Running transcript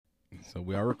So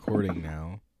we are recording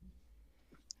now.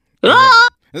 Ah!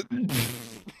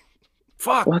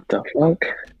 Fuck. What the fuck?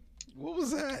 What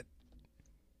was that?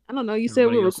 I don't know. You said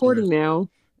Everybody we're else recording knows. now.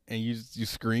 And you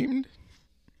screamed?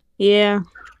 Yeah.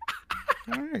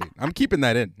 All right. I'm keeping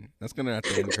that in. That's going to have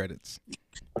the end credits.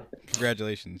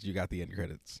 Congratulations. You got the end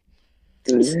credits.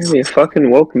 Yeah, you fucking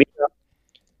woke me up.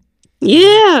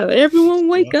 Yeah. Everyone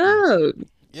wake up.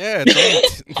 Yeah,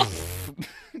 it's on.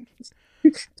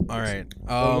 All right.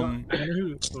 Oh,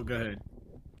 go ahead.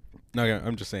 No,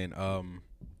 I'm just saying.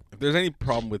 If there's any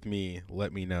problem with me,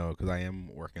 let me know because I am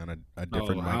working on a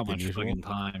different How mic than much usual. fucking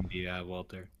time do you have,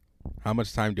 Walter? How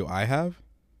much time do I have?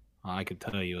 I could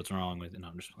tell you what's wrong with it. No,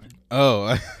 I'm just playing.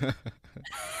 Oh,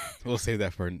 we'll save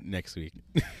that for next week.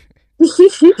 We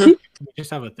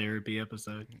just have a therapy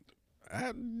episode.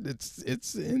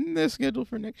 It's in the schedule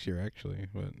for next year actually,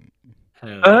 but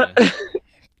Hell yeah.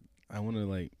 I want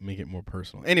to make it more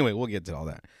personal. Anyway, we'll get to all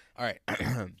that. All right,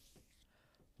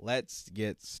 let's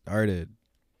get started.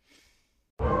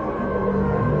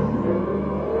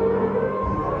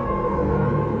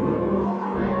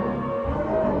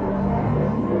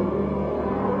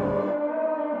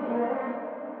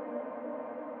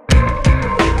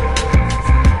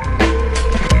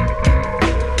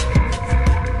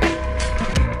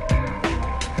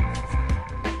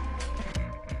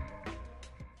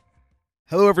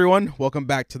 Hello, everyone. Welcome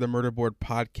back to the Murder Board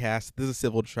Podcast. This is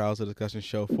Civil Trials, a discussion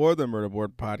show for the Murder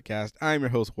Board Podcast. I'm your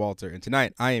host, Walter, and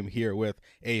tonight I am here with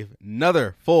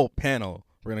another full panel.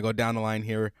 We're going to go down the line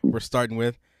here. We're starting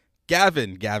with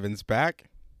Gavyn. Gavyn's back.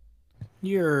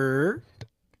 You're...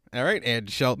 All right, and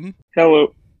Shelton.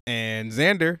 Hello. And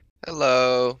Xander.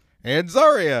 Hello. And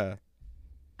Zharia.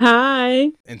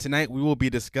 Hi. And tonight we will be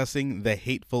discussing The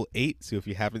Hateful Eight. So if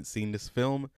you haven't seen this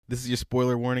film, this is your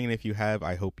spoiler warning. And if you have,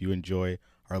 I hope you enjoy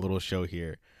our little show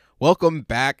here. Welcome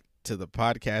back to the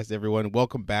podcast, everyone.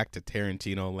 Welcome back to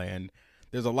Tarantino land.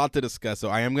 There's a lot to discuss, so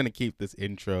I am going to keep this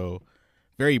intro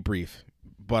very brief.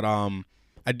 But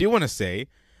I do want to say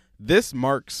this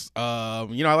marks I'm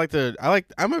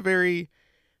a very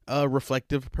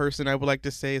reflective person, I would like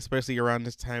to say, especially around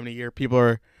this time of year. People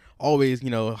are always,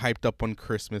 hyped up on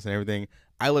Christmas and everything.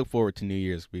 I look forward to New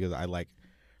Year's because I like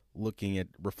looking at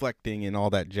reflecting and all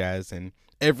that jazz. And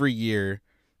every year,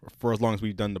 for as long as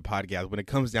we've done the podcast, when it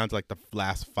comes down to the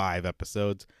last 5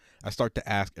 episodes, I start to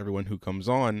ask everyone who comes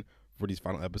on for these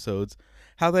final episodes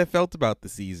how they felt about the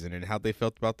season and how they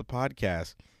felt about the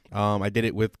podcast. I did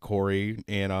it with Corey,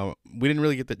 and we didn't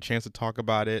really get the chance to talk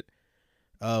about it.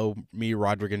 Me,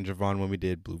 Roderick, and Javon when we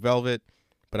did Blue Velvet.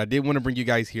 But I did want to bring you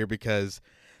guys here because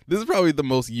this is probably the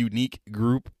most unique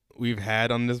group we've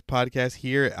had on this podcast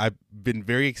here. I've been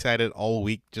very excited all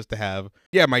week just to have,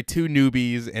 my 2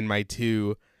 newbies and my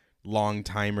 2 long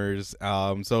timers.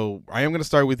 So I am going to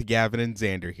start with Gavyn and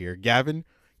Xander here. Gavyn,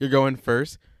 you're going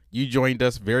first. You joined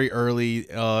us very early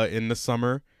in the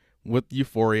summer with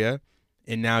Euphoria.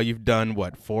 And now you've done,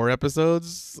 4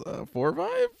 episodes? 4 or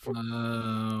 5?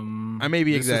 I may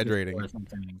be exaggerating.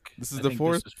 This is the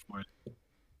fourth? This is fourth.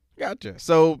 Gotcha.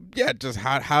 So, just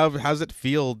how's it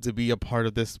feel to be a part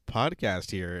of this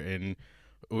podcast here? And,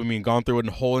 gone through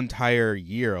a whole entire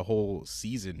year, a whole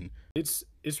season. It's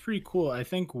pretty cool. I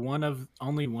think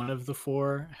only one of the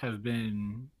 4 have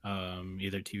been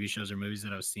either TV shows or movies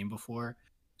that I've seen before.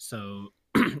 So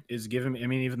it's given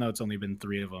me, even though it's only been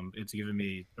 3 of them, it's given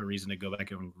me a reason to go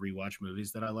back and rewatch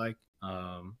movies that I like.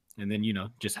 And then,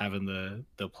 just having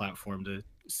the platform to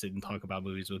sit and talk about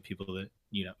movies with people that,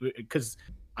 because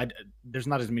there's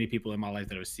not as many people in my life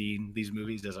that have seen these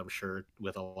movies as I'm sure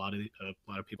with a lot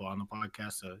of people on the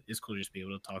podcast. So it's cool to just be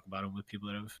able to talk about them with people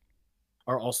that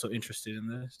are also interested in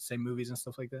the same movies and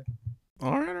stuff like that.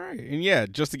 All right.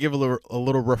 And just to give a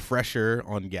little refresher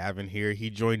on Gavyn here, he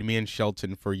joined me and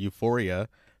Shelton for Euphoria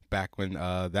back when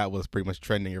that was pretty much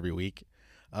trending every week.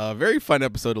 Very fun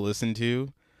episode to listen to.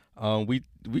 We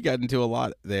got into a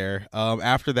lot there.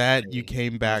 After that, you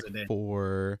came back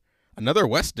for another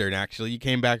Western, actually. You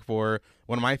came back for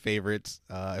one of my favorites.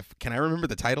 Can I remember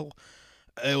the title?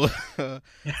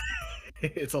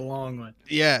 It's a long one.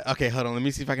 Yeah. Okay. Hold on. Let me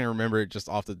see if I can remember it just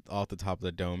off the top of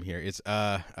the dome here. It's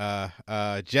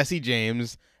Jesse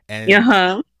James and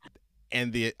I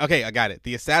got it.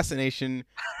 The Assassination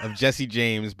of Jesse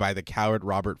James by the Coward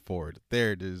Robert Ford.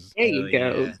 There it is. There you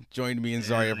go. Yeah. Joined me and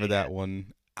Zharia for that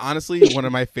one. Honestly, one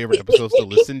of my favorite episodes to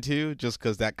listen to, just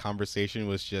because that conversation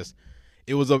was just,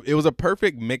 it was a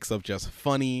perfect mix of just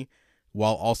funny,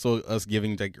 while also us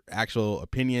giving actual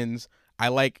opinions. I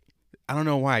don't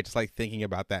know why, I just like thinking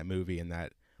about that movie, and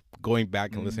that going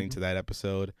back and listening to that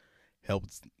episode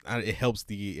helps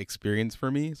the experience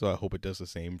for me. So I hope it does the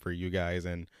same for you guys.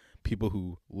 And people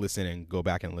who listen and go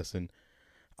back and listen.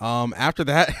 After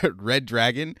that, Red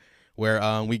Dragon,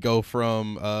 where we go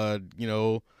from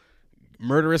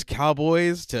murderous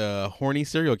cowboys to horny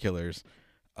serial killers.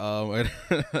 I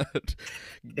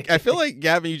feel like,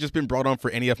 Gavyn, you've just been brought on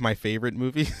for any of my favorite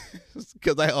movies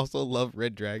because I also love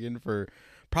Red Dragon for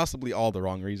possibly all the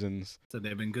wrong reasons. So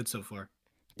they've been good so far.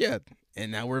 Yeah,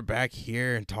 and now we're back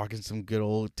here and talking some good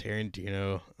old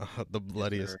Tarantino, the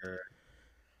bloodiest. Sure.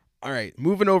 All right,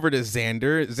 moving over to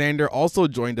Xander. Xander also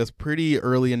joined us pretty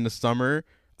early in the summer.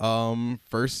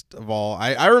 First of all,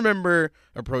 I remember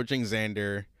approaching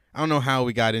Xander. I don't know how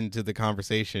we got into the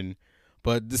conversation,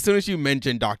 but as soon as you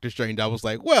mentioned Doctor Strange, I was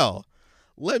like, well,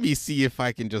 let me see if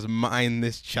I can just mine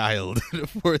this child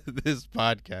for this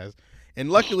podcast. And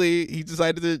luckily, he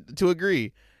decided to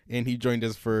agree, and he joined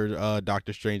us for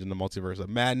Doctor Strange and the Multiverse of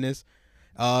Madness.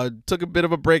 Took a bit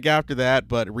of a break after that,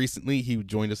 but recently he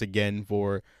joined us again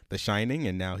for The Shining,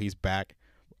 and now he's back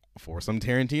for some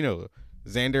Tarantino.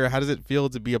 Xander, how does it feel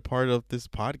to be a part of this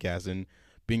podcast and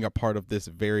being a part of this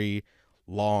very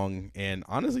long and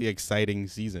honestly exciting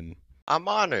season? I'm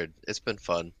honored. It's been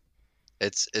fun.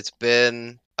 It's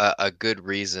been a good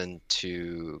reason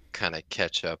to kind of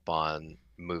catch up on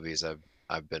movies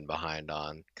I've been behind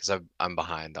on, because I'm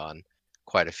behind on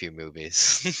quite a few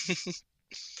movies.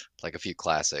 Like a few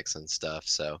classics and stuff,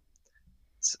 so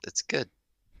it's good.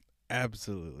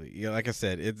 Absolutely. Yeah, like I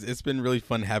said, it's been really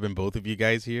fun having both of you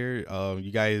guys here.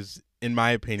 You guys, in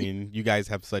my opinion, you guys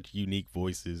have such unique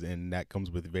voices, and that comes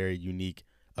with very unique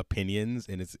opinions,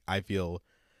 and I feel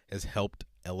has helped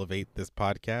elevate this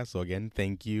podcast. So again,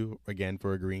 thank you again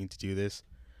for agreeing to do this.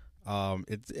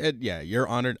 Yeah, you're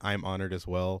honored. I'm honored as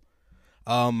well.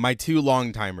 My two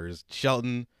long timers,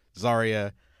 Shelton,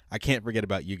 Zharia. I can't forget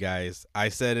about you guys. I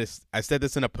said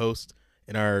this in a post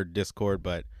in our Discord,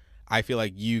 but I feel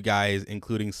like you guys,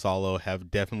 including Solo,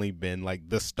 have definitely been like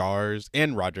the stars,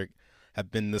 and Roderick have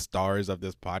been the stars of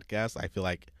this podcast. I feel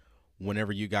like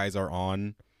whenever you guys are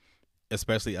on,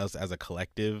 especially us as a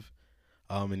collective,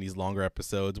 in these longer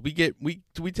episodes, we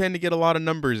tend to get a lot of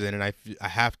numbers in, and I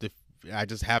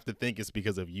just have to think it's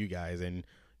because of you guys and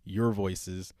your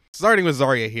voices. Starting with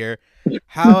Zharia here,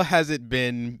 how has it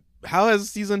been? How has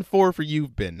season 4 for you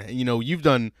been? You know, you've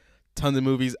done tons of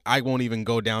movies. I won't even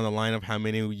go down the line of how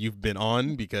many you've been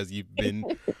on because you've been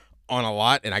on a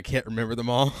lot and I can't remember them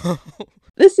all.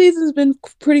 This season's been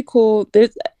pretty cool.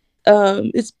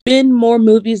 It's been more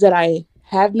movies that I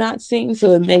have not seen,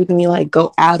 so it made me like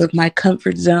go out of my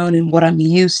comfort zone and what I'm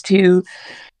used to.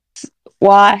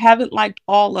 While I haven't liked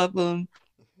all of them,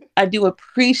 I do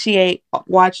appreciate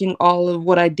watching all of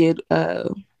what I did,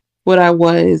 what I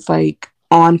was like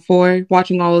on for.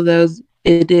 Watching all of those,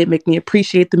 it did make me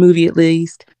appreciate the movie at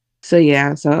least. So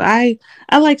yeah, so I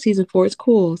like season 4. It's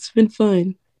cool. It's been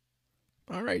fun.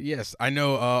 All right, yes. I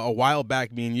know a while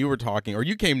back me and you were talking, or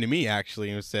you came to me actually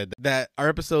and said that our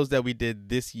episodes that we did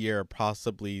this year are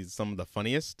possibly some of the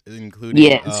funniest, including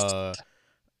Yes.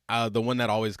 The one that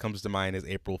always comes to mind is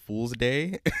April Fool's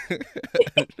Day.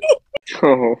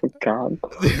 Oh God.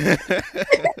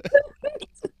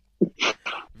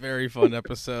 Very fun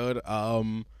episode.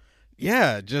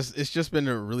 Yeah, it's just been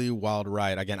a really wild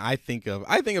ride. Again, I think of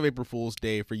April Fool's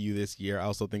Day for you this year. I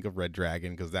also think of Red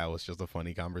Dragon because that was just a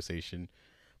funny conversation.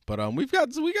 But we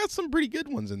got some pretty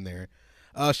good ones in there.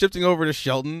 Shifting over to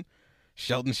Shelton.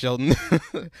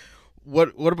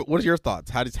 What are your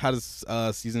thoughts? How does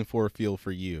season 4 feel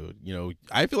for you? You know,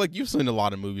 I feel like you've seen a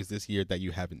lot of movies this year that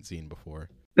you haven't seen before.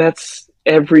 That's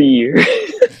every year.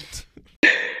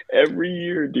 Every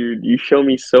year, dude. You show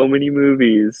me so many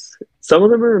movies. Some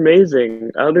of them are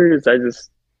amazing. Others I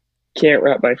just can't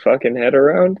wrap my fucking head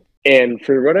around. And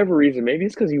for whatever reason, maybe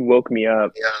it's because you woke me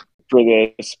up for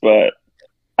this, but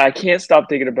I can't stop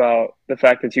thinking about the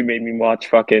fact that you made me watch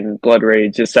fucking Blood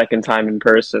Rage a second time in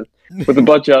person with a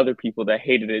bunch of other people that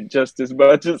hated it just as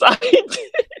much as I did.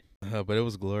 But it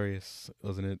was glorious,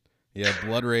 wasn't it? Yeah,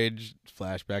 Blood Rage,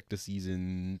 flashback to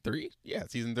season 3. Yeah,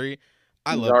 season 3.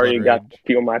 I love Blood Rage. Got to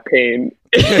feel my pain.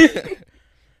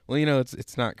 Well, you know,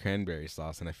 it's not cranberry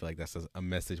sauce, and I feel like that's a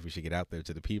message we should get out there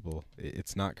to the people.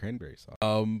 It's not cranberry sauce.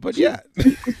 But yeah.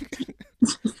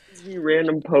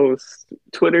 Random posts,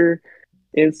 Twitter,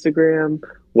 Instagram,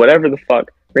 whatever the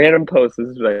fuck. Random posts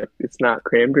is like, it's not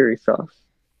cranberry sauce.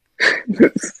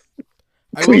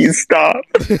 Please stop.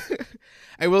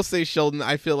 I will say, Sheldon,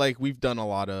 I feel like we've done a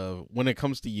lot of, when it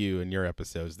comes to you and your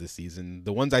episodes this season,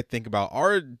 the ones I think about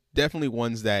are definitely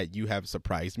ones that you have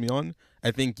surprised me on. I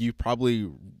think you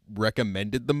probably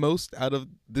recommended the most out of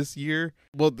this year.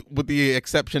 Well, with the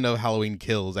exception of Halloween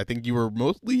Kills, I think you were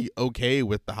mostly okay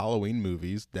with the Halloween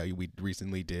movies that we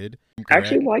recently did. I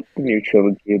actually liked the new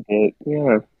trilogy a bit.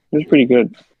 Yeah, it was pretty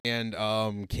good. And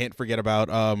can't forget about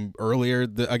earlier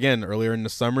in the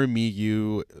summer, me,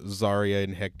 you, Zharia,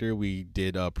 and Hector, we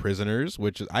did Prisoners,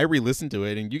 which I re-listened to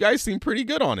it, and you guys seemed pretty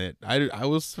good on it. I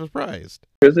was surprised.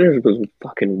 Prisoners was a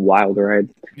fucking wild ride.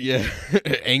 Yeah,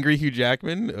 angry Hugh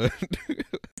Jackman. That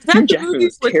the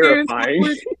movies where Terrence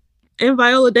Howard and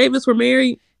Viola Davis were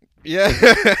married? Yeah,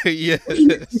 yes.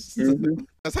 Mm-hmm.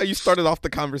 That's how you started off the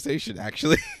conversation,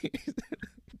 actually.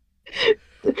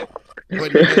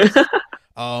 But yes,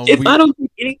 if I don't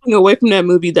take anything away from that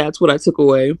movie, that's what I took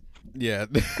away. Yeah.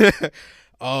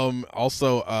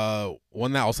 Also,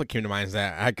 one that also came to mind is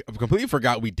that I completely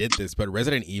forgot we did this, but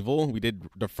Resident Evil. We did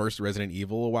the first Resident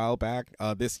Evil a while back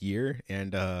this year,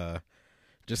 and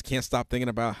just can't stop thinking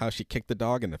about how she kicked the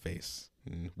dog in the face.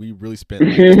 And we really spent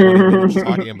like 20 minutes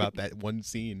talking about that one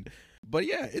scene. But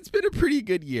yeah, it's been a pretty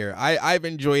good year. I've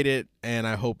enjoyed it, and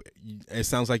I hope it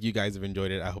sounds like you guys have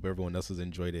enjoyed it. I hope everyone else has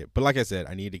enjoyed it. But like I said,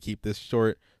 I need to keep this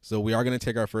short, so we are going to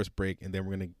take our first break, and then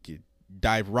we're going to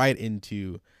dive right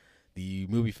into the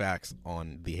movie facts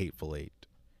on The Hateful Eight.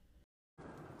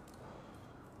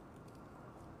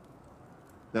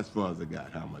 That's as far as I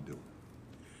got. How am I doing?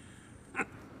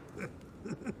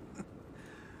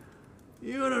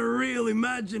 You're a real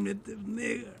imaginative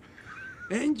nigger,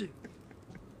 ain't you?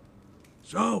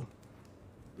 So,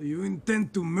 do you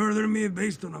intend to murder me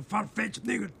based on a far-fetched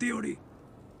nigger theory?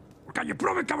 Or can you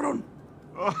prove it, cabrón?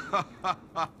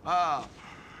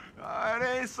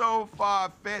 It ain't so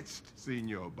far-fetched,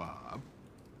 Senor Bob.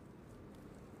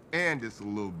 And it's a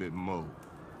little bit more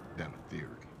than a theory.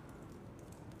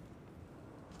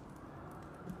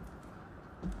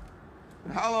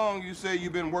 How long you say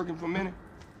you've been working for Minnie?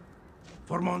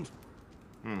 4 months.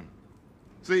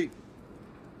 See,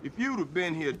 if you'd have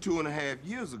been here 2.5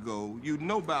 years ago, you'd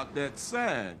know about that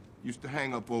sign used to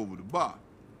hang up over the bar.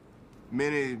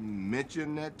 Minnie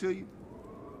mentioned that to you?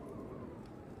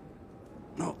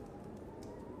 No.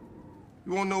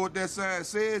 You wanna know what that sign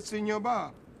says, Senor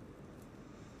Bob?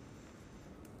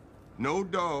 No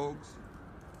dogs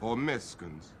or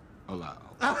Mexicans allowed.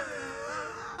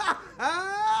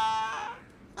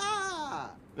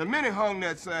 Now, Minnie hung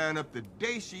that sign up the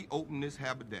day she opened this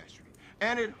haberdashery.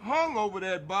 And it hung over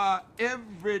that bar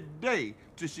every day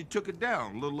till she took it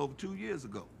down a little over 2 years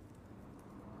ago.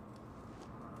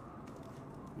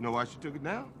 You know why she took it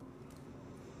down?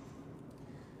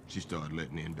 She started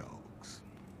letting in dogs.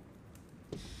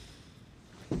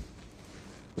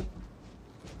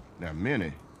 Now,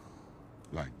 Minnie,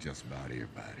 like just about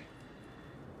everybody,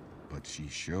 but she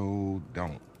sure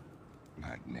don't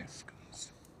like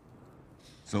Mexicans.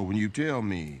 So when you tell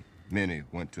me Minnie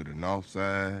went to the north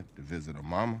side to visit her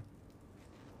mama,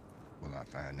 well, I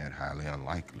find that highly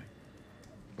unlikely.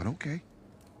 But okay,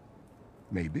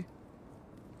 maybe.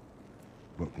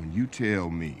 But when you tell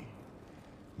me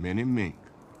Minnie Mink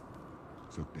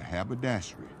took the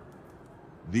haberdashery,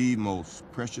 the most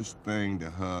precious thing to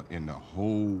her in the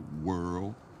whole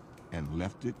world, and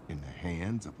left it in the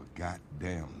hands of a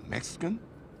goddamn Mexican,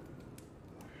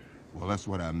 well, that's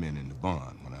what I meant in the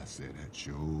bond when I said that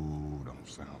sure don't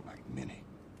sound like Minnie.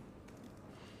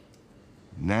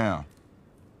 Now,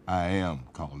 I am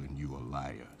calling you a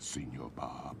liar, Senor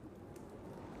Bob.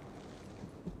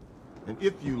 And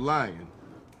if you lying,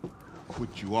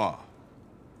 which you are,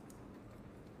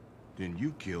 then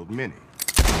you killed Minnie.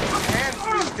 And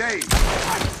 3 days.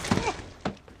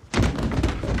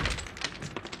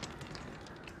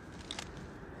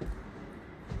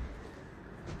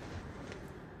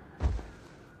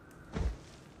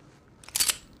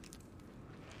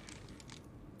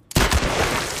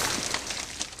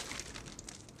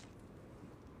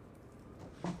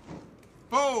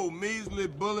 Four measly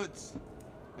bullets,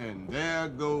 and there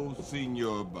goes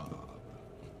Senor Bob.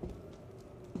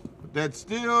 But that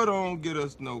still don't get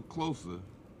us no closer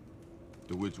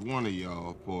to which one of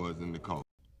y'all poisoned the coffee.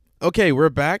 Okay, we're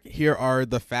back. Here are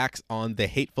the facts on The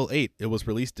Hateful Eight. It was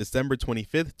released December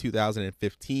 25th,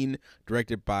 2015,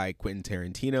 directed by Quentin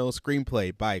Tarantino,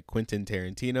 screenplay by Quentin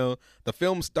Tarantino. The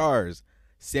film stars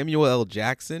Samuel L.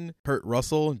 Jackson, Kurt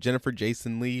Russell, Jennifer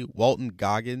Jason Leigh, Walton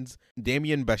Goggins,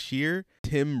 Damian Bashir,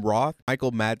 Tim Roth,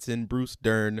 Michael Madsen, Bruce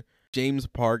Dern, James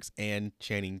Parks, and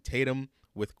Channing Tatum,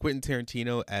 with Quentin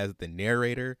Tarantino as the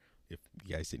narrator. if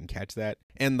you guys didn't catch that.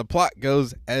 And the plot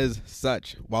goes as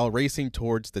such. While racing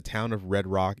towards the town of Red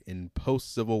Rock in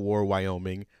post-Civil War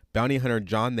Wyoming, bounty hunter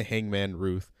John the Hangman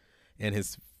Ruth and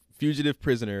his fugitive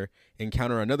prisoner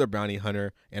encounter another bounty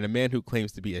hunter and a man who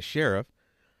claims to be a sheriff.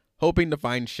 Hoping to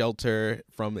find shelter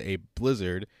from a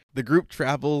blizzard, the group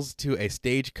travels to a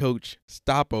stagecoach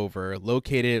stopover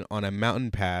located on a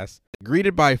mountain pass.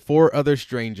 Greeted by 4 other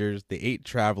strangers, the 8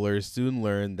 travelers soon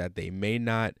learn that they may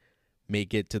not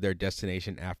make it to their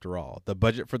destination after all. The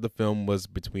budget for the film was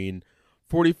between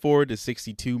 $44 to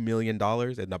 $62 million,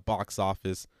 and the box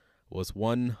office was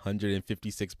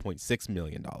 $156.6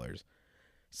 million.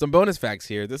 Some bonus facts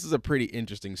here. This is a pretty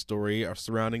interesting story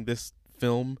surrounding this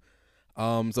film.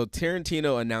 So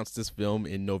Tarantino announced this film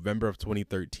in November of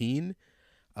 2013.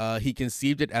 He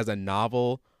conceived it as a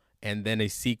novel and then a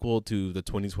sequel to the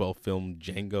 2012 film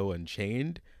Django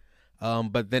Unchained.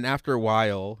 But then after a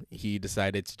while, he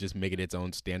decided to just make it its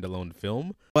own standalone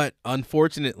film. But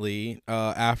unfortunately,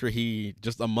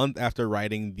 just a month after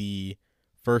writing the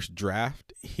first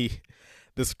draft,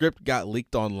 the script got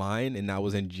leaked online, and that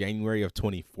was in January of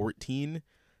 2014.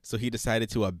 So he decided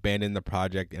to abandon the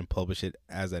project and publish it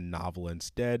as a novel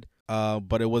instead.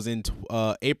 But it was in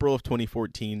April of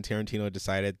 2014, Tarantino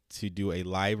decided to do a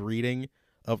live reading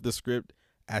of the script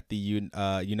at the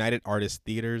United Artists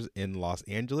Theaters in Los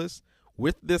Angeles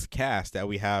with this cast that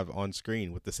we have on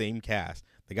screen, with the same cast.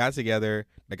 They got together,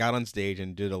 they got on stage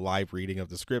and did a live reading of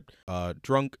the script,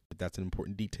 drunk. That's an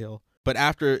important detail. But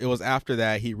after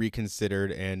that, he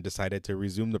reconsidered and decided to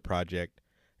resume the project,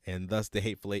 and thus The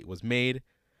Hateful Eight was made.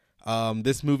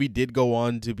 This movie did go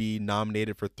on to be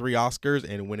nominated for 3 Oscars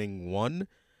and winning 1.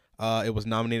 It was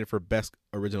nominated for Best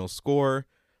Original Score,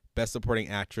 Best Supporting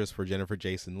Actress for Jennifer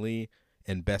Jason Leigh,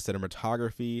 and Best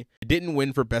Cinematography. It didn't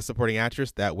win for Best Supporting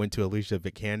Actress. That went to Alicia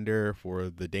Vikander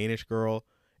for The Danish Girl.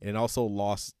 And it also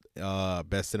lost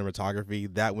Best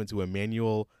Cinematography. That went to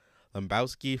Emmanuel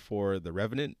Lambowski for The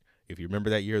Revenant. If you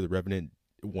remember that year, The Revenant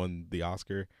won the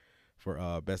Oscar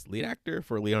for Best Lead Actor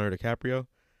for Leonardo DiCaprio.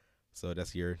 So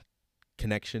that's your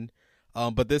connection.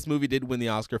 But this movie did win the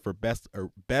Oscar for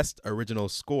Best Original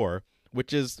Score,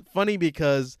 which is funny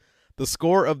because the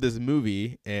score of this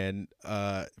movie, and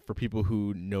for people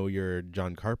who know your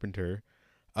John Carpenter,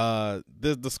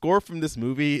 the score from this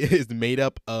movie is made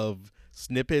up of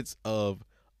snippets of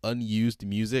unused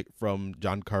music from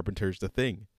John Carpenter's The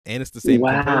Thing, and it's the same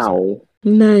composer.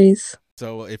 Nice.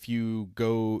 So if you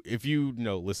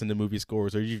listen to movie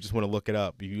scores, or you just want to look it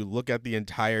up, if you look at the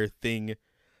entire Thing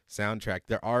soundtrack,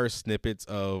 there are snippets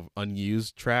of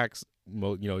unused tracks.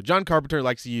 John Carpenter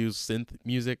likes to use synth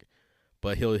music,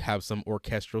 but he'll have some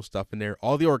orchestral stuff in there.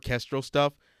 All the orchestral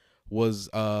stuff was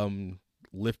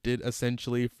lifted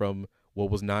essentially from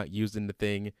what was not used in The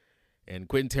Thing, and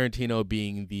Quentin Tarantino,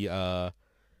 being the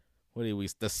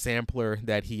sampler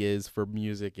that he is for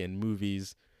music and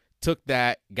movies, took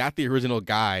that, got the original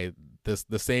guy,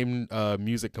 the same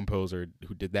music composer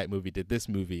who did that movie, did this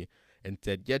movie, and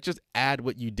said, yeah, just add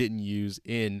what you didn't use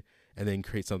in, and then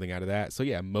create something out of that. So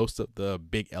yeah, most of the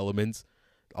big elements,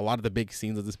 a lot of the big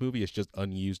scenes of this movie is just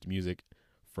unused music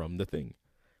from The Thing.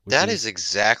 That is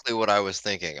exactly what I was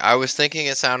thinking. I was thinking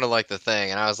it sounded like The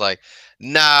Thing, and I was like,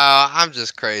 no, I'm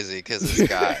just crazy because it's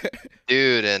got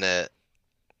dude in it.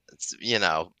 It's,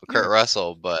 Kurt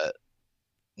Russell, but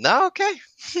no, okay.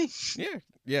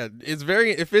 Yeah. It's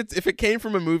very, if it came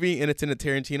from a movie and it's in a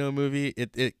Tarantino movie,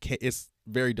 it's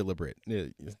very deliberate.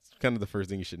 It's kind of the first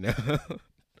thing you should know.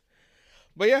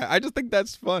 But yeah, I just think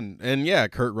that's fun. And yeah,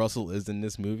 Kurt Russell is in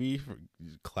this movie.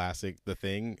 Classic The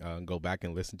Thing. Go back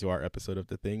and listen to our episode of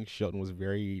The Thing. Shelton was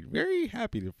very, very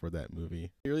happy for that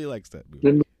movie. He really likes that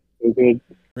movie. We're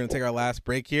going to take our last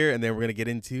break here, and then we're going to get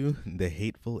into The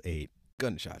Hateful Eight.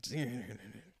 Gunshots.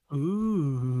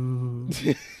 Ooh.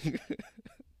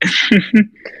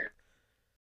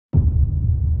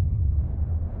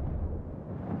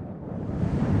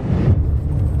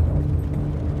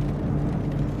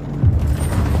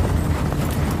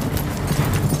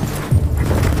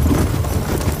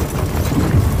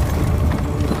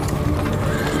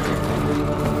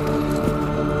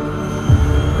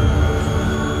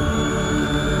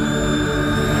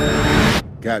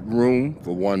 Got room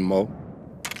for one more?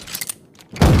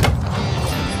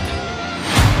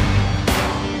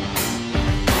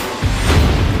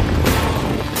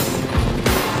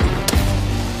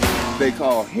 They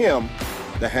call him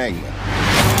the hangman.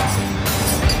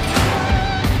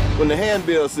 When the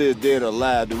handbill says dead or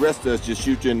alive, the rest of us just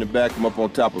shoot you in the back, come up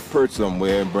on top of a perch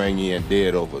somewhere and bring you in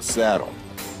dead over a saddle.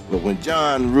 But when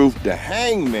John Roof, the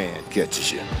hangman,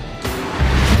 catches you,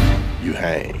 you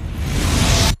hang.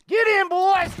 Get in,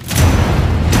 boys!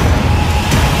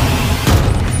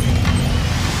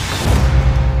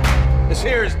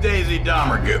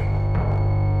 Dahmer goon.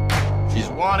 She's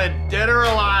wanted dead or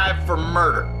alive for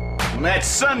murder. When that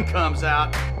sun comes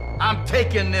out, I'm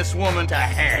taking this woman to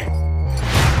hang.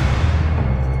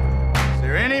 Is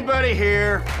there anybody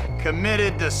here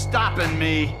committed to stopping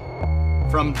me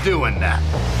from doing that?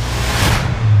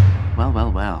 Well,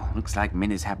 well, well. Looks like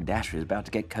Minnie's haberdashery is about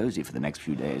to get cozy for the next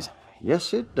few days.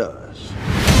 Yes, it does.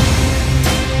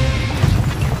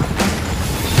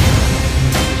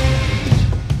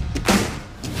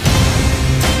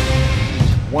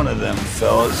 One of them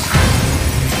fellas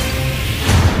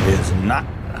is not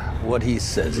what he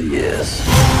says he is.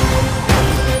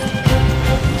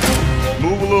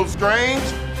 Move a little strange,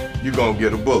 you're gonna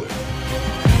get a bullet.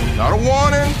 Not a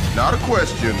warning, not a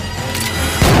question.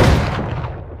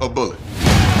 A bullet.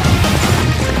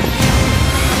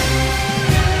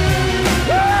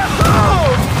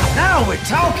 Now we're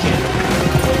talking.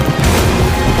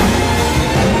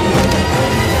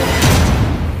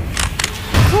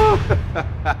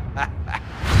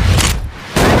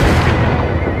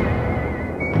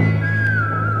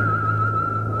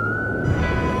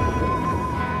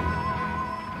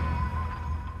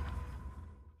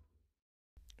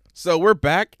 So we're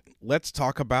back. Let's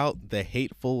talk about The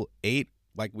Hateful Eight.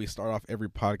 Like we start off every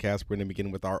podcast, we're going to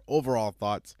begin with our overall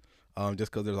thoughts.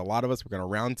 Just because there's a lot of us, we're going to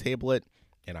round table it,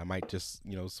 and I might just,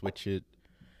 switch it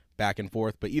back and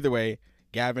forth. But either way,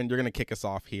 Gavyn, you're going to kick us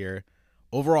off here.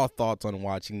 Overall thoughts on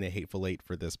watching The Hateful Eight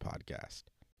for this podcast.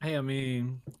 Hey, I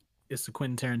mean, it's a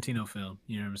Quentin Tarantino film.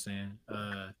 You know what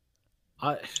I'm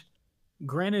saying?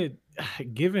 Granted,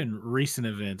 given recent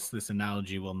events, this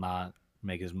analogy will not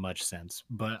make as much sense.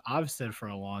 But I've said for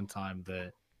a long time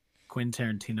that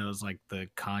Quentin Tarantino is like the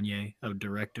Kanye of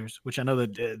directors, which I know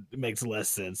that it makes less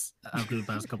sense after the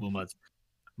past couple of months.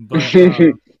 But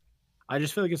I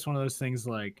just feel like it's one of those things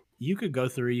like you could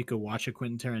watch a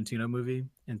Quentin Tarantino movie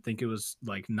and think it was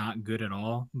like not good at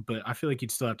all. But I feel like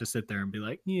you'd still have to sit there and be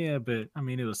like, yeah, but I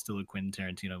mean, it was still a Quentin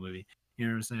Tarantino movie. You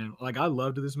know what I'm saying? Like, I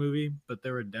loved this movie, but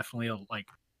there were definitely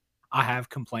I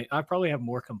probably have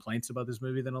more complaints about this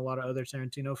movie than a lot of other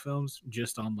Tarantino films,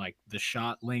 just on like the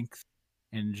shot length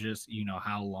and just,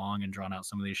 how long and drawn out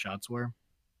some of these shots were.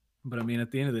 But I mean,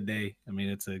 at the end of the day, I mean,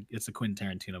 it's a Quentin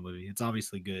Tarantino movie. It's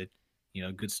obviously good,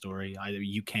 good story.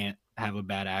 You can't have a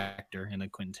bad actor in a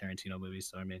Quentin Tarantino movie.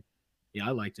 So I mean, yeah,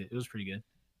 I liked it. It was pretty good.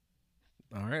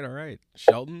 All right.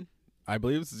 Shelton, I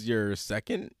believe this is your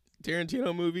second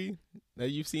Tarantino movie that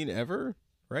you've seen ever,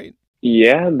 right?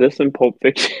 Yeah, this and Pulp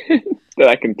Fiction that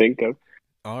I can think of.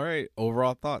 All right.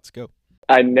 Overall thoughts, go.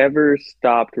 I never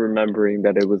stopped remembering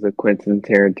that it was a Quentin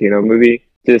Tarantino movie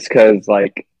just because,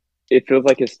 it feels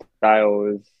like his style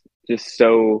is just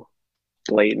so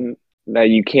blatant that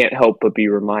you can't help but be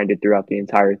reminded throughout the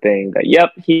entire thing that,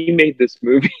 yep, he made this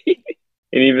movie.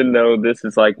 And even though this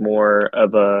is, more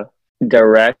of a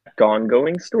direct,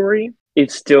 ongoing story,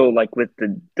 it's still, with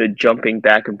the jumping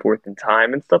back and forth in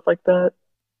time and stuff like that.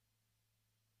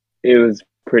 It was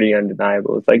pretty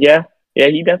undeniable. It's like, yeah,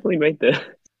 he definitely made this.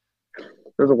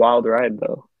 It was a wild ride,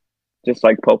 though, just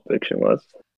like Pulp Fiction was.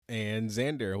 And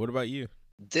Xander, what about you?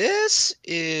 This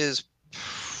is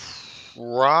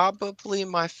probably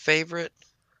my favorite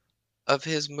of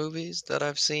his movies that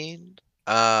I've seen.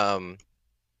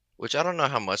 Which I don't know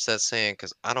how much that's saying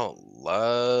because I don't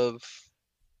love.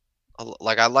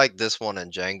 I like this one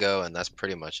and Django, and that's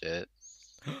pretty much it.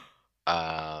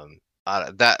 Out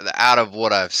of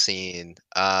what I've seen,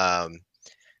 but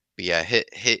yeah,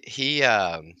 he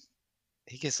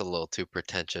gets a little too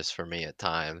pretentious for me at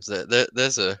times.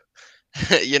 There's a,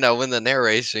 when the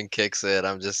narration kicks in,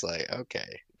 I'm just like,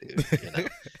 okay, dude,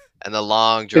 and the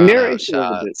long drawn out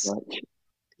shots.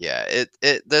 Yeah,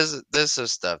 there's some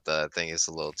stuff that I think is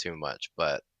a little too much,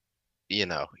 but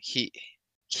he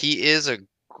is a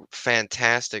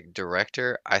fantastic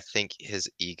director. I think his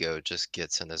ego just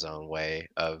gets in his own way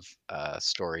of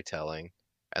storytelling,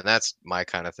 and that's my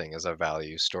kind of thing. Is I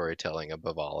value storytelling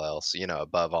above all else.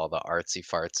 Above all the artsy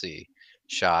fartsy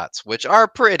shots, which are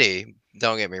pretty.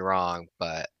 Don't get me wrong,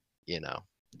 but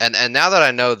and now that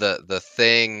I know the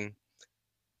thing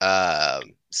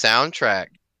soundtrack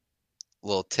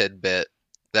little tidbit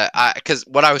because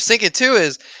what I was thinking too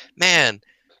is, man,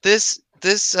 this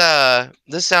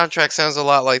soundtrack sounds a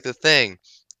lot like The Thing,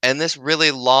 and this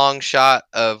really long shot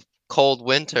of Cold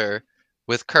Winter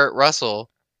with Kurt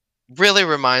Russell really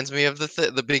reminds me of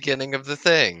the beginning of The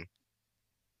Thing,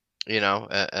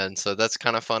 and so that's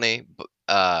kind of funny,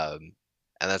 and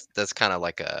that's kind of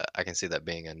I can see that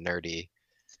being a nerdy,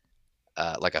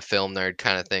 like a film nerd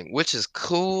kind of thing, which is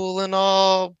cool and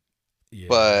all,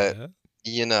 but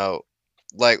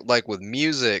like with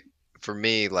music for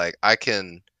me, I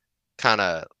can kind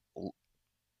of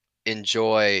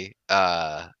enjoy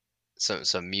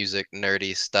some music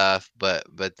nerdy stuff, but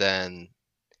then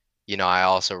I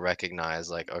also recognize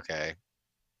like, okay,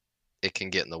 it can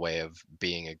get in the way of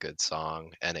being a good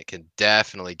song, and it can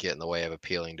definitely get in the way of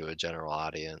appealing to a general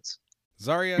audience.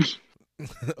 Zharia,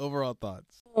 overall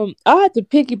thoughts. I had to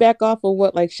piggyback off of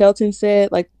what like Shelton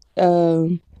said. Like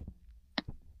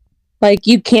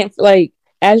you can't like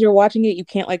as you're watching it, you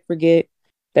can't like forget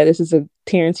that this is a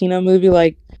Tarantino movie.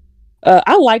 Like,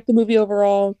 I like the movie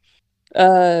overall.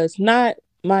 It's not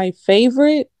my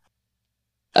favorite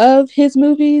of his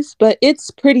movies, but it's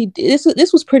pretty. This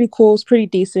was pretty cool. It's pretty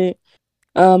decent.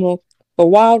 A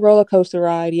wild roller coaster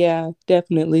ride. Yeah,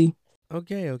 definitely.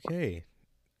 Okay.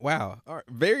 Wow. All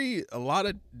right. A lot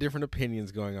of different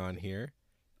opinions going on here.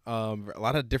 A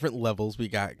lot of different levels we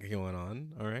got going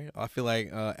on. All right. I feel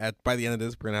like by the end of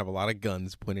this, we're gonna have a lot of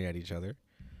guns pointing at each other,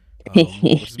 which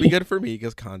will be good for me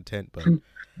because content.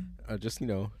 But just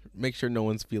make sure no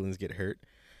one's feelings get hurt.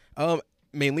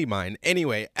 Mainly mine.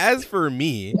 Anyway, as for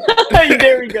me,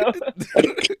 there we go.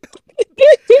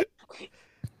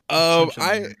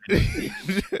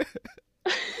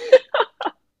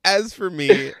 As for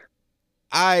me,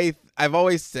 I've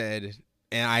always said,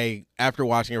 and after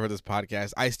watching it for this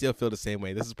podcast, I still feel the same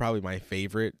way. This is probably my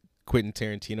favorite Quentin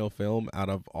Tarantino film out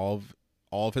of all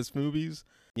of his movies.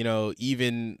 I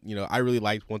really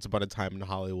liked Once Upon a Time in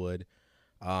Hollywood.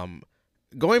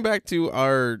 Going back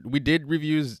to we did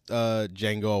reviews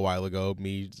Django a while ago,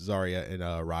 me, Zharia,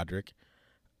 and Roderick,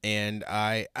 and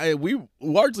we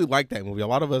largely liked that movie. A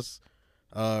lot of us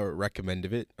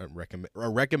recommended it.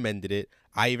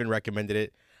 I even recommended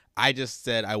it. I just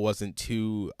said I wasn't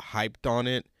too hyped on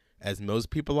it as most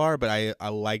people are, but I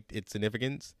liked its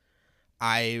significance.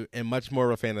 I am much more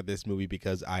of a fan of this movie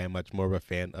because I am much more of a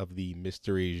fan of the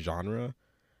mystery genre,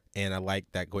 and I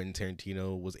like that Quentin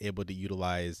Tarantino was able to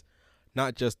utilize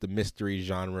not just the mystery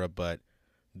genre, but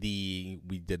we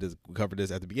covered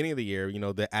this at the beginning of the year,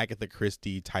 the Agatha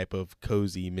Christie type of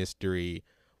cozy mystery,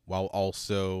 while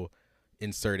also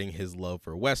inserting his love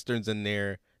for Westerns in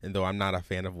there. And though I'm not a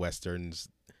fan of Westerns,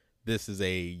 this is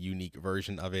a unique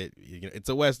version of it. It's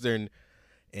a Western,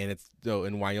 and it's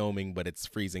in Wyoming, but it's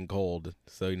freezing cold.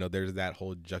 So, there's that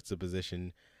whole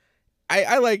juxtaposition.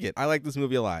 I like it. I like this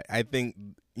movie a lot. I think,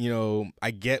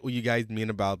 I get what you guys mean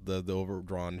about the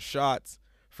overdrawn shots.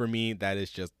 For me, that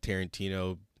is just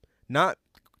Tarantino, not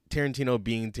Tarantino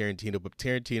being Tarantino, but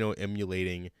Tarantino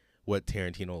emulating what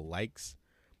Tarantino likes.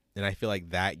 And I feel like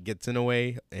that gets in a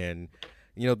way. And,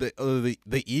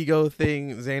 the ego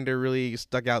thing, Xander, really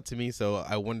stuck out to me. So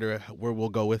I wonder where we'll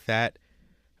go with that.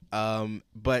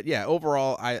 But yeah,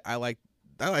 overall, I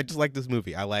just like this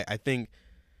movie. I think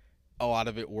a lot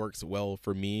of it works well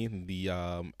for me.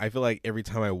 I feel like every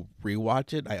time I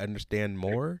rewatch it, I understand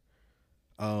more.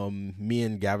 Me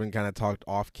and Gavyn kind of talked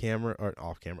off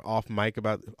mic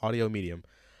about audio medium,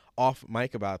 off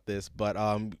mic about this. But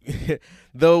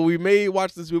though we may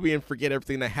watch this movie and forget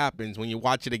everything that happens, when you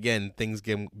watch it again, things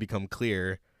become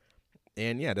clear.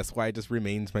 And yeah, that's why it just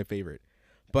remains my favorite.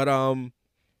 But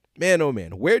man, oh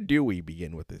man, where do we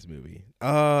begin with this movie?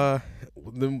 The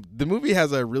movie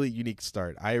has a really unique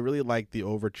start. I really like the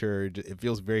overture. It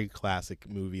feels very classic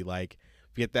movie. Like,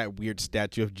 we get that weird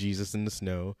statue of Jesus in the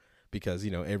snow, because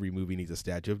every movie needs a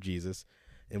statue of Jesus,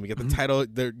 and we get the title.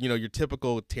 Your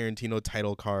typical Tarantino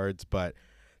title cards, but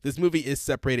this movie is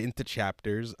separated into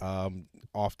chapters,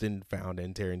 often found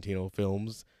in Tarantino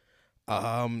films.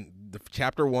 The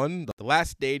chapter 1, the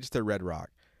last stage to Red Rock.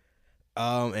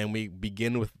 And we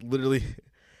begin with literally,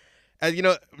 as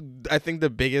I think the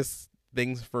biggest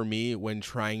things for me when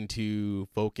trying to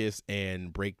focus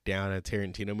and break down a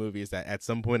Tarantino movie is that at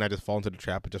some point I just fall into the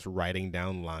trap of just writing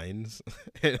down lines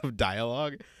of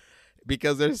dialogue,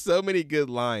 because there's so many good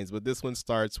lines. But this one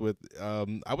starts with,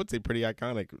 I would say pretty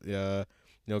iconic,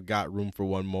 got room for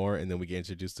one more. And then we get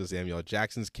introduced to Samuel L.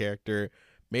 Jackson's character,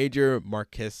 Major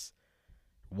Marcus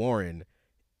Warren,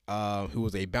 who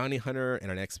was a bounty hunter and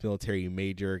an ex-military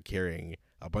major carrying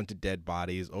a bunch of dead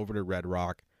bodies over to Red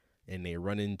Rock, and they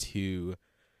run into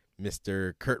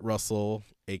Mr. Kurt Russell,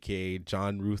 a.k.a.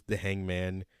 John Ruth the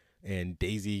Hangman, and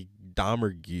Daisy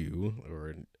Domergue,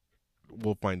 or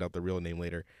we'll find out the real name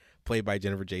later, played by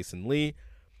Jennifer Jason Leigh.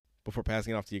 Before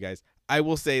passing it off to you guys, I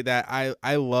will say that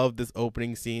I love this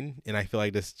opening scene, and I feel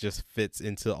like this just fits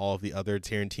into all of the other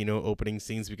Tarantino opening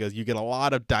scenes, because you get a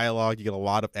lot of dialogue, you get a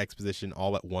lot of exposition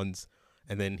all at once,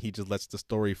 and then he just lets the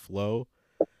story flow.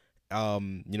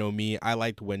 Me, I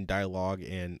liked when I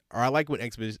like when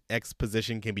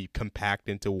exposition can be compact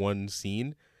into one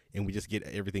scene, and we just get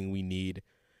everything we need,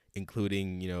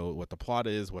 including, what the plot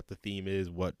is, what the theme is,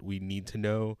 what we need to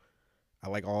know. I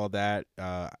like all of that.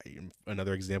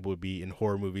 Another example would be in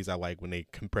horror movies. I like when they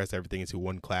compress everything into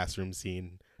one classroom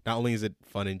scene. Not only is it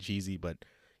fun and cheesy, but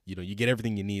you get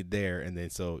everything you need there, and then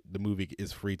so the movie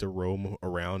is free to roam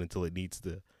around until it needs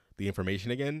the information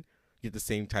again. You get the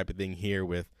same type of thing here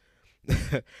with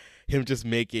him just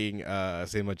making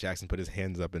Samuel Jackson put his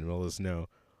hands up in the middle of the snow.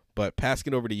 But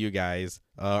passing it over to you guys,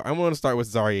 I'm going to start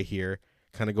with Zharia here,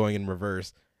 kind of going in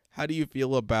reverse. How do you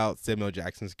feel about Samuel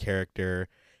Jackson's character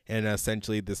and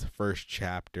essentially this first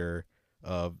chapter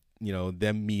of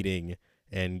them meeting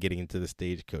and getting into the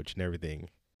stagecoach and everything?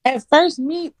 At first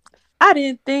meet, I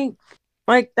didn't think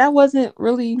like that wasn't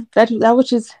really that was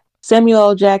just Samuel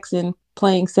L. Jackson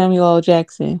playing Samuel L.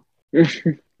 Jackson.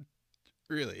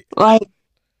 Really? Like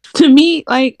to me,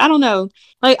 like I don't know.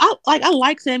 I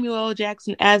like Samuel L.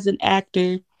 Jackson as an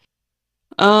actor.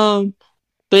 But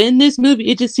in this movie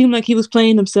it just seemed like he was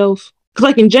playing himself. Cause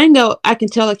like in Django, I can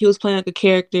tell like he was playing like a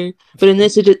character, but in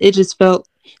this it just felt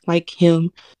like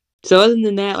him. So other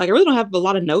than that, like I really don't have a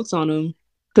lot of notes on him.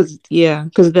 Cause of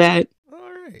that. All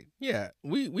right. Yeah.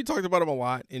 We talked about him a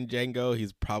lot in Django.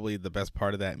 He's probably the best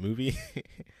part of that movie.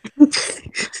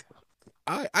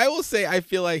 I will say I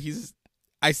feel like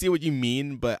I see what you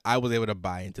mean, but I was able to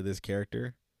buy into this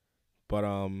character. But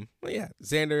yeah,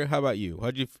 Xander, how about you?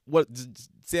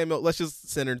 Samuel? Let's just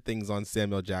center things on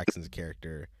Samuel Jackson's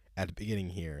character at the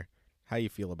beginning here. How you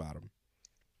feel about him?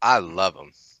 I love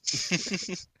him.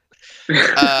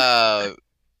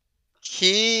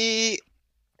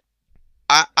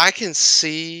 I can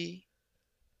see,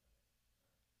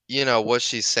 what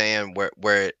she's saying.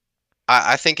 Where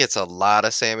I think it's a lot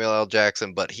of Samuel L.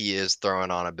 Jackson, but he is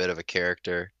throwing on a bit of a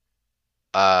character.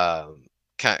 Kind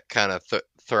of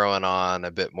throwing on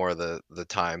a bit more of the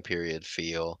time period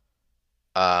feel.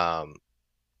 And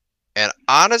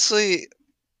honestly,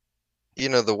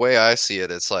 the way I see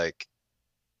it, it's like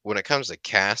when it comes to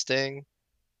casting,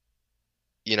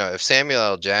 if Samuel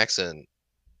L. Jackson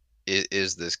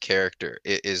is this character,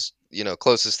 is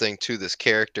closest thing to this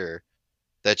character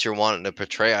that you're wanting to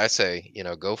portray, I say,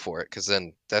 go for it, because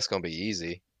then that's going to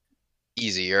be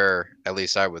easier, at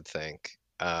least I would think.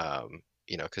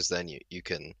 Because then you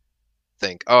can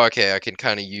think, oh, okay, I can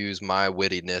kind of use my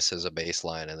wittiness as a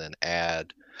baseline and then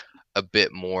add a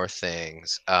bit more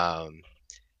things. And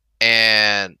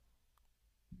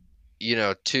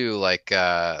too, like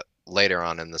later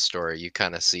on in the story, you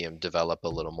kind of see him develop a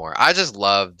little more. I just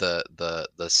love the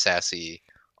sassy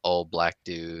old black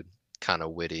dude kind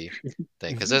of witty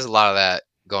thing, because there's a lot of that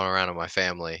going around in my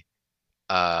family.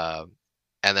 And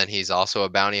then he's also a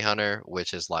bounty hunter,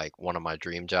 which is like one of my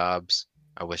dream jobs.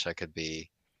 I wish I could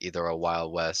be either a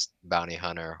Wild West bounty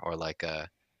hunter or like a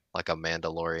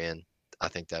Mandalorian. I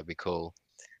think that'd be cool.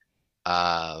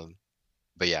 But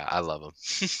yeah, I love him.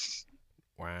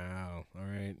 Wow. All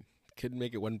right. Couldn't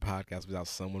make it one podcast without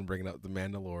someone bringing up the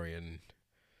Mandalorian.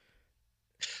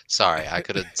 Sorry, I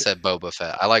could have said Boba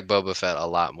Fett. I like Boba Fett a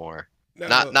lot more. No.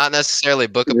 Not necessarily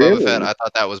Book of Really? Boba Fett. I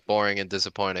thought that was boring and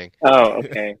disappointing. Oh,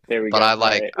 okay. There we But go. I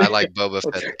like Alright. Boba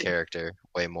Fett Okay. the character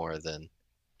way more than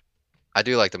I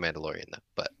do like the Mandalorian though.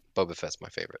 But Boba Fett's my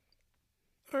favorite.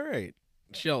 All right.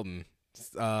 Shelton.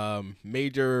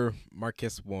 Major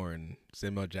Marcus Warren,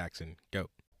 Samuel Jackson. Go.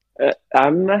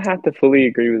 I'm gonna have to fully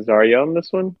agree with Zarya on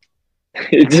this one.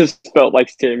 It just felt like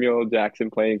Samuel L. Jackson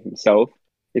playing himself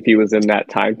if he was in that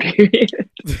time period.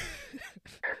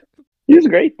 He was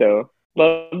great though.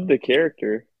 Loved the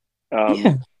character.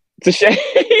 Yeah. It's a shame.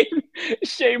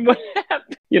 Shame what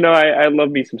happened. I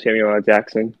love me some Samuel L.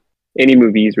 Jackson. Any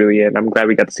movie he's really in. I'm glad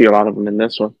we got to see a lot of them in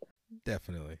this one.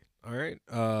 Definitely. All right.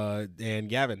 And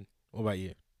Gavin, what about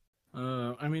you?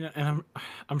 I mean, and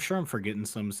I'm sure I'm forgetting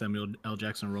some Samuel L.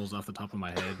 Jackson roles off the top of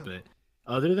my head, but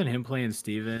other than him playing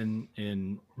Steven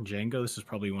in Django, this is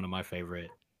probably one of my favorite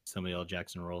Samuel L.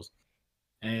 Jackson roles.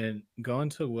 And going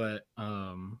to what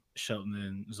Shelton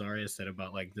and Zharia said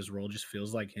about like this role just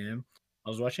feels like him. I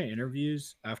was watching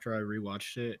interviews after I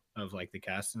rewatched it of like the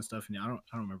cast and stuff, and I don't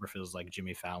remember if it was like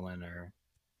Jimmy Fallon or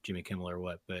Jimmy Kimmel or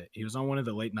what, but he was on one of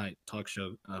the late night talk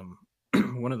show,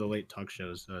 one of the late talk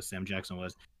shows. Sam Jackson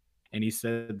was, and he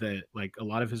said that like a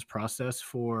lot of his process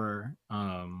for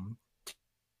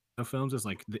films is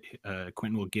like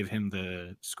Quentin will give him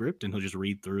the script and he'll just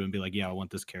read through and be like, yeah, I want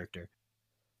this character.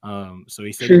 So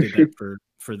he said he did that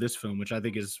for this film, which I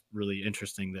think is really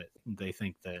interesting that they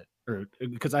think that, or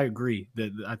because I agree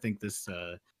that I think this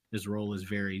role is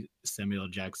very Samuel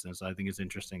Jackson. So I think it's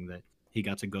interesting that he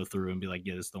got to go through and be like,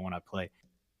 yeah, this is the one I play.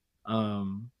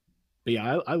 But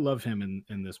yeah, I love him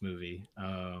in this movie.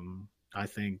 I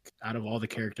think out of all the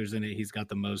characters in it, he's got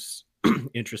the most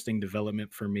interesting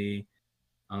development for me.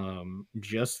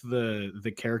 Just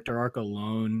the character arc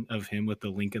alone of him with the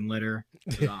Lincoln letter,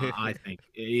 I think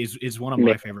is one of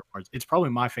my favorite parts. It's probably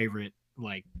my favorite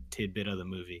like tidbit of the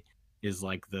movie is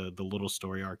like the little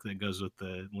story arc that goes with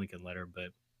the Lincoln letter. But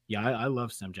yeah, I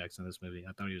love Sam Jackson in this movie.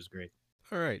 I thought he was great.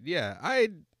 All right, yeah,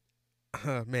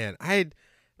 man,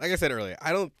 like I said earlier,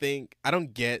 I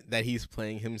don't get that he's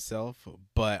playing himself,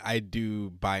 but I do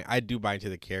buy into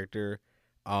the character.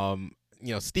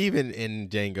 Steven in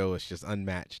Django is just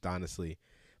unmatched, honestly.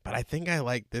 But I think I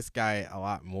like this guy a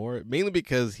lot more, mainly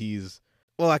because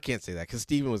I can't say that because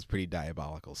Steven was pretty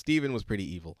diabolical. Steven was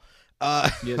pretty evil.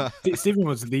 Yeah, Steven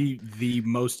was the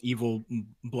most evil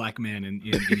black man in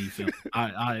any film.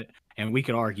 And we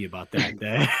could argue about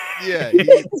that.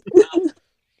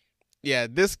 Yeah,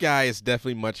 this guy is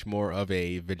definitely much more of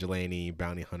a vigilante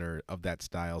bounty hunter of that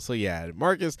style. So yeah,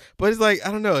 Marcus, but it's like,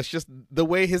 I don't know, it's just the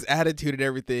way his attitude and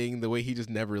everything, the way he just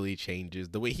never really changes,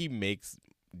 the way he makes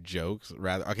jokes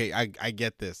rather. Okay, I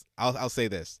get this. I'll say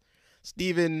this.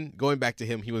 Steven, going back to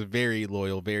him, he was very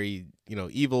loyal, very,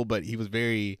 evil, but he was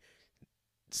very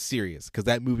serious because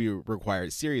that movie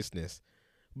required seriousness.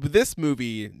 But this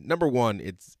movie, number one,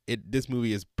 this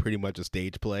movie is pretty much a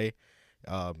stage play.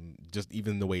 Just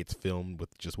even the way it's filmed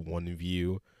with just one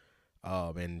view,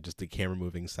 and just the camera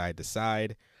moving side to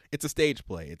side, it's a stage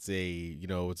play. It's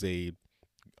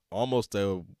almost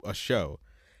a show,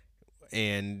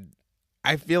 and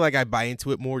I feel like I buy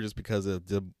into it more just because of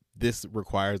this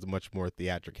requires much more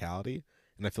theatricality,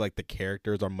 and I feel like the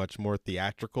characters are much more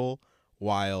theatrical,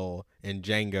 while in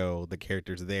Django the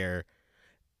characters there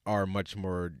are much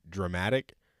more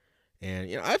dramatic,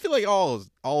 and I feel like all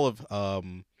of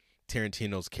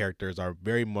Tarantino's characters are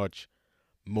very much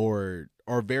more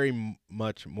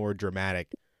dramatic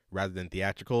rather than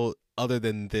theatrical. Other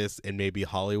than this and maybe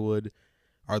Hollywood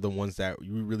are the ones that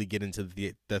you really get into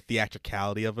the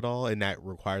theatricality of it all, and that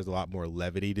requires a lot more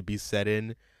levity to be set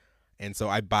in. And so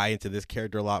I buy into this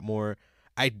character a lot more.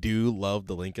 I do love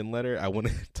the Lincoln letter. I want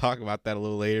to talk about that a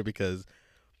little later because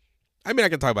I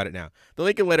can talk about it now. The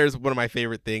Lincoln letter is one of my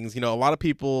favorite things. A lot of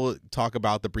people talk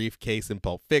about the briefcase in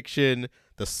Pulp Fiction,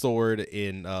 the sword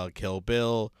in Kill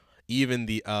Bill, even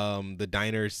the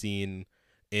diner scene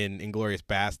in Inglourious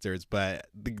Bastards. But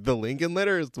the Lincoln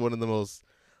letter is one of the most.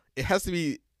 It has to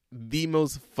be the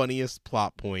most funniest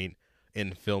plot point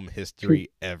in film history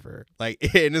ever.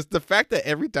 And it's the fact that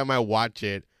every time I watch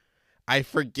it, I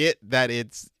forget that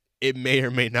it may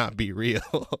or may not be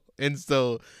real. And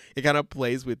so it kind of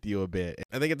plays with you a bit.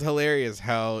 I think it's hilarious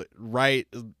how right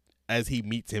as he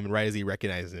meets him, right as he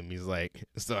recognizes him, he's like,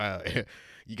 so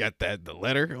you got the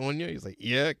letter on you? He's like,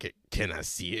 yeah, can I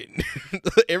see it?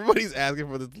 Everybody's asking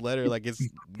for this letter like it's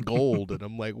gold. And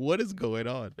I'm like, what is going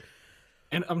on?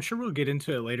 And I'm sure we'll get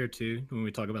into it later too when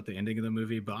we talk about the ending of the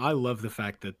movie. But I love the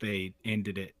fact that they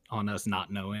ended it on us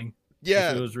not knowing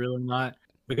if it was real or not.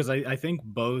 Because I think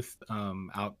both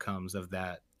outcomes of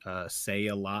that say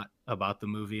a lot about the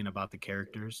movie and about the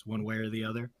characters, one way or the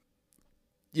other.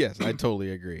 Yes, I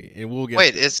totally agree, and we'll get.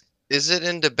 Wait, is it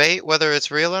in debate whether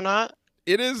it's real or not?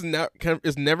 It is not.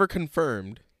 It's never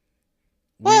confirmed.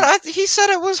 What? He said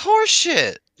it was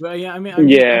horseshit. Well, yeah, I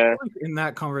yeah. like in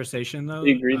that conversation though,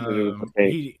 He agreed that it was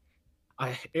fake.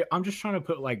 I'm just trying to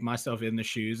put like myself in the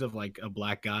shoes of like a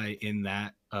black guy in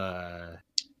that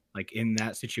in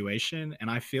that situation, and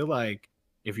I feel like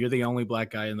if you're the only black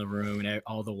guy in the room and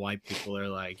all the white people are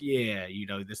like, yeah,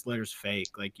 this letter's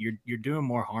fake, like you're doing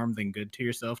more harm than good to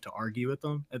yourself to argue with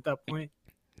them at that point.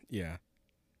 Yeah.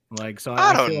 Like, so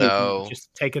I don't feel know. Like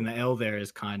just taking the L there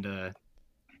is kind of.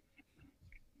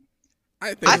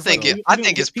 I think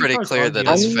it's pretty clear that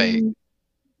it's fake.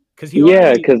 Because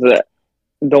the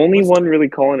only one really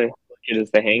calling it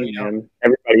is the hangman.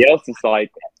 Everybody else is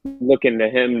like looking to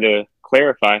him to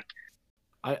clarify.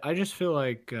 I just feel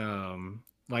like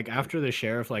after the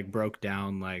sheriff like broke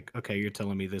down, like, okay, you're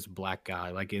telling me this black guy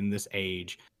like in this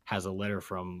age has a letter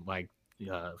from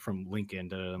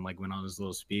Lincoln and like went on his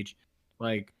little speech.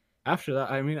 Like after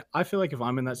that, I feel like if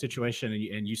I'm in that situation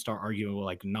and you start arguing, well,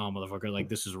 like, nah, motherfucker, like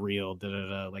this is real,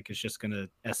 like it's just gonna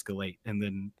escalate and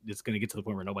then it's gonna get to the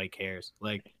point where nobody cares.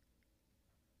 Like.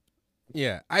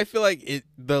 Yeah, I feel like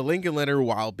the Lincoln letter,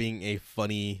 while being a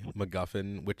funny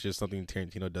MacGuffin, which is something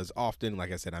Tarantino does often,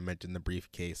 like I said, I mentioned the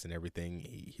briefcase and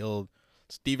everything.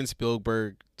 Steven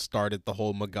Spielberg started the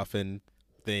whole MacGuffin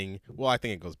thing. Well, I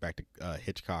think it goes back to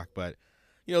Hitchcock, but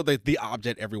the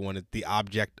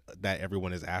object that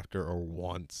everyone is after or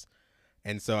wants,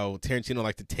 and so Tarantino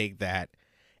liked to take that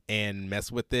and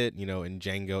mess with it. In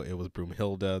Django, it was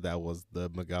Broomhilda that was the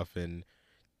MacGuffin.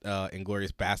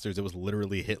 Inglourious Bastards, it was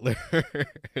literally Hitler.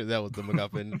 That was the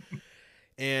MacGuffin.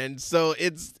 And so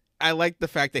I like the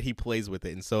fact that he plays with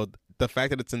it, and so the fact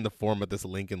that it's in the form of this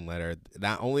Lincoln letter,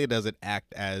 not only does it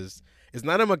act as, it's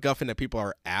not a MacGuffin that people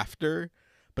are after,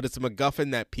 but it's a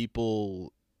MacGuffin that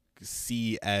people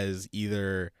see as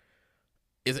either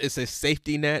it's a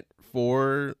safety net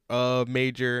for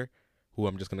Major, who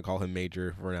I'm just gonna call him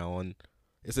Major for now on.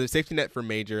 It's a safety net for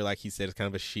Major, like he said, it's kind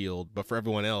of a shield, but for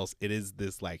everyone else, it is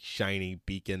this like shiny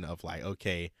beacon of like,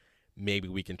 okay, maybe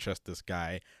we can trust this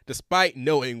guy, despite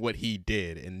knowing what he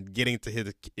did and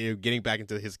getting back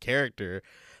into his character.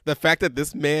 The fact that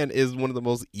this man is one of the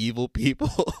most evil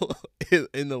people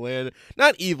in the land,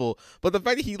 not evil, but the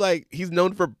fact that he's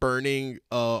known for burning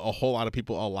a whole lot of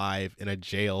people alive in a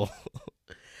jail.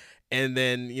 And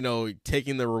then,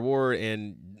 taking the reward,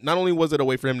 and not only was it a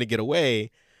way for him to get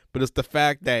away, but it's the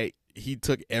fact that he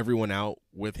took everyone out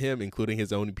with him, including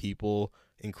his own people,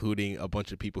 including a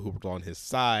bunch of people who were on his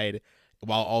side,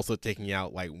 while also taking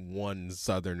out like one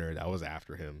Southerner that was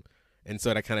after him. And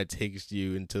so that kind of takes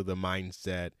you into the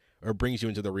mindset, or brings you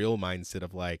into the real mindset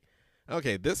of like,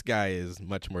 okay, this guy is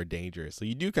much more dangerous. So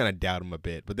you do kind of doubt him a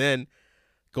bit. But then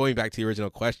going back to the original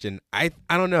question, I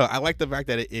don't know. I like the fact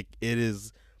that it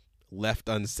is left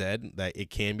unsaid, that it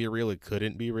can be real, it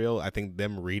couldn't be real. I think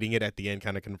them reading it at the end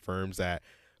kind of confirms that,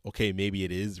 okay, maybe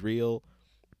it is real,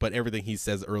 but everything he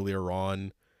says earlier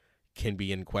on can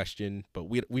be in question, but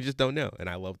we just don't know. And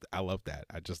I love that.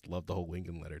 I just love the whole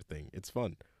Lincoln letter thing. It's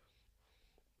fun.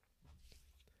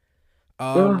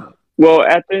 Well,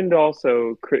 at the end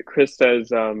also, Chris says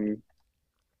to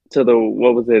the,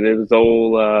 what was it? It was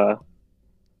old,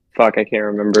 fuck, I can't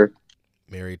remember.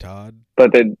 Mary Todd?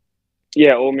 But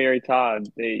yeah, old Mary Todd.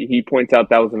 He points out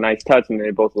that was a nice touch, and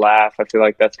they both laugh. I feel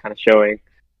like that's kind of showing.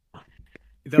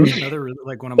 That was another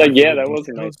like one of my yeah, that was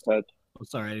a nice touch. Oh,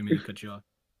 sorry, I didn't mean to cut you off.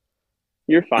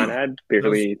 You're fine. I had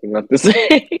barely anything left to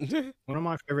say. One of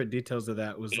my favorite details of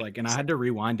that was like, and I had to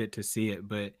rewind it to see it,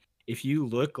 but if you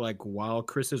look like while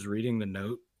Chris is reading the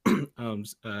note,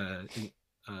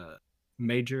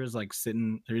 Major is like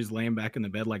sitting, or he's laying back in the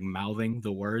bed, like mouthing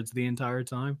the words the entire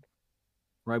time,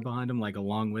 right behind him, like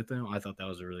along with him. I thought that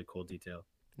was a really cool detail.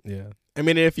 Yeah. I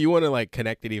mean, if you want to like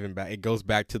connect it even back, it goes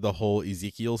back to the whole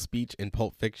Ezekiel speech in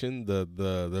Pulp Fiction,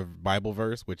 the Bible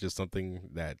verse, which is something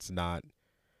that's not,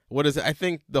 what is it? I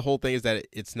think the whole thing is that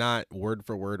it's not word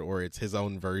for word, or it's his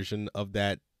own version of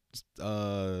that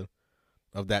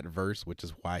verse, which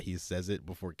is why he says it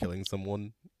before killing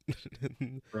someone.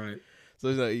 Right.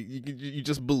 So you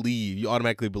just believe, you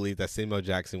automatically believe that Samuel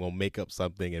Jackson will make up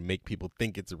something and make people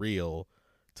think it's real,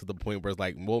 to the point where it's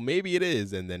like, well, maybe it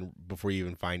is, and then before you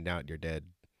even find out, you're dead.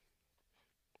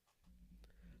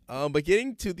 But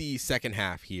getting to the second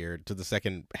half here, to the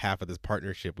second half of this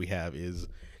partnership we have, is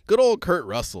good old Kurt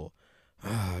Russell.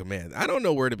 Oh, man, I don't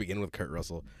know where to begin with Kurt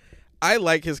Russell. I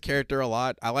like his character a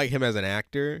lot. I like him as an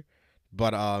actor,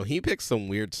 but he picks some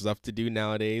weird stuff to do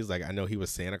nowadays. Like, I know he was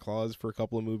Santa Claus for a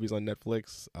couple of movies on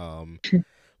Netflix.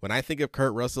 When I think of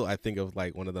Kurt Russell, I think of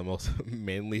like one of the most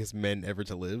manliest men ever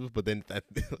to live. But then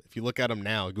if you look at him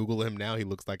now, Google him now, he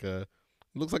looks like an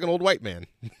old white man.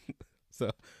 So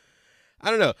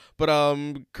I don't know. But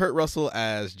Kurt Russell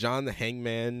as John the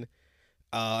Hangman,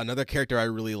 another character I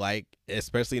really like,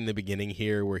 especially in the beginning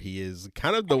here, where he is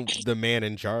kind of the man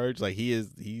in charge. Like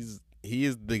he's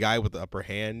the guy with the upper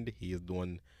hand. He is the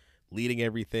one leading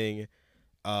everything.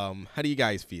 How do you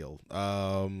guys feel?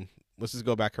 Let's just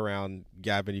go back around.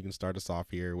 Gavyn, you can start us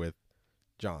off here with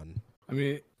John. I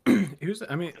mean,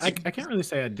 I can't really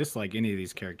say I dislike any of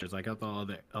these characters. Like, I thought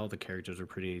all the characters were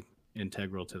pretty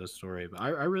integral to the story. But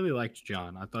I really liked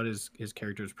John. I thought his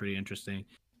character was pretty interesting.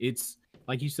 It's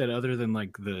like you said, other than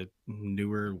like the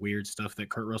newer weird stuff that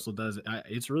Kurt Russell does,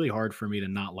 it's really hard for me to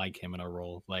not like him in a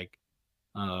role. Like,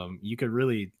 he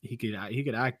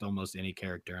could act almost any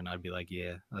character, and I'd be like,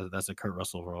 yeah, that's a Kurt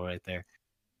Russell role right there.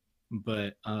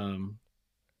 But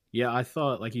yeah, I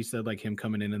thought, like you said, like him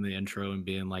coming in the intro and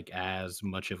being like as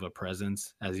much of a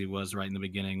presence as he was right in the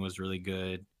beginning was really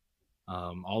good.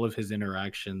 All of his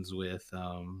interactions with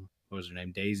what was her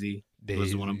name, Daisy.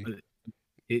 Was one of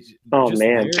it. Oh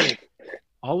man,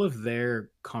 all of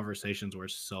their conversations were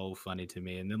so funny to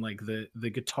me, and then like the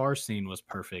guitar scene was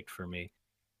perfect for me,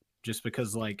 just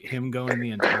because like him going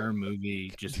the entire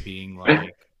movie just being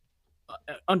like,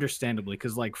 understandably,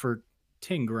 because like for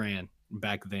 10 grand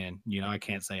back then, I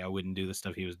can't say I wouldn't do the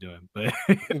stuff he was doing, but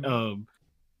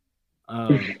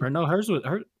or no, hers was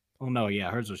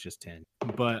just 10,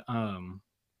 but I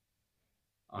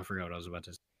forgot what I was about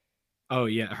to say. Oh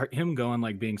yeah, him going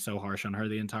like being so harsh on her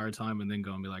the entire time, and then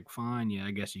going be like, fine, yeah,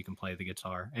 I guess you can play the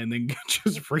guitar, and then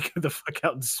just freaking the fuck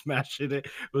out and smashing it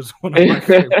was one of my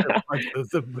favorite parts of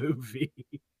the movie.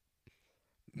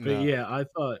 But No. yeah, I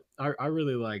thought I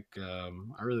really like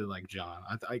John.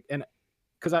 And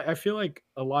because I feel like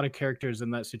a lot of characters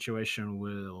in that situation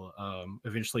will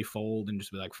eventually fold and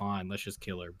just be like, fine, let's just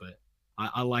kill her. But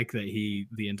I like that he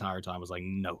the entire time was like,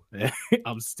 no,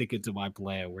 I'm sticking to my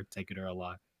plan. We're taking her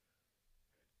alive.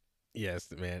 Yes,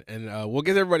 man. And we'll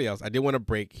get everybody else. I did want to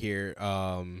break here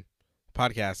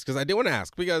podcast because I did want to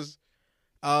ask because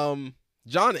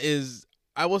John is,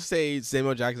 I will say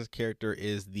Samuel Jackson's character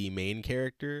is the main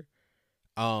character.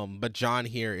 But John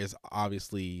here is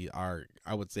obviously our,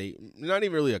 I would say, not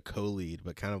even really a co-lead,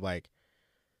 but kind of like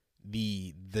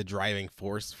the driving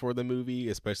force for the movie,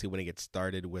 especially when it gets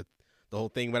started with the whole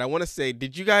thing. But I want to say,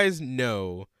 did you guys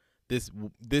know this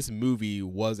movie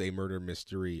was a murder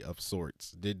mystery of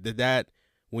sorts? Did that,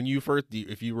 when you first,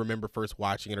 if you remember first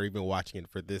watching it or even watching it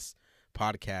for this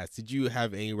podcast, did you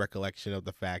have any recollection of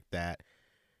the fact that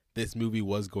this movie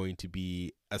was going to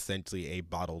be essentially a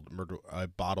bottled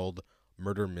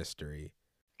murder mystery?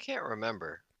 Can't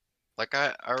remember. Like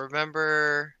I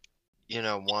remember,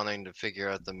 wanting to figure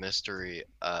out the mystery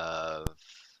of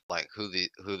like who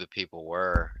the people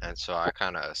were, and so I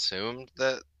kind of assumed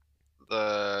that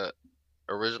the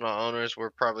original owners were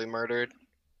probably murdered.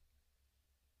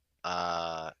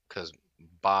 Because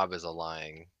Bob is a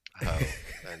lying hoe,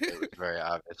 and it was very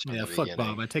obvious from Yeah, the fuck beginning.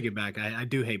 Bob. I take it back. I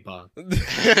do hate Bob.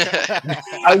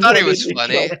 I thought he was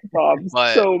funny, Bob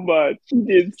but so much. He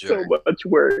did so much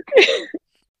work.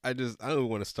 I don't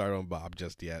want to start on Bob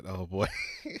just yet. Oh boy.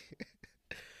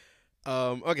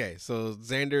 Okay, so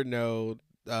Xander, no.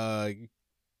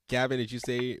 Gavyn, did you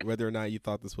say whether or not you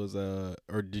thought this was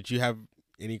or did you have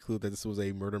any clue that this was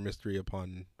a murder mystery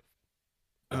upon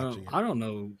watching it? I don't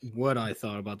know what I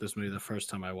thought about this movie the first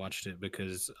time I watched it,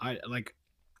 because I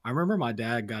remember my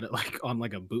dad got it like on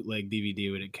like a bootleg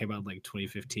DVD when it came out like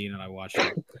 2015, and I watched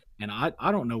it. And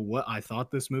I don't know what I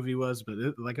thought this movie was, but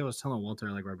like I was telling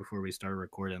Walter like right before we started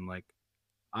recording, like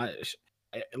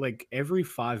like every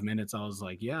 5 minutes I was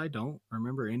like, yeah, I don't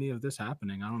remember any of this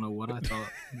happening. I don't know what I thought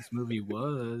this movie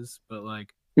was, but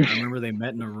like I remember they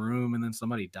met in a room and then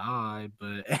somebody died,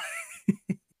 but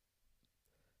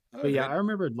but yeah, I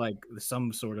remembered like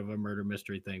some sort of a murder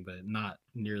mystery thing, but not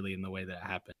nearly in the way that it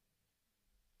happened.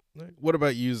 What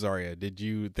about you, Zharia? Did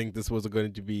you think this was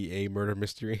going to be a murder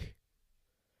mystery?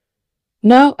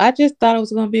 No, I just thought it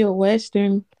was going to be a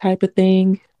Western type of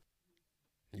thing.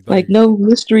 Like no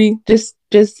mystery, just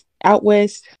out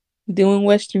west doing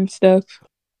Western stuff.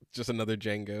 Just another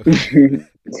Django.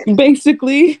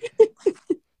 Basically.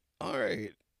 All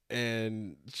right.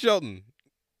 And Shelton,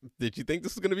 did you think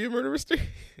this was going to be a murder mystery?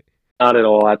 Not at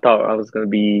all. I thought I was going to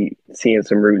be seeing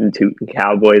some rootin' tootin'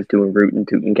 cowboys doing rootin'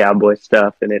 tootin' cowboy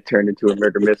stuff, and it turned into a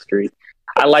murder mystery.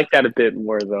 I like that a bit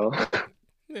more, though.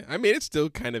 Yeah, I mean, it still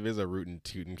kind of is a rootin'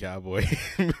 tootin' cowboy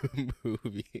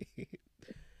movie.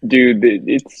 Dude,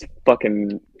 it's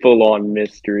fucking full-on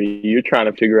mystery. You're trying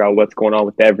to figure out what's going on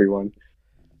with everyone.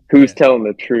 Who's telling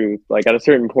the truth? Like, at a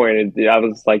certain point, I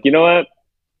was like, you know what?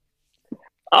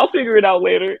 I'll figure it out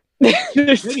later.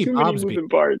 There's too many moving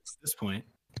parts. At this point.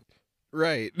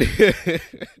 Right.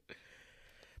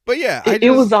 But yeah,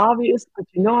 it was obvious, but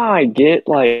you know how I get,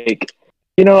 like,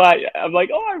 I'm like,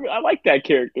 oh, I like that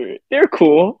character. They're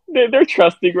cool. They're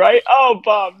trusting, right? Oh,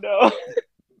 Bob, no.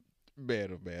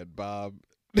 Man, oh man, Bob.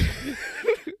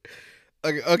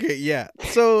 Okay, yeah.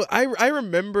 So I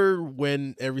remember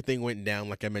when everything went down,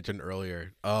 like I mentioned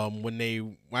earlier. I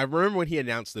remember when he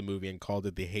announced the movie and called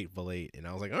it The Hateful Eight, and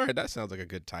I was like, all right, that sounds like a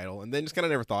good title. And then just kind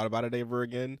of never thought about it ever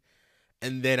again.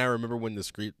 And then I remember when the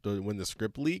script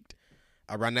leaked.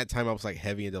 Around that time, I was like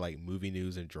heavy into like movie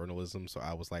news and journalism, so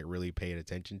I was like really paying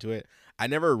attention to it. I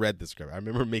never read the script. I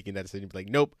remember making that decision, like,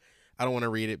 nope, I don't want to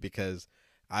read it because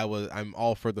I'm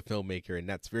all for the filmmaker, and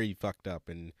that's very fucked up.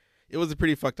 And it was a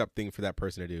pretty fucked up thing for that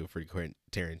person to do, for Quentin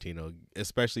Tarantino,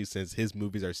 especially since his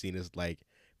movies are seen as like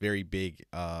very big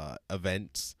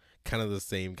events, kind of the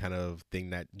same kind of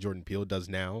thing that Jordan Peele does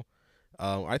now.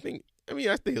 I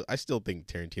still think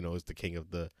Tarantino is the king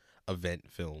of the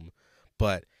event film,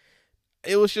 but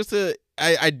it was just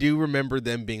I do remember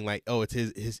them being like, oh,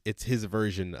 it's his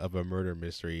version of a murder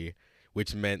mystery,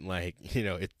 which meant like,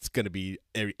 it's gonna be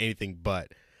anything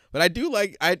but. But I do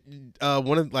like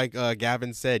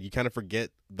Gavyn said, you kind of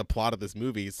forget the plot of this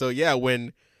movie. So yeah,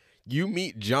 when you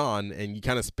meet John and you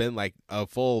kind of spend like a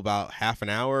full about half an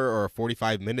hour or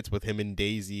 45 minutes with him and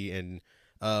Daisy and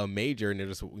Major, and they're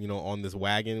just on this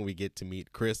wagon, we get to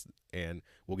meet Chris, and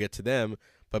we'll get to them.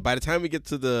 But by the time we get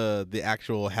to the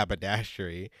actual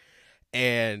haberdashery,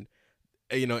 and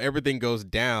everything goes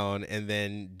down, and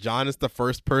then John is the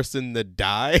first person to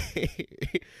die.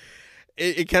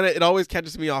 it always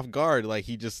catches me off guard. Like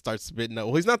he just starts spitting up.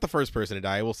 Well, he's not the first person to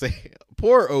die. I will say,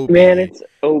 poor OB. Man, it's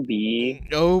OB.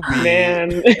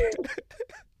 Man.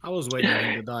 I was waiting for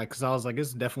him to die because I was like,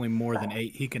 it's definitely more than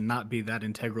 8. He cannot be that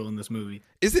integral in this movie.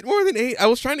 Is it more than 8? I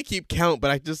was trying to keep count,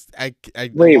 but I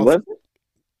wait, what?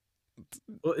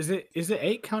 Well, is it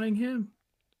 8 counting him?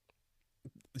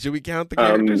 Should we count the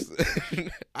characters?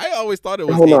 I always thought it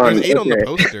was 8. Hold on, There's 8 on the okay.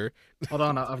 poster. Hold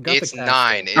on, I've got It's the cast.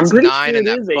 9. I'm It's pretty 9, sure and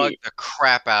it that is bugged 8. the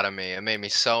crap out of me. It made me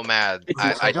so mad.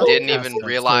 It's- I I got the didn't cast even up, so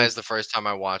realize the first time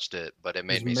I watched it, but it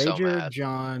made me so Major, mad.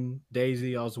 John,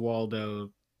 Daisy, Oswaldo,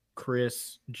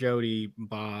 Chris, Jody,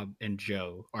 Bob, and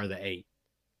Joe are the 8.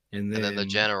 And And then the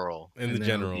general. And the then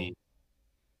general. the-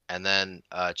 And then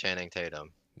Channing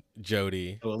Tatum.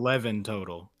 Jody. So 11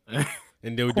 total.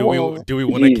 And do we Cool. want to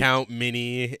Jeez. count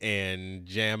Minnie and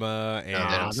Jamma and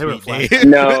Nah, they were Sweet flash- Dave?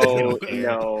 No,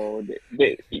 no.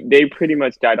 They pretty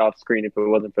much died off screen if it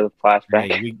wasn't for the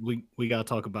flashback. Hey, we gotta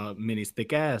talk about Minnie's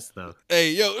thick ass though.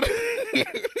 Hey, yo.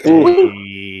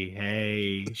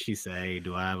 Hey, she say,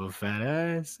 "Do I have a fat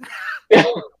ass?"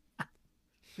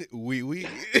 we.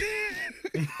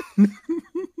 Man,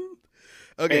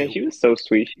 Okay, she was so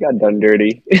sweet. She got done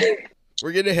dirty.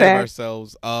 we're getting ahead of Fair.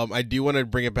 ourselves. I do want to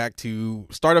bring it back to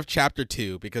start of chapter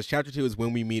 2 because chapter 2 is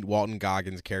when we meet Walton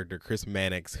Goggins' character Chris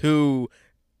Mannix, who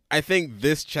I think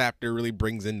this chapter really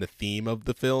brings in the theme of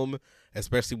the film,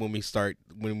 especially when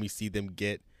we see them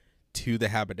get to the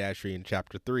haberdashery in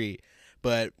chapter 3.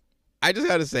 But I just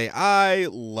gotta say, I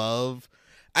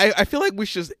feel like we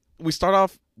start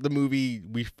off the movie.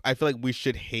 I feel like we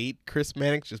should hate Chris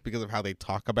Mannix just because of how they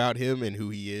talk about him and who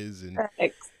he is, and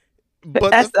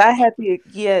but That's I had to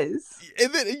yes.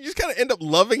 and then you just kind of end up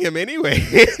loving him anyway.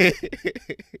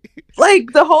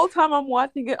 Like the whole time I'm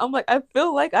watching it, I'm like, I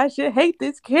feel like I should hate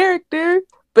this character,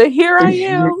 but here I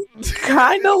am,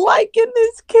 kind of liking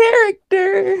this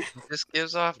character. This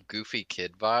gives off goofy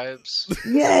kid vibes.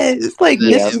 Yes, like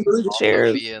And then this him is the also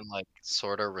sheriff. being like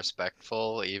sort of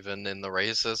respectful, even in the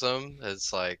racism.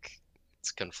 It's like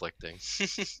it's conflicting.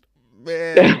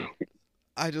 Man,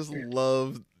 I just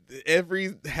love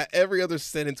every other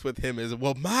sentence with him is,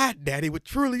 well, my daddy would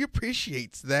truly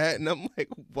appreciates that, and I'm like,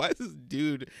 why does this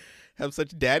dude have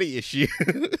such daddy issues?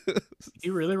 He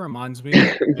really reminds me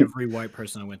of every white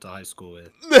person I went to high school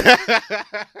with,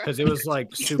 because it was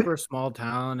like super small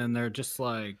town, and they're just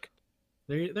like,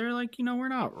 they're like, we're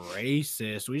not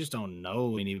racist, we just don't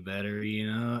know any better,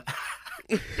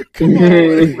 Come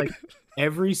on. Like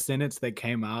every sentence that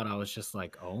came out, I was just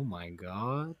like, oh my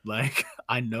god, like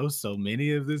I know so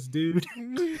many of this dude.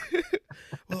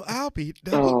 Well, I'll be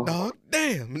dog. Oh.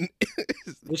 Damn.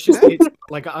 It's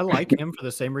like I like him for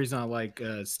the same reason I like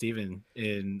Steven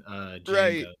in Django.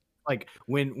 Right. Like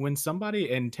when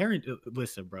somebody and Tarantino,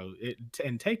 listen, bro,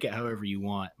 and take it however you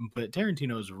want, but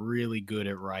Tarantino is really good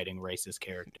at writing racist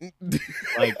characters.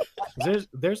 Like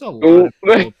there's a lot of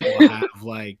people who have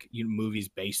like movies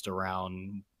based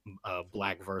around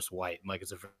black versus white. Like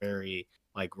it's a very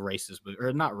like racist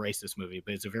or not racist movie,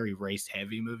 but it's a very race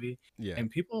heavy movie. Yeah. And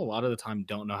people a lot of the time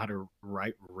don't know how to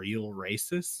write real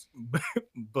racists,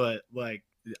 but like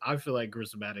I feel like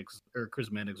Chris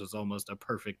Mannix was almost a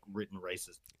perfect written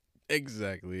racist.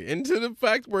 Exactly. And to the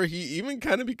fact where he even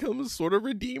kind of becomes sort of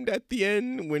redeemed at the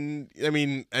end when I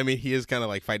mean he is kind of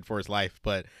like fighting for his life,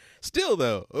 but still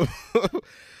though.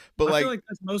 But I like, feel like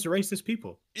that's most racist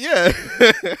people. yeah.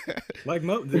 Like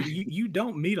you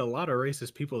don't meet a lot of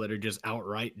racist people that are just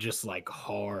outright just like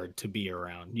hard to be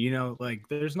around. Like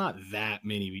there's not that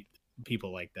many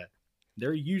people like that.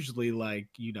 They're usually like,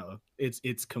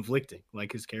 it's conflicting,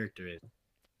 like his character is.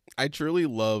 I truly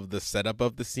love the setup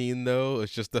of the scene, though.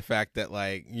 It's just the fact that,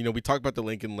 like, we talk about the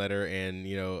Lincoln letter, and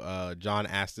John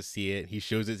asks to see it. He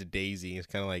shows it to Daisy. And it's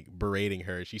kind of like berating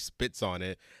her. She spits on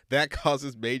it. That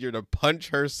causes Major to punch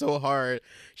her so hard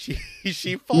she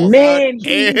falls Man, out.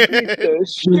 he beat the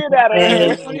shit out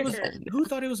of her. Who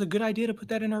thought it was a good idea to put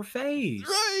that in her face?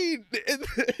 Right.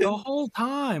 The whole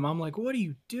time, I'm like, what are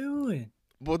you doing?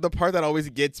 Well, the part that always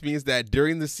gets me is that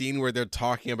during the scene where they're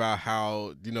talking about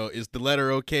how, is the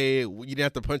letter okay? You didn't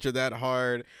have to punch her that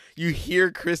hard. You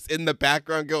hear Chris in the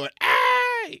background going,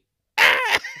 "Ay!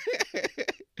 Ah!"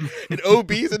 And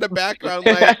OB's in the background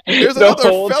like, there's The another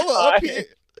whole fella up time. here.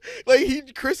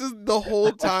 Like Chris is the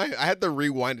whole time. I had to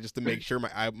rewind it just to make sure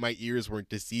my ears weren't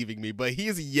deceiving me. But he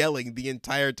is yelling the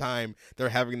entire time they're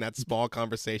having that small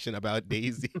conversation about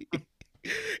Daisy.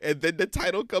 And then the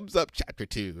title comes up, Chapter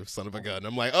 2, Son of a Gun.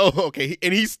 I'm like, oh, okay.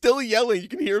 And he's still yelling. You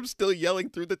can hear him still yelling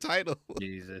through the title.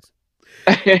 Jesus.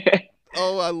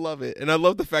 Oh, I love it. And I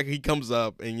love the fact he comes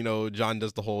up and, John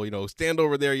does the whole, stand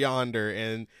over there yonder.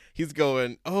 And he's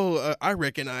going, oh, I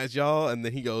recognize y'all. And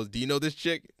then he goes, do you know this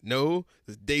chick? No,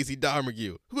 it's Daisy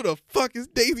Domergue. Who the fuck is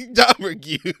Daisy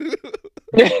Domergue?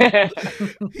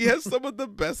 He has some of the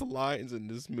best lines in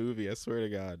this movie. I swear to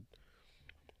God.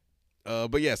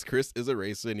 But yes, Chris is a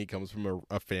racist, and he comes from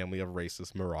a family of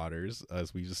racist marauders,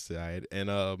 as we just said. And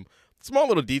small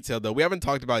little detail, though. We haven't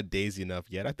talked about Daisy enough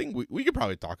yet. I think we could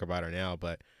probably talk about her now.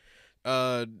 But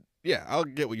yeah, I'll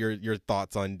get what your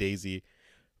thoughts on Daisy.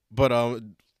 But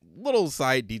little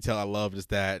side detail I love is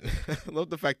that I love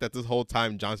the fact that this whole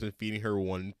time John's been feeding her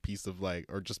one piece of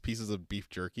or just pieces of beef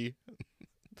jerky.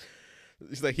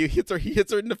 It's like he hits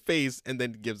her in the face and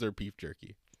then gives her beef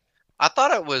jerky. I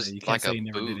thought it was You can't like say a you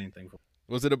never did boot. anything for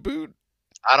Was it a boot?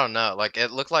 I don't know. Like it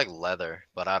looked like leather,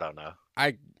 but I don't know.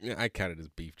 I counted as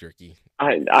beef jerky.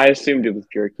 I assumed it was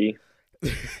jerky.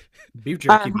 beef jerky.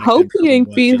 I back hope then he ain't probably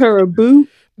was feed just- her a boot.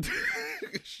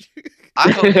 I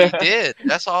hope he did.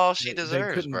 That's all she They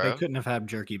deserves, couldn't, bro. they couldn't have had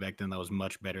jerky back then that was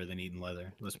much better than eating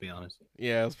leather. Let's be honest.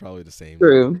 Yeah, it's probably the same.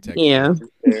 True. texture. Yeah.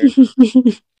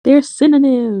 There. They're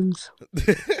synonyms.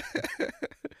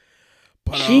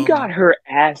 But, She got her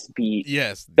ass beat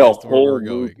yes, the that's where whole we're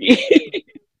going. movie.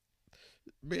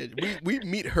 Man, we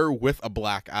meet her with a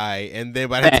black eye, and then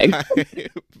by the Facts.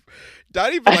 time,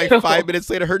 not even like 5 minutes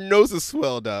later, her nose is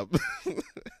swelled up.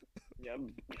 Yeah,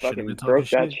 Should've fucking been broke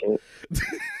talking that shit.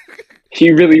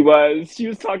 She really was. She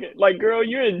was talking like, girl,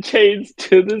 you're in chains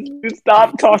to this. Dude.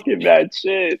 Stop talking that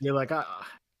shit. You're like,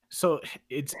 so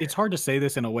it's hard to say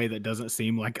this in a way that doesn't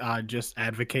seem like I just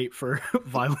advocate for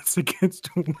violence against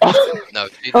women. No,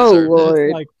 she Oh deserved it.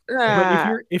 Lord. Like, but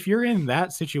Ah. if you're in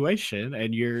that situation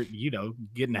and you're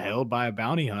getting held by a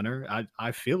bounty hunter,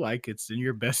 I feel like it's in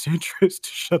your best interest to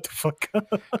shut the fuck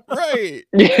up. Right.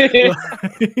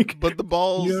 Like, But the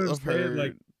balls you know what I'm of saying? her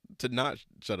Like- to not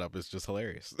shut up is just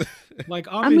hilarious. Like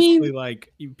mean- obviously,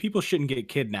 like people shouldn't get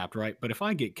kidnapped, right? But if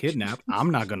I get kidnapped, I'm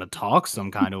not gonna talk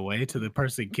some kind of way to the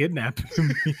person kidnapping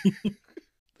me.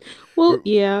 Well,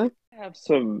 yeah. Have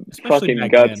some Especially fucking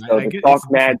back guts then. though I to get- talk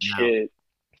it's mad different now. shit.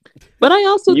 But I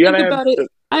also You think gotta have about it. some-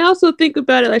 I also think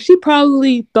about it like she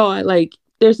probably thought like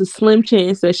there's a slim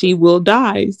chance that she will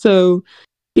die. So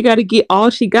you got to get all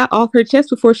she got off her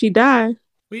chest before she died.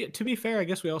 To be fair, I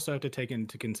guess we also have to take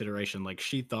into consideration like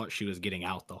she thought she was getting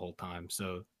out the whole time,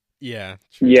 so Yeah.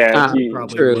 True. Yeah, Ah, she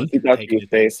probably true. wasn't She thought she taking was it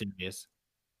that safe. serious.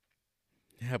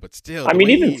 Yeah, but still. I the mean,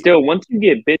 way even he- still, once you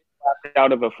get bitch slapped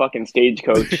out of a fucking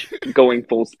stagecoach going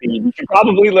full speed, you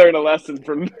probably learn a lesson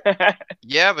from that.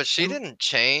 Yeah, but she didn't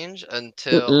change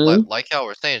until Mm-mm. like y'all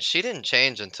were saying, she didn't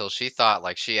change until she thought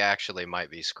like she actually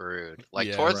might be screwed. Like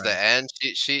Yeah, towards the right. end,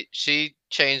 she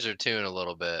changed her tune a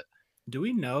little bit. Do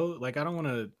we know? Like, I don't want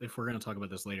to. If we're gonna talk about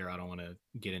this later, I don't want to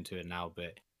get into it now.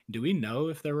 But do we know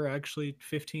if there were actually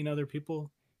 15 other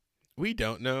people? We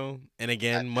don't know. And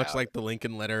again, much doubt like the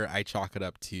Lincoln letter, I chalk it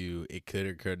up to it could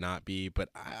or could not be. But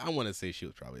I want to say she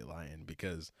was probably lying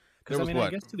because there Because I was mean, what?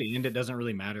 I guess to the end, it doesn't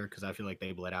really matter because I feel like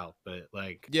they bled out. But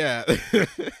like, Yeah.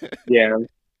 Yeah,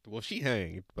 Well, she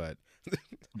hanged, but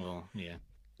well, yeah.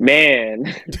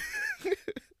 man.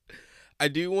 I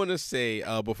do want to say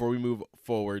before we move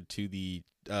forward to the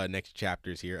next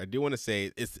chapters here, I do want to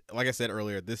say it's like I said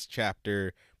earlier. This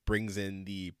chapter brings in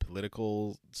the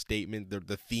political statement,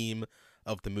 the theme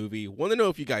of the movie. Want to know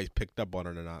if you guys picked up on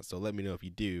it or not? So let me know if you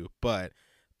do. But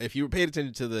if you paid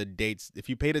attention to the dates,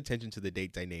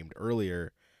 I named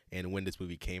earlier and when this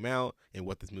movie came out and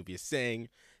what this movie is saying,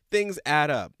 things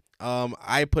add up.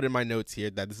 I put in my notes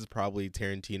here that this is probably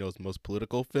Tarantino's most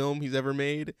political film he's ever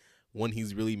made. One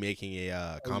he's really making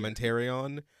a commentary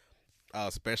on,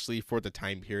 especially for the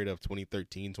time period of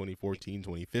 2013, 2014,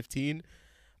 2015.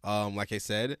 Like I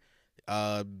said,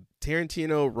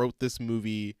 Tarantino wrote this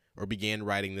movie or began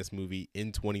writing this movie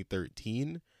in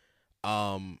 2013.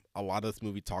 A lot of this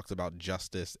movie talks about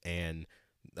justice and,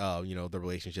 the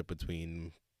relationship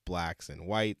between blacks and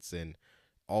whites and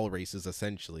all races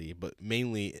essentially, but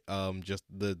mainly just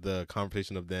the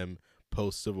conversation of them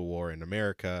post Civil War in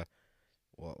America.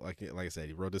 Well, like I said,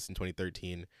 he wrote this in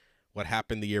 2013. What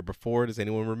happened the year before? Does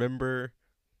anyone remember?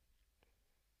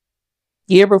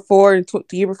 Year before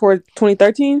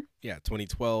 2013. Yeah,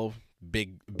 2012.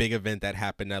 Big event that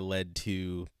happened that led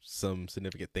to some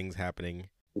significant things happening.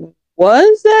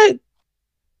 Was that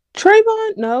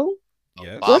Trayvon? No.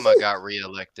 Yes. Obama got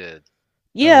reelected.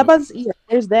 Yeah,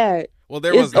 there's that. Well,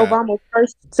 there It's was that.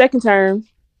 Obama's second term.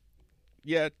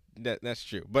 Yeah, that's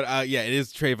true. But yeah, it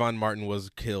is Trayvon Martin was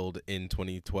killed in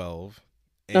 2012.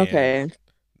 And, Okay.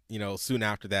 Soon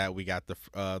after that we got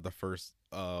the first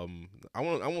I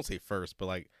won't say first, but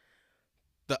like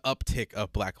the uptick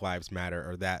of Black Lives Matter,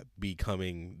 or that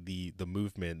becoming the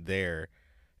movement there.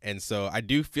 And so I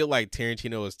do feel like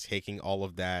Tarantino is taking all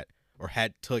of that, or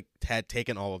had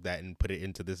taken all of that and put it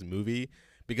into this movie,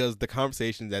 because the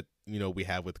conversations that we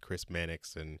have with Chris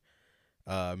Mannix and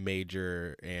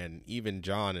Major and even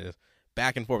John is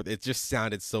back and forth. It just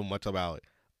sounded so much about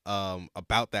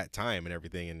that time and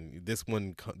everything. And this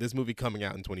movie coming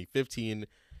out in 2015,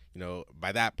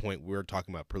 by that point we're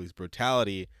talking about police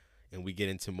brutality, and we get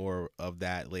into more of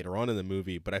that later on in the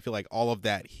movie. But I feel like all of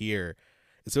that here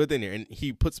is within there, and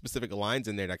he put specific lines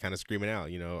in there that kind of scream it out.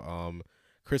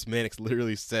 Chris Mannix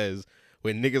literally says,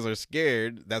 "When niggas are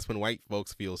scared, that's when white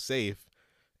folks feel safe."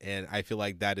 And I feel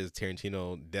like that is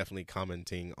Tarantino definitely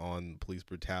commenting on police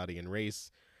brutality and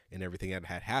race and everything that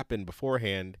had happened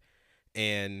beforehand.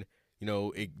 And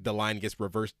the line gets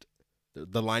reversed.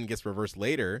 The line gets reversed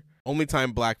later. Only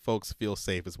time black folks feel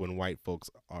safe is when white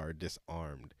folks are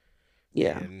disarmed.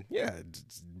 Yeah. And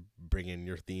bring in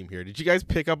your theme here. Did you guys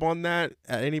pick up on that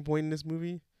at any point in this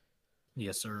movie?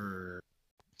 Yes, sir.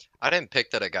 I didn't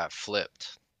pick that it got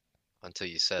flipped until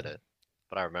you said it,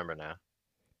 but I remember now.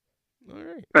 All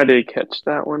right. I did catch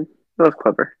that one. That was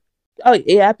clever. Oh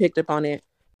yeah, I picked up on it.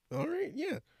 All right,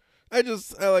 yeah. I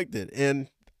liked it, and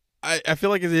I feel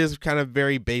like it is kind of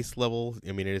very base level.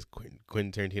 I mean, it is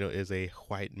Quentin Tarantino is a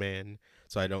white man,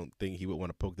 so I don't think he would want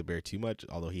to poke the bear too much,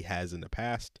 although he has in the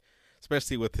past,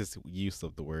 especially with his use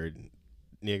of the word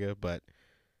nigga. But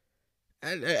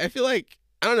I feel like,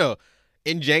 I don't know,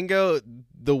 in Django,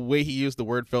 the way he used the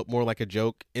word felt more like a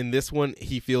joke. In this one,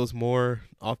 he feels more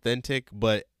authentic,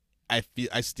 but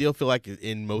I still feel like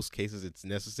in most cases it's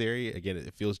necessary. Again,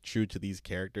 it feels true to these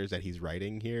characters that he's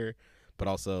writing here, but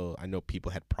also I know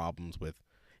people had problems with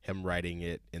him writing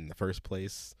it in the first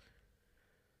place.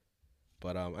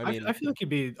 But I mean, I feel like it'd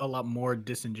be a lot more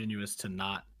disingenuous to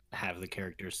not have the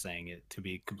characters saying it, to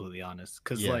be completely honest,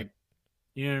 because like,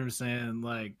 you know what I'm saying?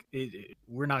 Like,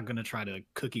 we're not gonna try to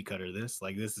cookie cutter this.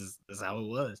 Like, this is how it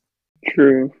was.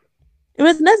 True.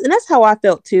 And that's how I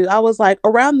felt too. I was like,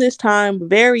 around this time,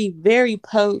 very, very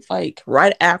like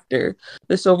right after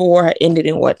the Civil War had ended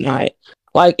and whatnot,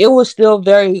 like it was still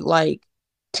very like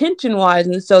tension wise,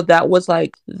 and so that was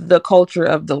like the culture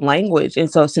of the language. And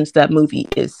so since this movie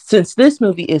is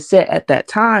set at that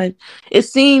time, it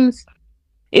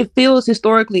feels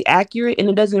historically accurate, and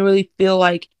it doesn't really feel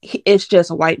like it's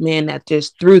just a white man that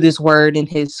just threw this word in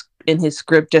his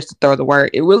script just to throw the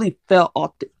word. It really felt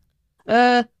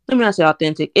let me not say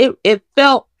authentic. It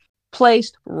felt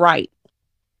placed right.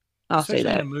 I'll say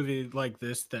that. In a movie like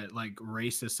this, that like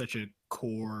race is such a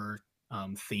core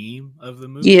theme of the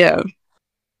movie. Yeah.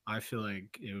 I feel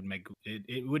like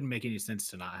it wouldn't make any sense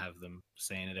to not have them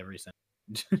saying it every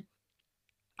sentence.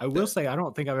 I will say I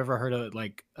don't think I've ever heard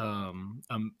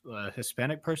a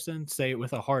Hispanic person say it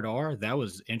with a hard R. That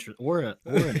was interesting, or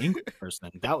an English person.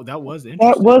 That was interesting.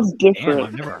 That was different. Damn,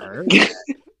 I've never heard it.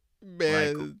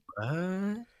 Man. Like,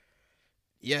 what?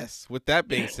 Yes, with that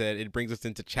being said, it brings us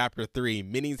into chapter 3,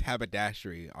 Minnie's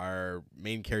haberdashery. Our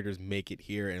main characters make it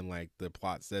here, and like the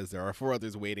plot says, there are 4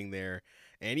 others waiting there.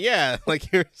 And yeah,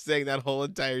 like you're saying, that whole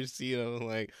entire scene of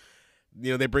like,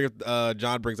 they bring up,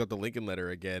 John brings up the Lincoln letter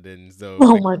again, and so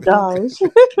oh my gosh.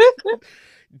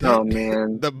 Oh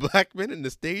man, the black man in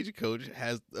the stagecoach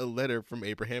has a letter from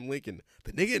Abraham Lincoln.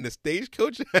 The nigga in the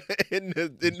stagecoach in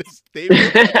the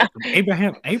stagecoach.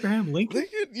 Abraham Lincoln?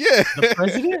 Yeah, the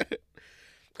president.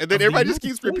 And then everybody just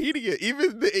keeps repeating it.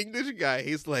 Even the English guy,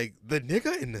 he's like, the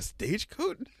nigga in the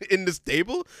stagecoach in the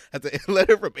stable has a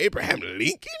letter from Abraham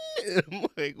Lincoln. And I'm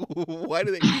like, why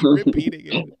do they keep repeating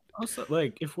it? Also,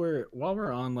 like, while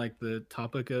we're on like the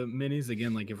topic of minis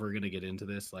again, like if we're gonna get into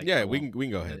this, like, yeah, we can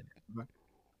go ahead.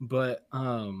 But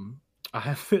I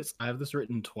have this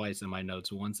written twice in my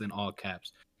notes, once in all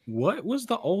caps. What was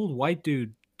the old white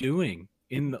dude doing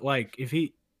like if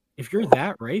you're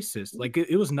that racist, like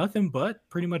it was nothing but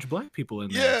pretty much black people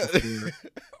in there.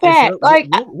 Yeah.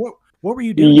 What were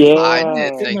you doing? Yeah, I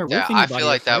did think that. I feel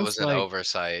like that was an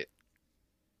oversight.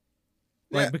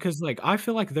 Like, because like I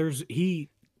feel like he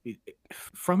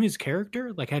from his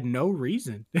character like had no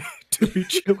reason to be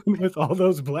chilling with all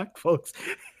those black folks.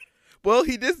 Well,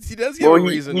 he does have a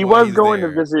reason. He was going to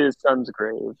visit his son's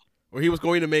grave. Or he was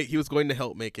going to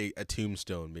help make a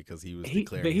tombstone because he was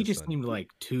declaring. But he his just son. seemed like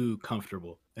too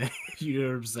comfortable. You know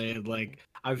what I'm saying? Like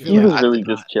I feel He like was really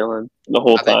just chilling the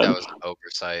whole time. I think that was an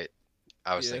oversight.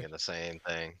 I was thinking the same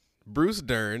thing. Bruce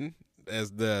Dern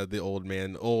as the old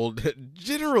man, old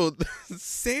General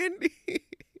Sandy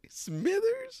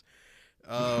Smithers.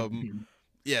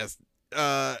 Yes.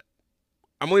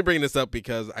 I'm only bringing this up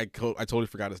because I totally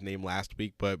forgot his name last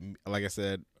week, but like I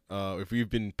said, if you've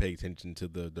been paying attention to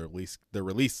the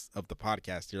release of the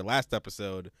podcast here, last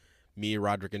episode, me,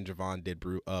 Roderick, and Javon did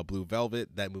Blue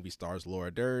Velvet. That movie stars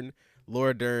Laura Dern.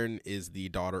 Laura Dern is the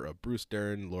daughter of Bruce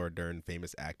Dern. Laura Dern,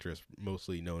 famous actress,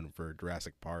 mostly known for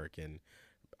Jurassic Park, and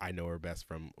I know her best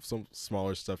from some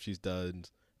smaller stuff she's done.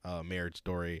 Marriage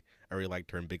Story. I really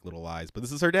liked her in Big Little Lies. But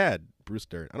this is her dad, Bruce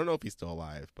Dern. I don't know if he's still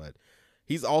alive, but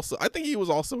he's also, I think he was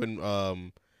also in,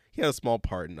 he had a small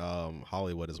part in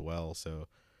Hollywood as well. So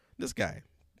this guy,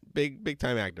 big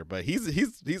time actor, but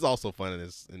he's also fun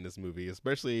in this movie,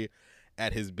 especially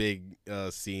at his big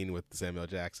scene with Samuel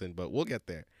Jackson. But we'll get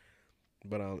there.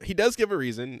 But he does give a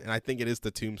reason, and I think it is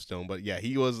the tombstone. But yeah,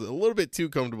 he was a little bit too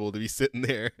comfortable to be sitting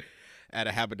there at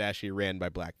a haberdashery ran by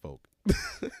black folk.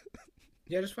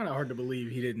 Yeah, I just find it hard to believe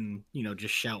he didn't,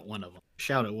 just shout at one of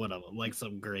them like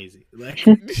something crazy. Like,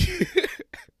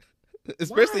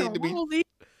 especially to be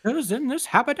who's in this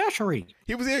haberdashery.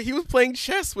 He was playing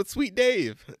chess with Sweet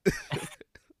Dave.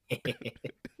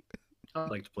 I'd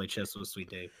like to play chess with Sweet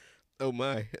Dave. Oh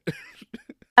my.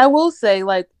 I will say,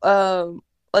 like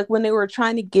when they were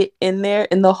trying to get in there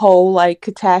and the whole like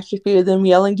catastrophe of them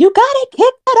yelling, "You gotta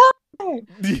kick it up!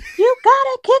 You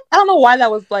gotta kick!" I don't know why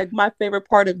that was like my favorite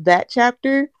part of that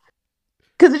chapter,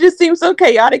 because it just seemed so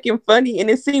chaotic and funny, and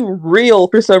it seemed real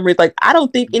for some reason. Like I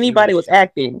don't think anybody was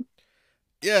acting.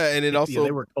 Yeah, and it also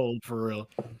they were cold for real.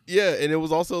 Yeah, and it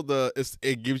was also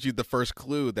it gives you the first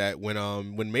clue that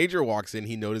when Major walks in,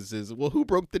 he notices, well, who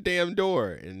broke the damn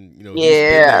door? And he's been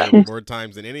there more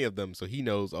times than any of them, so he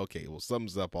knows, okay, well,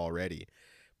 something's up already.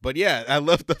 But yeah, I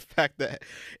love the fact that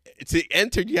to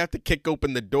enter you have to kick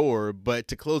open the door, but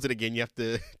to close it again you have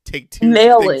to take two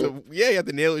nail things it. You have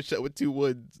to nail it shut with two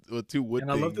wood. And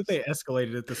I love that they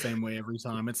escalated it the same way every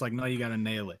time. It's like, no, you gotta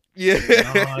nail it. Yeah.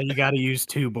 No, you gotta use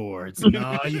two boards.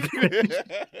 No, you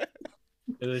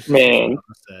Man.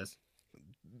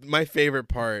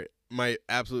 My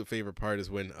absolute favorite part is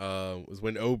when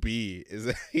OB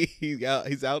is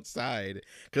he's outside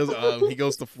because he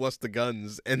goes to flush the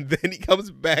guns and then he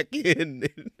comes back in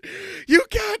and, you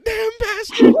goddamn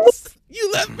bastards,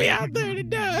 you left me out there to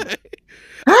die.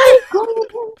 I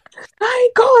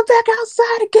ain't going back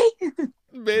outside again.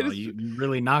 Man, no, you're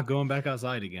really not going back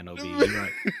outside again, OB. You're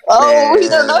right. Oh, he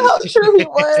doesn't know how true he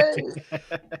was.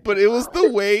 But it was the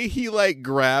way he like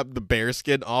grabbed the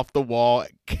bearskin off the wall,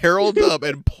 caroled up,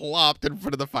 and plopped in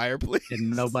front of the fireplace.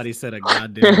 And nobody said a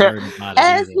goddamn word about it.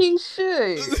 As either. he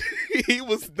should. He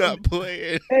was not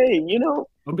playing. Hey,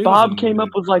 OB Bob came up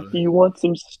with like, "Do you want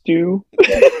some stew?"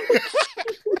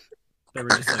 They were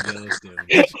just like, yeah, let's do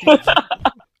it.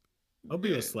 OB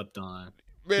was slept on.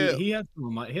 Man, he had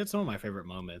some of my favorite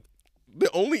moments. The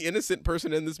only innocent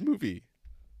person in this movie.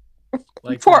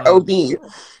 Like Poor OB. Which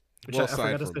I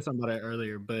forgot to say something about it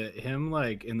earlier, but him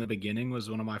like in the beginning was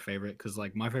one of my favorite, because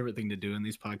like my favorite thing to do in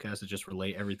these podcasts is just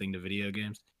relate everything to video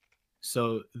games.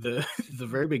 So the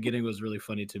very beginning was really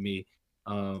funny to me,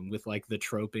 with like the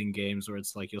trope in games where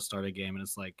it's like you'll start a game and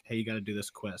it's like, hey, you got to do this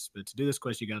quest, but to do this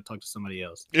quest you got to talk to somebody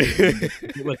else.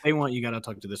 What they want, you got to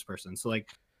talk to this person. So like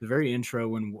the very intro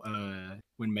when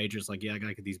Major's like, yeah, I got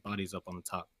to get these bodies up on the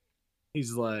top.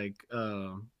 He's like,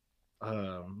 John,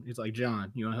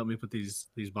 you want to help me put these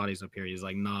bodies up here? He's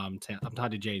like, nah, I'm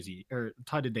tied to Daisy.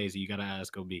 You got to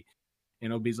ask OB.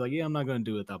 And OB's like, yeah, I'm not going to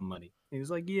do it without money. And he's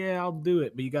like, yeah, I'll do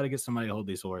it, but you got to get somebody to hold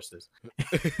these horses.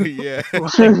 Yeah.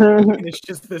 It's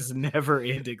just this never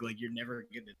ending. Like, you're never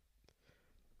going to.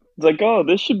 It's like, oh,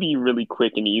 this should be really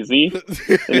quick and easy.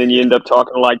 And then you end up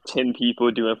talking to like 10 people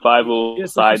doing 5 little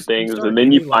side things, and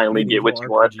then you finally get what you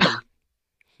want.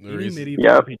 Any medieval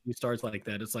RPG starts like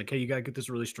that. It's like, hey, you gotta get this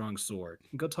really strong sword.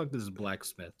 Go talk to this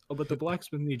blacksmith. Oh, but the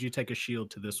blacksmith needs you to take a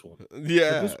shield to this one.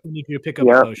 Yeah. But this one needs you to pick up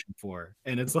a potion for.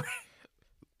 And it's like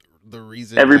the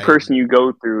reason every person you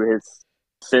go through has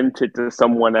sent it to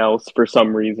someone else for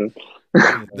some reason.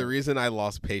 The reason I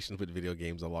lost patience with video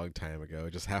games a long time ago,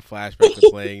 just have flashbacks to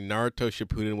playing Naruto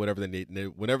Shippuden,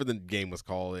 whatever the game was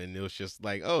called, and it was just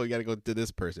like, oh, you gotta go to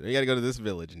this person, or you gotta go to this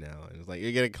village now, and it's like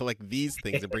you gotta collect these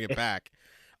things and bring it back.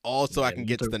 Also, I can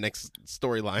get to the next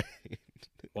storyline.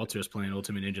 Walter is playing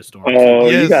Ultimate Ninja Storm. Oh,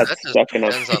 yes. You got stuck in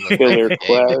a filler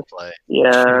quest.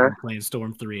 Yeah. Playing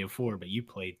Storm 3 and 4, but you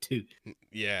played 2.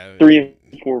 Yeah. 3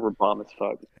 and 4 were bomb as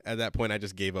fuck. At that point, I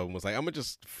just gave up and was like, I'm going to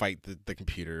just fight the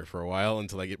computer for a while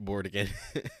until I get bored again.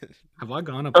 Have I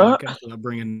gone a podcast without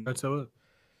bringing Naruto up?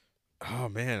 Oh,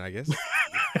 man, I guess.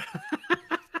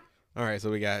 All right,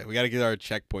 so we got to get our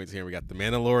checkpoints here. We got the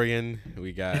Mandalorian.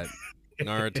 We got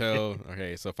Naruto.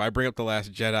 Okay, so if I bring up The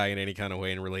Last Jedi in any kind of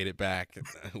way and relate it back,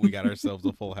 we got ourselves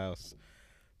a full house.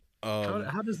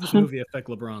 How does this movie affect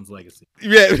LeBron's legacy?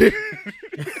 Yeah.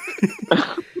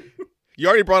 You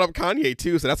already brought up Kanye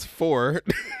too, so that's 4.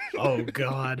 Oh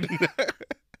God.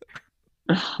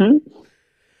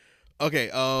 Okay,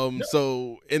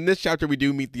 so in this chapter we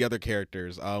do meet the other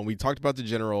characters. We talked about the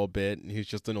general a bit. He's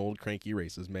just an old cranky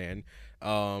racist man.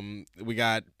 We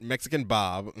got Mexican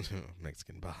Bob.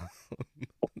 Mexican Bob.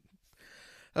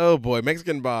 Oh boy,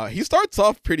 Mexican Bob. He starts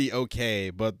off pretty okay,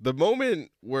 but the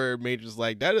moment where Major's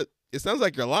like, "That it sounds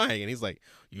like you're lying," and he's like,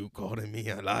 "You calling me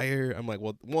a liar?" I'm like,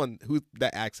 well, one,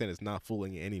 that accent is not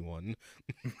fooling anyone.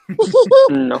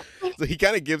 No. So he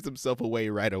kind of gives himself away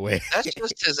right away. That's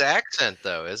just his accent,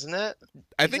 though, isn't it?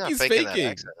 I think he's that faking.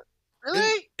 accent.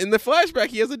 Really? In the flashback,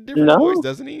 he has a different No. voice,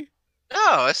 doesn't he?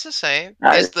 No, it's the same.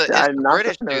 I'm It's not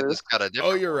British dude familiar. that's got a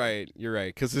different. Oh, you're one. right. You're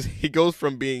right. Because he goes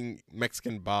from being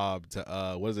Mexican Bob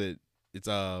to what is it? It's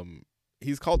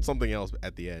he's called something else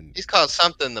at the end. He's called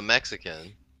something the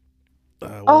Mexican.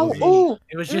 What Oh, was he? ooh.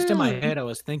 It was just in my head. I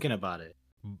was thinking about it.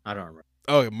 I don't remember.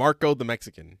 Oh, Marco the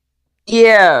Mexican,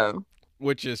 Yeah.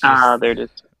 which is just There it is.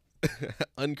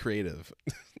 uncreative.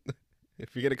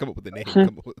 If you're gonna come up with a name,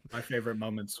 come up with... My favorite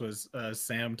moments was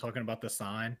Sam talking about the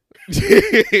sign.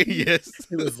 Yes.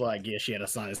 He was like, yeah, she had a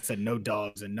sign that said no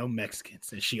dogs and no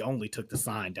Mexicans, and she only took the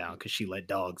sign down because she let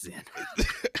dogs in.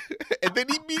 And then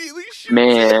he immediately shoots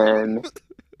Man.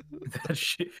 That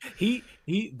shit,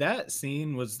 that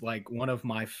scene was like one of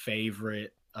my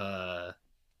favorite like,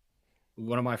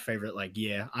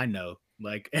 yeah, I know,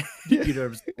 like you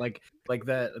know, like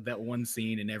that one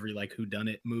scene in every like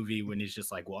whodunit movie when he's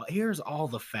just like, well, here's all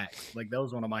the facts. Like that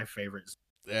was one of my favorites.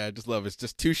 Yeah, I just love it. It's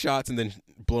just 2 shots and then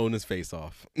blowing his face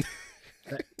off.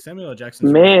 Samuel L.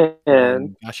 Jackson's Man.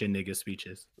 gotcha nigga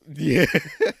speeches. Yeah.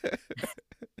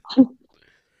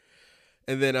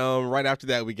 And then right after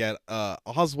that we got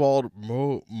Oswald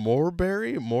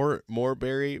Morbury,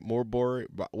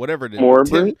 whatever it is.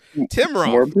 Morbury?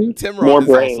 Timroth. Timroth is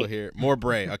Morbray. also here.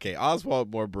 Morbray. Okay,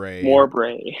 Oswald Morbray.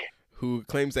 Morbray. Who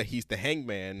claims that he's the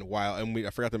hangman while, and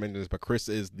I forgot to mention this, but Chris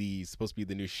is supposed to be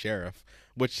the new sheriff,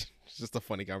 which is just a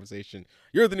funny conversation.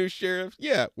 You're the new sheriff?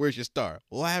 Yeah, where's your star?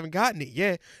 Well, I haven't gotten it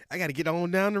yet. I got to get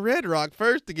on down to Red Rock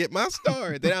first to get my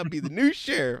star. Then I'll be the new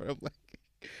sheriff. I'm like,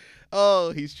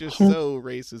 oh, he's just so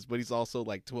racist, but he's also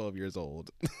like 12 years old.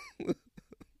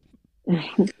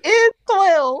 It's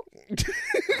 12.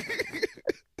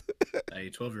 Hey,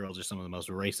 12-year-olds are some of the most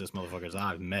racist motherfuckers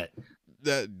I've met.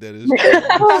 That is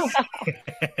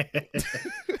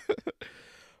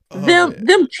true.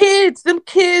 them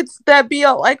kids that be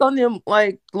like on them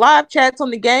like live chats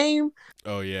on the game.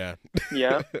 Oh yeah.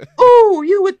 Yeah. Ooh,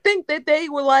 you would think that they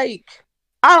were like,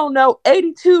 I don't know,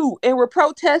 82 and were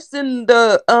protesting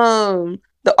the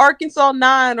Arkansas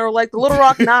 9 or like the Little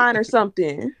Rock 9 or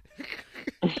something.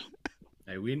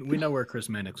 Hey, we know where Chris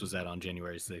Mannix was at on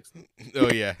January 6th.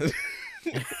 Oh yeah.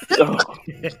 Oh.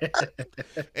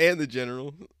 And the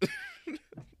general.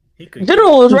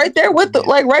 General was right there with the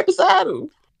like right beside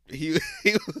him. He was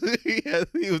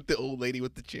the old lady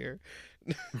with the chair.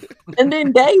 And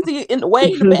then Daisy in the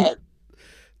way in the back.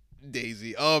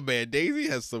 Daisy. Oh man, Daisy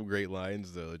has some great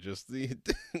lines though. Just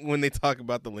when they talk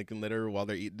about the Lincoln letter while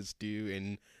they're eating the stew,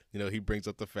 and you know he brings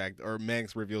up the fact, or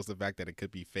Max reveals the fact that it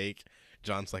could be fake.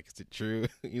 John's like, "Is it true?"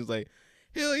 He's like,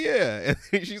 "Hell yeah!"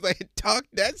 And she's like, "Talk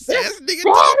that sass, nigga.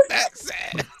 Talk that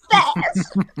sass."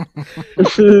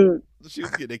 She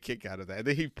was getting a kick out of that. And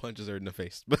then he punches her in the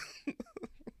face.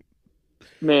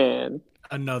 Man.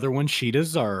 Another one she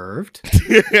deserved.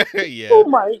 Yeah. Oh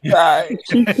my god.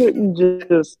 She couldn't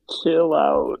just chill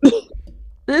out.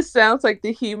 This sounds like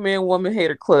the He-Man Woman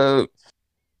Hater Club.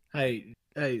 Hey,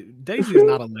 Daisy is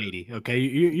not a lady, okay?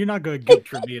 You're not going to guilt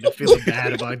trip me into feeling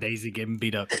bad about Daisy getting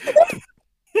beat up.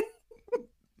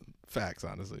 Facts,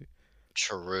 honestly.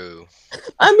 True.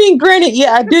 I mean, granted,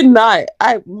 yeah, I did not.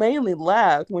 I mainly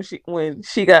laughed when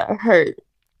she got hurt.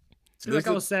 See, like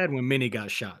I was sad when Minnie got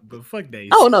shot, but fuck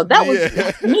Daisy. Oh no, that was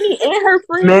Minnie and her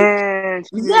friend. Man,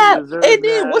 she Yeah, and deserved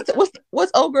then that.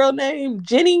 what's old girl name?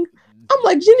 Jenny. I'm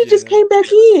like, Jenny just came back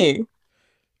in.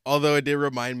 Although it did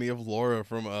remind me of Laura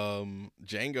from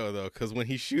Django though, because when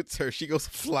he shoots her, she goes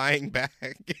flying back.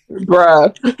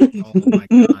 Bruh. Oh my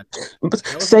god.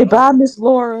 Say bye, Miss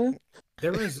Laura.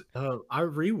 There was I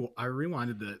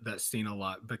rewinded that scene a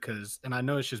lot because, and I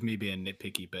know it's just me being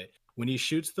nitpicky, but when he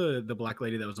shoots the black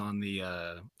lady that was on the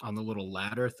little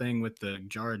ladder thing with the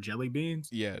jar of jelly beans,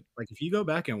 Yeah. like if you go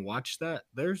back and watch that,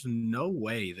 there's no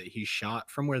way that he shot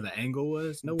from where the angle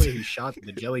was. No way he shot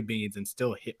the jelly beans and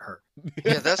still hit her.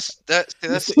 Yeah, that's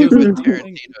stupid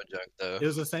Tarantino joke though. It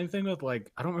was the same thing with like,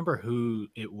 I don't remember who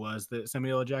it was that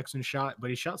Samuel L. Jackson shot, but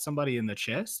he shot somebody in the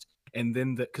chest, and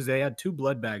then because they had 2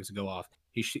 blood bags go off.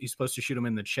 He's supposed to shoot him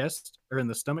in the chest or in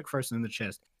the stomach first and in the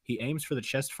chest. he aims for the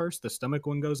chest first, the stomach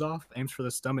one goes off, aims for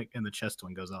the stomach, and the chest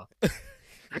one goes off.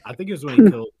 I think it was when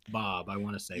he killed Bob, I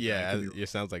want to say. Yeah, it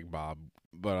sounds like Bob.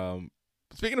 But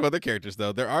speaking of other characters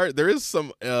though,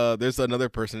 there's another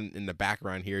person in the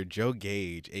background here, Joe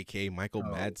Gage, aka Michael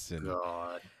Madsen.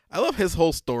 God. I love his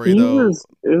whole story though.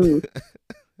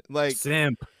 Like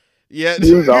simp. Yeah,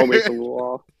 he was always a little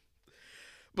off.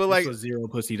 But that's like what zero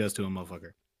pussy does to a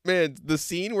motherfucker. Man, the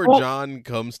scene where John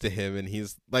comes to him and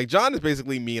he's like, John is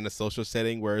basically me in a social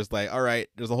setting where it's like, all right,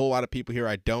 there's a whole lot of people here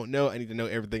I don't know. I need to know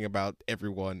everything about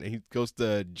everyone. And he goes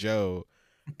to Joe,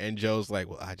 and Joe's like,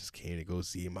 well, I just came to go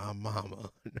see my mama.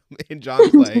 And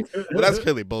John's like, well, that's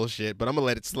clearly bullshit, but I'm going to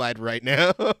let it slide right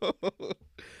now.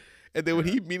 And then when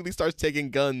he immediately starts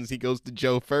taking guns, he goes to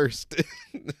Joe first.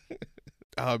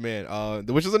 Oh, man.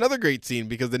 Which is another great scene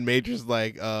because then Major's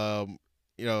like,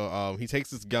 he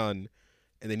takes his gun.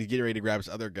 And then he's getting ready to grab his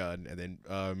other gun, and then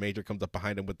Major comes up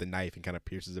behind him with the knife and kind of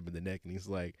pierces him in the neck, and he's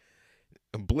like,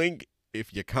 blink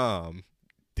if you're calm.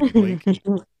 Did he blink? He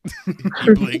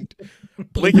blinked.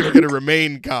 Blink if you're going to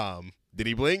remain calm. Did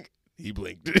he blink? He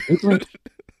blinked.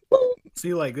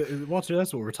 See, like, Walter,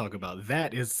 that's what we're talking about.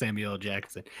 That is Samuel L.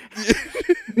 Jackson.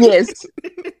 Yes.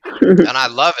 And I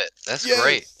love it. That's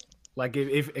great. Like,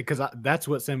 because that's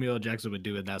what Samuel L. Jackson would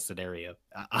do in that scenario.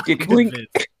 I'm blink.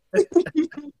 convinced.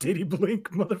 Did he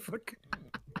blink, motherfucker?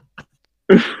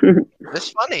 It's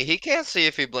funny. He can't see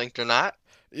if he blinked or not.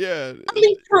 Yeah.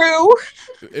 True.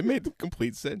 It made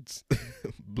complete sense.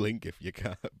 Blink if you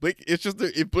calm. Blink. It's just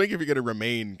blink if you're gonna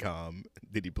remain calm.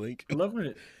 Did he blink? I love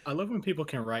when people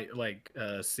can write like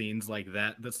scenes like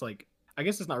that. That's like, I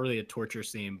guess it's not really a torture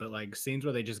scene, but like scenes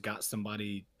where they just got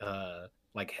somebody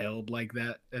like held like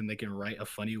that, and they can write a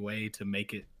funny way to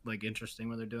make it like interesting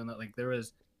when they're doing that. Like there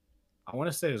was, I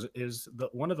want to say it was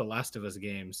one of the Last of Us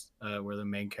games where the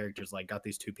main character's like got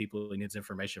these two people he needs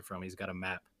information from. He's got a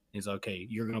map. He's like, okay,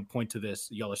 you're going to point to this.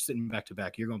 Y'all are sitting back to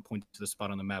back. You're going to point to the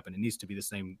spot on the map, and it needs to be the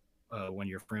same one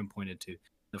your friend pointed to.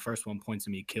 The first one points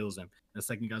him, he kills him. The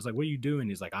second guy's like, what are you doing?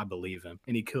 He's like, I believe him.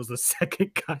 And he kills the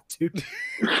second guy, too.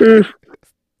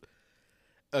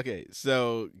 Okay,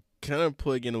 so kind of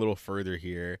plugging in a little further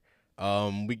here.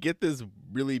 We get this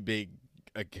really big,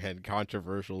 again,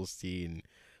 controversial scene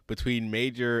between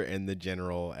Major and the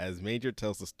General as Major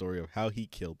tells the story of how he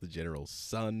killed the General's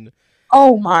son.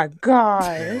 Oh my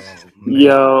gosh.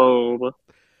 Yo.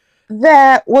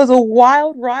 That was a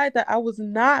wild ride that I was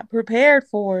not prepared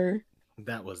for.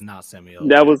 That was not Samuel.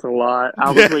 That was a lot.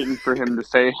 I was waiting for him to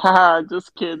say, ha,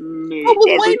 just kidding. I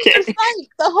was waiting for Sight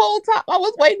the whole time. I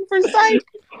was waiting for Sight.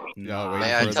 No,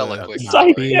 may I tell a quick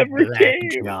Sight story? never came.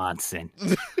 Johnson.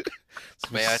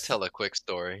 May I tell a quick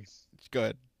story? Go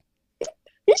ahead.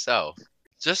 So,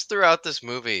 just throughout this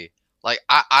movie, like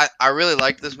I really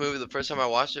liked this movie the first time I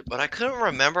watched it, but I couldn't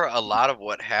remember a lot of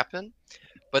what happened.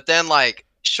 But then, like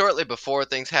shortly before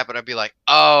things happen, I'd be like,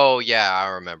 "Oh yeah,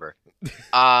 I remember."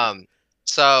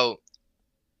 So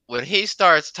when he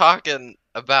starts talking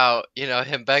about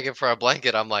him begging for a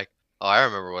blanket, I'm like, "Oh, I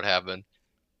remember what happened,"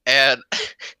 and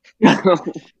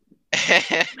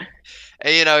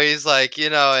he's like,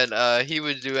 and he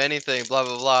would do anything, blah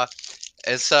blah blah,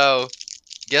 and so.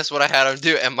 Guess what I had him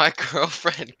do? And my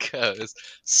girlfriend goes,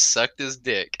 sucked his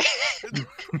dick.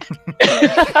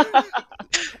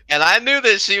 And I knew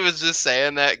that she was just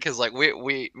saying that because, like,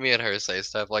 me and her say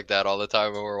stuff like that all the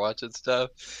time when we're watching stuff,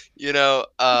 And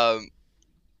I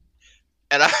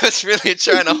was really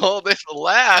trying to hold it to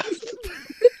laugh.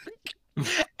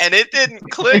 And it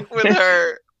didn't click with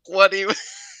her what he was.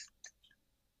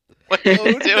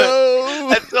 Doing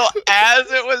until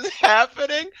as it was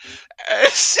happening,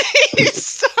 she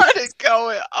started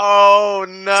going, "Oh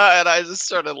no!" and I just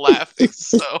started laughing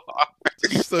so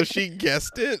hard. So she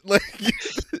guessed it, like no,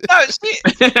 she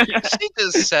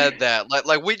just said that,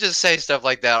 like we just say stuff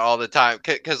like that all the time,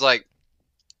 because like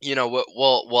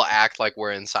we'll act like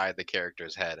we're inside the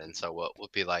character's head, and so we'll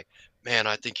be like, man,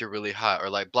 I think you're really hot, or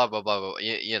like blah blah blah blah.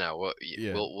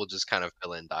 We'll just kind of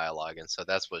fill in dialogue, and so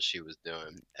that's what she was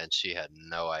doing, and she had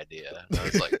no idea. And I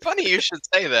was like, funny you should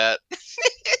say that.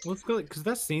 Well, it's good because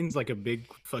that seems like a big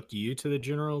fuck you to the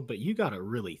General, but you gotta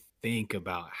really think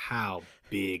about how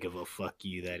big of a fuck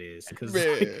you that is, because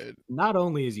like, not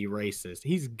only is he racist,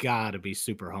 he's got to be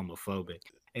super homophobic.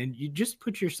 And you just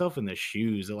put yourself in the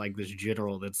shoes of like this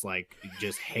general that's like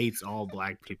just hates all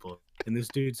black people. And this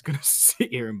dude's gonna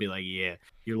sit here and be like, yeah,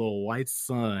 your little white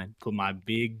son put my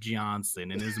big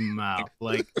Johnson in his mouth.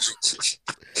 Like,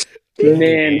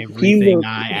 man,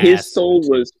 his soul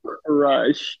was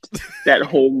crushed that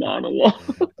whole monologue.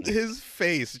 His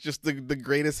face, just the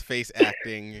greatest face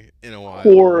acting in a while.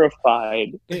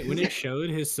 Horrified. When it showed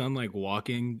his son like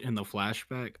walking in the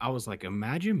flashback, I was like,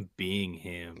 imagine being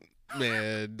him.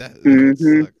 Man, that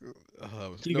Mhm.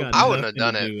 sucked. You No- got I wouldn't have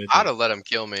nothing done to do it. with I'd it. have let him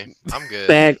kill me. I'm good.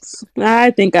 Facts.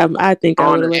 I think I would have let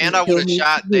And him I would kill have me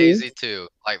shot too. Daisy too.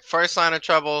 Like first sign of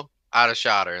trouble, I'd have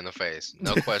shot her in the face.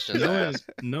 No questions asked.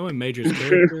 Knowing Major's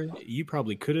character, you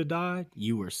probably could have died.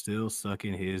 You were still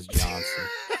sucking his Johnson.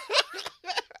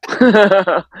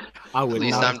 I would At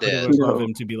least not I'm have put it dead. above No.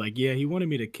 him to be like, yeah, he wanted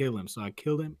me to kill him, so I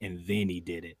killed him, and then he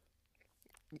did it.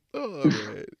 Oh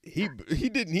man, he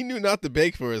didn't. He knew not to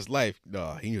beg for his life.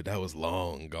 No, he knew that was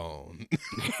long gone.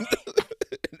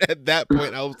 At that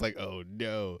point, I was like, "Oh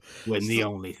no!" Wasn't the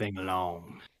only thing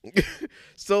alone.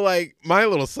 So, like, my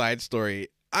little side story.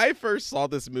 I first saw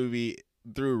this movie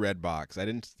through Redbox.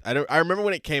 I remember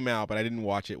when it came out, but I didn't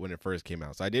watch it when it first came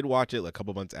out. So I did watch it a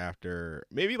couple months after,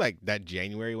 maybe like that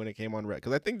January when it came on Red.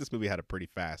 Because I think this movie had a pretty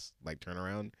fast like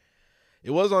turnaround.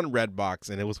 It was on Redbox,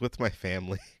 and it was with my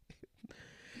family.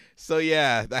 So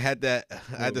yeah, I had to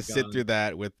sit through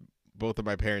that with both of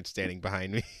my parents standing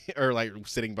behind me or like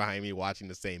sitting behind me watching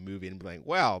the same movie and be like,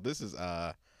 wow, this is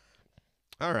all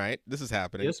right, this is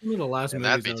happening. This is one of the last And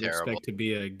movies that'd I be would terrible. expect to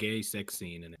be a gay sex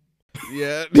scene in it.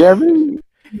 Yeah. Yeah, man.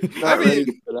 I Not mean, ready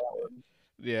for that one.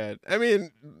 yeah, I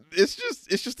mean, it's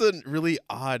just a really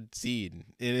odd scene,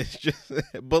 and it's just,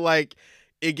 but like,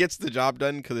 it gets the job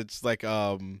done because it's like,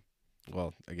 well,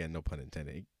 again, no pun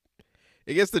intended.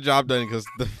 It gets the job done because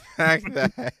the fact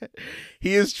that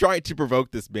he is trying to provoke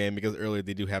this man, because earlier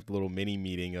they do have the little mini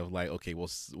meeting of like, okay, well,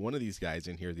 one of these guys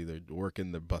in here is either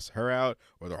working to bust her out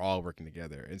or they're all working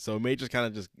together. And so Major's kind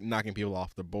of just knocking people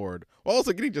off the board while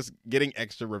also getting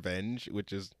extra revenge,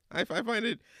 which is, I find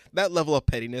it, that level of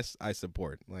pettiness I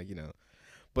support. Like, you know,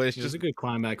 but it's There's just a good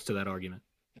climax to that argument.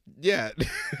 yeah.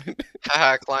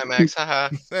 Haha, climax, haha.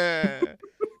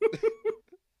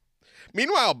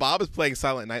 Meanwhile, Bob is playing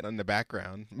Silent Night on the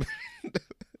background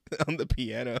on the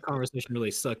piano. Conversation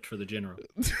really sucked for the general.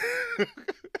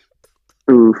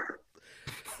 Oof.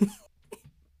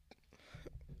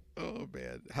 Oh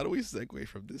man, how do we segue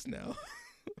from this now?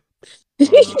 I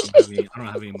don't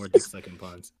have any more dick sucking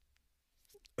puns.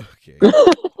 Okay.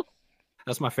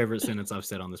 That's my favorite sentence I've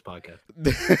said on this podcast.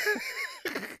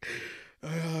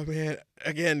 Oh man,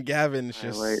 again, Gavin, Wait.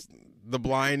 just the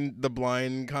blind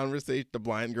conversation, the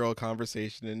blind girl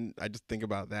conversation, and I just think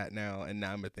about that now, and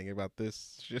now I'm thinking about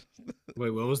this. Wait,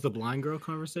 what was the blind girl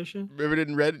conversation? Remember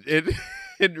in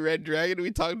Red Dragon, we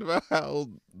talked about how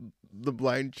the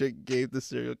blind chick gave the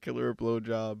serial killer a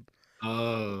blowjob.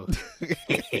 Oh.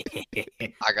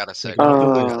 I got a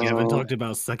segue. Gavin talked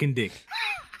about sucking dick.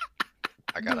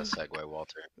 I got a segue,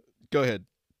 Walter. Go ahead.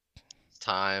 It's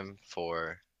time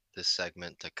for this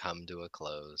segment to come to a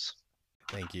close.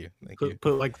 Thank you. Thank you.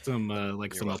 Put like some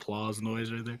welcome. applause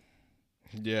noise right there.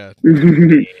 Yeah.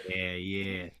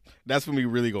 Yeah. That's when we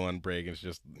really go on break. It's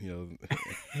just, you know,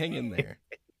 hang in there.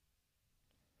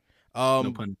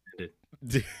 No pun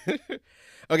intended.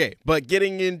 Okay, but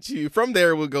getting into from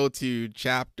there, we'll go to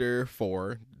chapter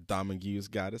 4. Domague's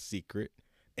got a secret,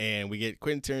 and we get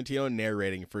Quentin Tarantino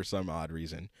narrating for some odd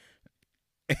reason.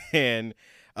 And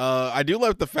I do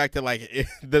love the fact that like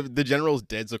the general's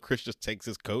dead, so Chris just takes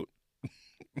his coat.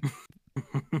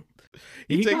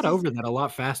 He got over that a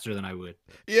lot faster than I would.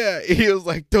 Yeah, he was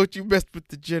like, "Don't you mess with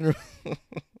the general."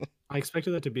 I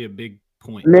expected that to be a big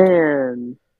point.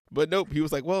 Man. But nope, he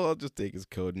was like, well, I'll just take his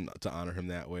coat to honor him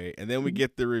that way. And then we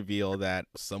get the reveal that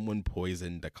someone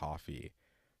poisoned the coffee.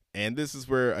 And this is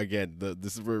where, again,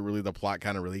 this is where really the plot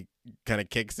kind of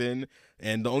kicks in.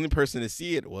 And the only person to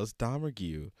see it was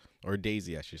Domergue, or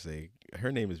Daisy, I should say.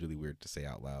 Her name is really weird to say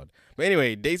out loud. But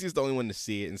anyway, Daisy's the only one to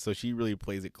see it, and so she really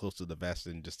plays it close to the vest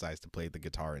and decides to play the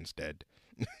guitar instead.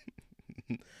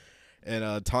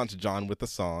 And taunts John with the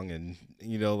song, and,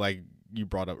 you know, like you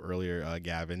brought up earlier,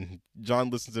 Gavin, John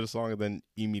listens to the song and then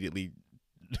immediately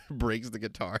breaks the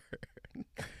guitar.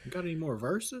 Got any more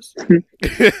verses?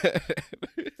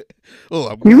 Oh,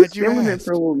 I'm He was glad you feeling it asked.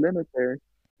 for a little minute there.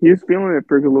 He was feeling it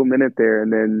for a little minute there,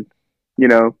 and then, you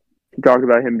know, he talked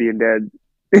about him being dead.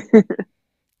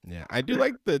 Yeah, I do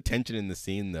like the tension in the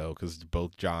scene, though, because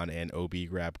both John and Obi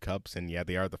grab cups, and yeah,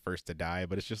 they are the first to die,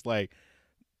 but it's just like,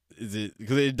 is it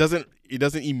because it doesn't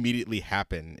immediately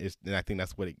happen, and I think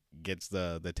that's what it gets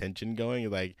the tension going.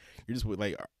 Like, you're just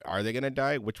like, are they gonna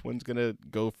die? Which one's gonna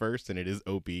go first? And it is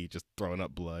Obi just throwing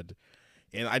up blood.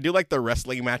 And I do like the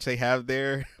wrestling match they have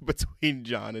there between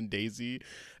John and Daisy,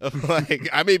 of like,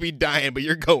 I may be dying, but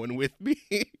you're going with me.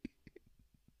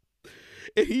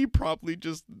 And he probably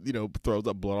just, throws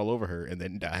up blood all over her and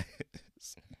then dies.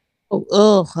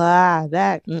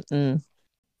 That.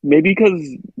 Maybe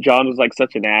because John was like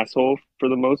such an asshole for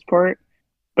the most part,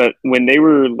 but when he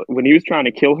was trying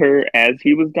to kill her as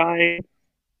he was dying,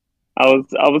 I was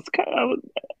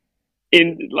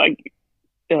in like,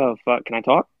 oh fuck, can I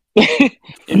talk?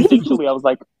 Instinctually, I was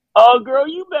like, oh girl,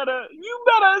 you better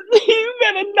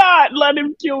not let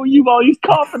him kill you while he's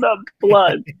coughing up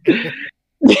blood.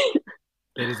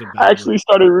 I actually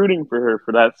started rooting for her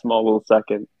for that small little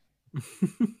second.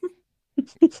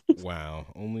 Wow,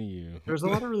 only you. There's a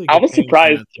lot of really. I was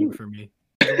surprised too. For me.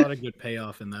 There's a lot of good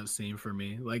payoff in that scene for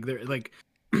me.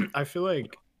 I feel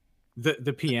like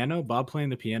the piano, Bob playing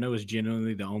the piano, was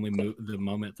genuinely the only the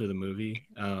moment through the movie.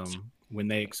 When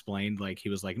they explained, like, he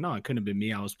was like, "No, it couldn't have been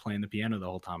me. I was playing the piano the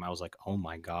whole time." I was like, "Oh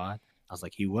my god!" I was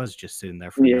like, "He was just sitting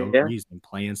there for no reason,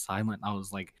 playing silent." I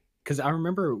was like, because I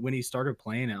remember when he started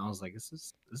playing it, I was like, "This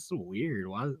is weird.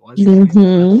 Why is he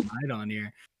playing night on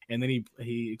here?" And then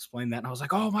he explained that, and I was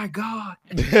like, "Oh my god!"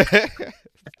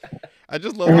 I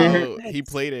just love how he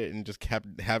played it and just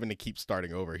kept having to keep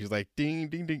starting over. He's like, "Ding,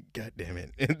 ding, ding, god damn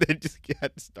it," and then just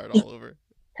had to start all over.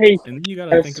 Hey, and then you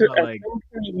gotta think about like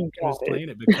he was playing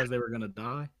it because they were gonna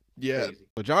die. Yeah. Crazy.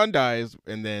 So John dies,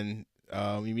 and then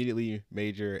immediately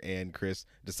Major and Chris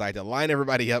decide to line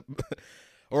everybody up.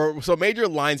 So Major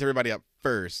lines everybody up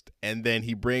first, and then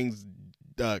he brings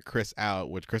Chris out,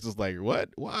 which Chris is like, "What?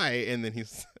 Why?" And then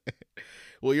he's,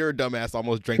 "Well, you're a dumbass.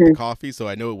 Almost drank the coffee, so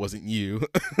I know it wasn't you."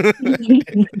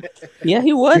 Yeah,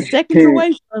 he was seconds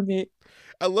away from it.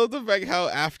 I love the fact how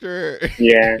after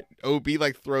OB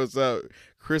like throws up,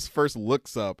 Chris first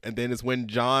looks up, and then it's when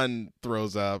John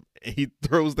throws up, and he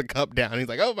throws the cup down. He's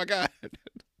like, "Oh my god."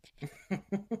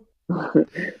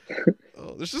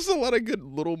 There's just a lot of good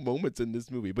little moments in this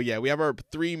movie. But yeah, we have our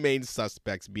three main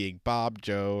suspects being Bob,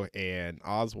 Joe, and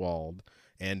Oswald.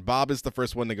 And Bob is the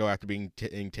first one to go after being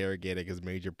interrogated because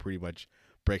Major pretty much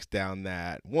breaks down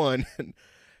that one.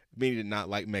 Minnie did not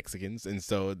like Mexicans, and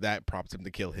so that prompts him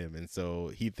to kill him. And so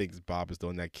he thinks Bob is the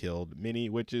one that killed Minnie,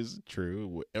 which is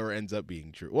true, or ends up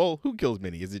being true. Well, who kills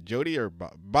Minnie? Is it Jody or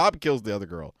Bob? Bob kills the other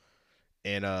girl.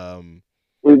 And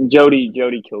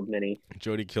Jody killed Minnie.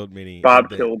 Jody killed Minnie. Bob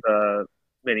killed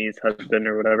Minnie's husband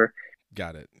or whatever.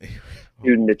 Got it.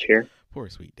 Dude in the chair. Poor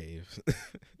sweet Dave.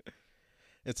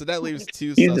 And so that leaves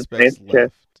two suspects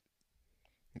left.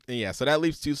 Yeah, so that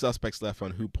leaves two suspects left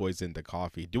on who poisoned the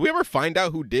coffee. Do we ever find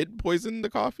out who did poison the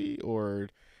coffee? Or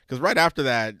because right after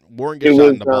that, Warren gets shot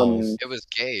in the balls. It was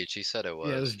Gage. He said it was.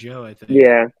 Yeah, it was Joe, I think.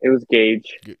 Yeah, it was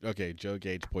Gage. Okay, Joe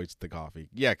Gage poisoned the coffee.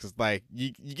 Yeah, because like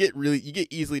you get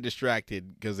easily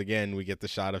distracted because again we get the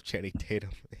shot of Channing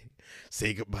Tatum.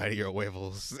 Say goodbye to your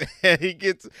huevos. And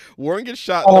Warren gets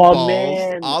shot in the balls.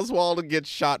 Man. Oswald gets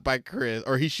shot by Chris,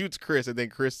 or he shoots Chris, and then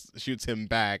Chris shoots him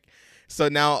back. So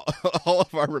now all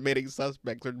of our remaining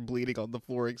suspects are bleeding on the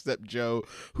floor except Joe,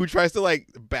 who tries to like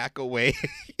back away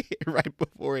right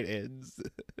before it ends.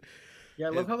 Yeah, I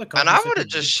love how the and I would have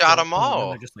just shot them all.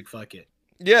 They're just like, fuck it.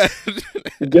 Yeah.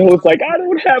 Joe was like, I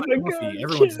don't have the gun.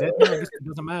 Everyone's dead now. It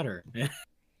doesn't matter.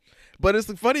 But it's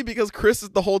funny because Chris is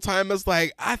the whole time is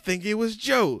like, I think it was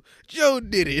Joe. Joe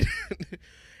did it.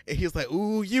 And he's like,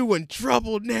 ooh, you in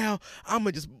trouble now. I'm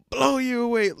going to just blow you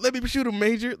away. Let me shoot him,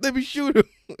 Major. Let me shoot him.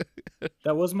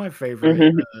 That was my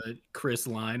favorite Chris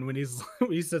line when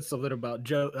he said something about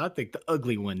Joe. I think the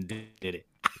ugly one did it.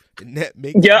 And that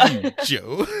makes you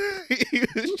Joe. He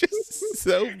was just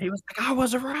so... He was like, I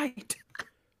was right.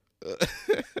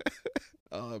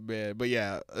 Oh man, but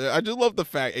yeah, I just love the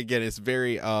fact again. It's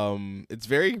very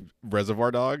Reservoir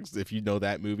Dogs. If you know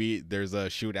that movie, there's a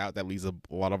shootout that leaves a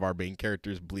lot of our main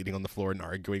characters bleeding on the floor and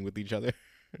arguing with each other.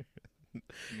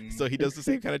 So he does the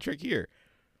same kind of trick here.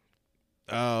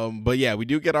 But yeah, we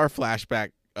do get our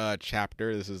flashback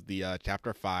chapter. This is the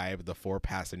chapter 5, the 4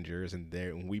 passengers, and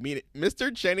there we meet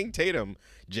Mr. Channing Tatum.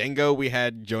 Django, we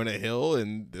had Jonah Hill,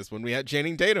 and this one we had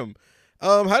Channing Tatum.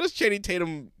 How does Channing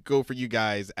Tatum go for you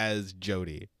guys as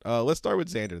Jody? Let's start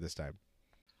with Xander this time.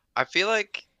 I feel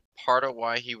like part of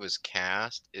why he was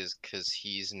cast is because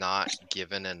he's not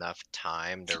given enough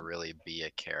time to really be a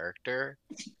character.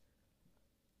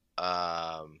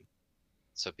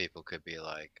 So people could be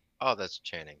like, oh, that's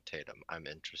Channing Tatum. I'm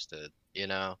interested. You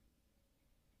know?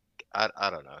 I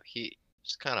don't know. He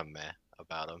just kind of meh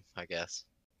about him, I guess.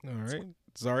 All right.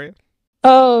 Zharia?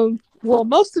 Well,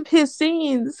 most of his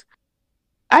scenes...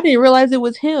 I didn't realize it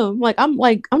was him.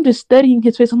 I'm just studying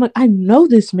his face. I'm like, I know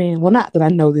this man. Well, not that I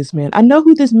know this man. I know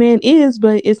who this man is,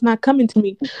 but it's not coming to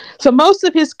me. So most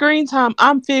of his screen time,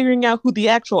 I'm figuring out who the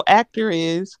actual actor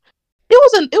is.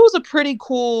 It was a pretty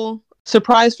cool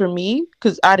surprise for me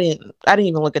because I didn't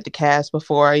even look at the cast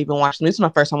before I even watched the movie. This is my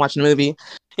first time watching the movie,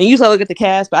 and usually I look at the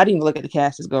cast, but I didn't even look at the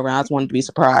cast this go around. I just wanted to be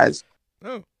surprised.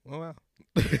 Oh, wow.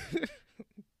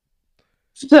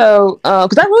 So,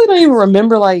 because I really don't even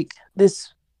remember like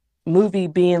this movie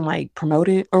being like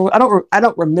promoted, or I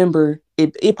don't remember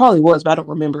it. It probably was, but I don't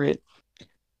remember it.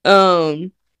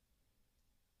 But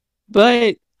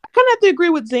I kind of have to agree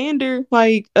with Xander.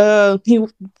 Like, he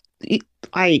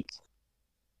like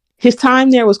his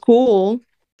time there was cool.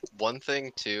 One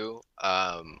thing too,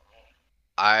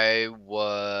 I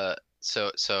was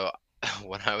so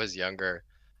when I was younger,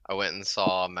 I went and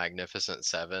saw Magnificent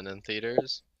Seven in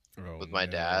theaters with my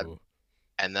dad,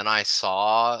 and then I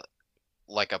saw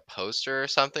like a poster or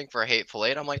something for Hateful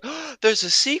Eight. I'm like, oh, there's a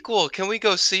sequel. Can we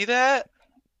go see that?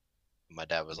 My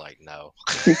dad was like, no.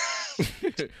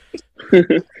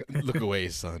 Look away,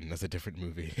 son. That's a different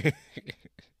movie.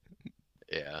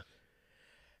 Yeah.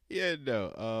 Yeah,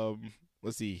 no.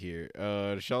 Let's see here.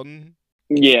 Shelton?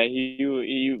 Yeah, he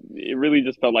it really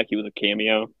just felt like he was a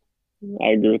cameo. I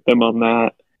agree with them on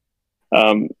that.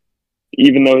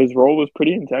 Even though his role was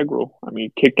pretty integral. I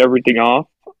mean, he kicked everything off.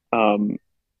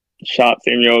 Shot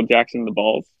Samuel L. Jackson in the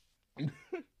balls.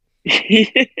 He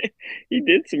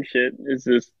did some shit. It's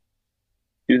just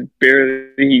he was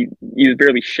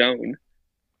barely shown.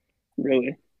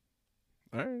 Really.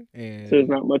 All right. And... So there's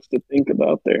not much to think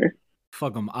about there.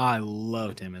 Fuck him. I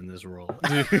loved him in this role.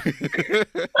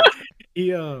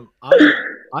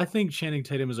 I think Channing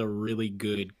Tatum is a really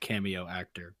good cameo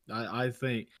actor. I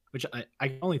think, which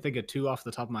I only think of two off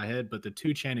the top of my head, but the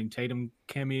two Channing Tatum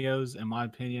cameos, in my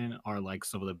opinion, are like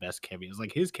some of the best cameos.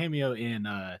 Like his cameo in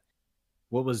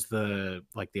what was the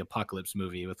Apocalypse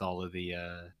movie with all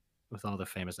the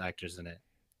famous actors in it.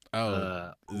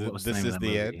 Oh, This Is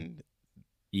the End.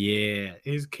 Yeah,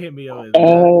 his cameo is.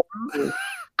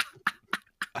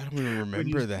 I don't even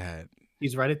remember that.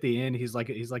 He's right at the end. He's like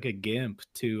a gimp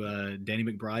to Danny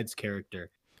McBride's character.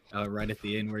 Right at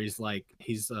the end, where I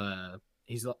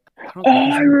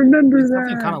remember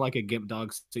that. Kind of like a gimp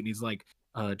dog suit. And he's like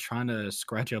trying to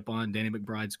scratch up on Danny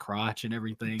McBride's crotch and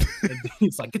everything. And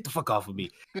he's like, "Get the fuck off of me!"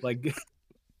 Like,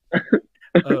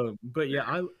 but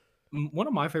yeah, one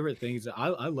of my favorite things.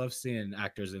 I love seeing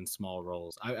actors in small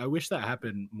roles. I wish that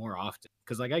happened more often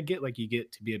because like I get like you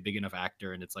get to be a big enough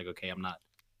actor and it's like okay, I'm not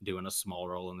doing a small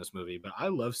role in this movie, but I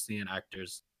love seeing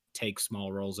actors take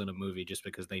small roles in a movie just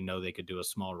because they know they could do a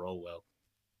small role well.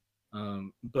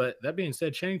 But that being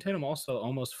said, Channing Tatum also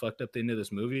almost fucked up the end of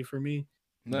this movie for me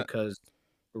because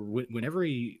whenever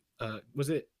he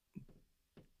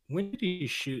when did he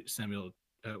shoot Samuel?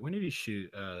 When did he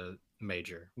shoot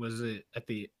Major? Was it at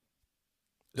the?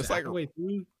 It's like halfway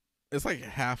through. It's like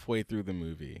halfway through the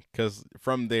movie because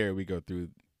from there we go through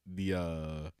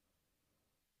the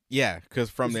Yeah, because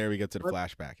from there we get to the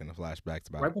flashback, and the flashback's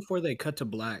about right before they cut to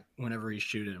black. Whenever he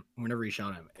shot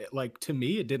him, like to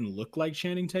me, it didn't look like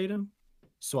Channing Tatum,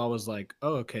 so I was like,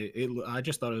 "Oh, okay." I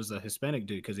just thought it was a Hispanic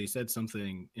dude because he said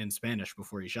something in Spanish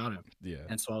before he shot him. Yeah,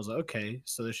 and so I was like, "Okay,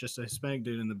 so there's just a Hispanic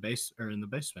dude in the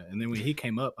basement." And then when he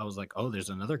came up, I was like, "Oh, there's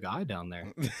another guy down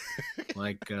there."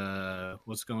 Like,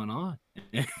 what's going on?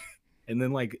 And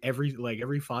then like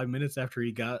every 5 minutes after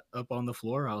he got up on the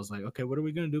floor, I was like, okay, what are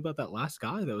we gonna do about that last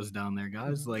guy that was down there,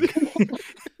 guys? Like,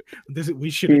 we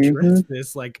should address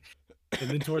this. Like, and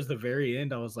then towards the very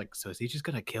end, I was like, so is he just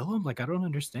gonna kill him? Like, I don't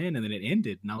understand. And then it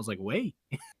ended, and I was like, wait,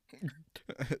 it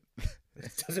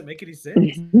doesn't make any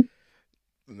sense. And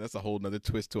that's a whole nother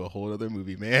twist to a whole other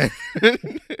movie, man.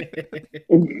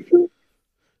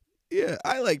 Yeah,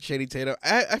 I like Channing Tatum.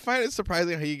 I find it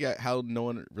surprising how no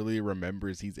one really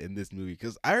remembers he's in this movie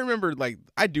because I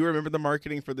do remember the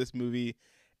marketing for this movie,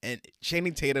 and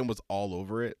Channing Tatum was all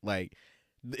over it. Like,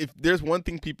 if there's one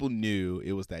thing people knew,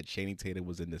 it was that Channing Tatum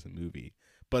was in this movie.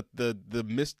 But the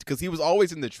because he was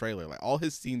always in the trailer. Like all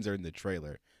his scenes are in the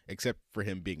trailer except for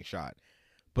him being shot.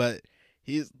 But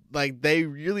he's like they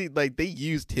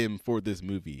used him for this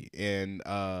movie, and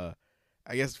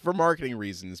I guess for marketing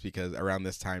reasons because around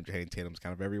this time Channing Tatum's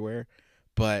kind of everywhere.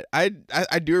 But I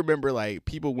do remember like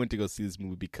people went to go see this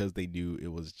movie because they knew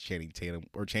it was Channing Tatum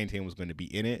or Channing Tatum was going to be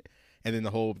in it. And then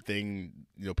the whole thing,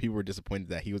 people were disappointed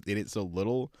that he was in it so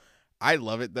little. I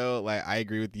love it though. Like I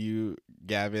agree with you,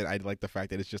 Gavin. I like the fact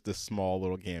that it's just a small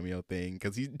little cameo thing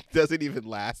because he doesn't even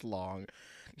last long.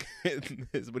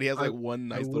 But he has like one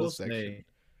nice little section.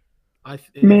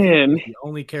 Man, the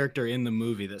only character in the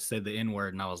movie that said the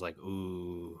N-word, and I was like,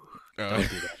 "Ooh, don't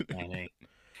do that, man."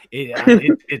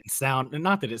 It didn't sound,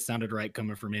 not that it sounded right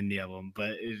coming from any of them,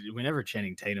 but whenever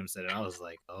Channing Tatum said it, I was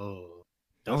like, "Oh,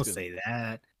 don't say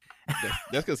that."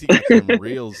 That's because he got some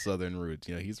real Southern roots.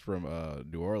 You know, he's from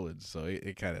New Orleans, so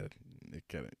it kind of,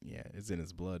 yeah, it's in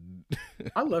his blood.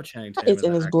 I love Channing Tatum. It's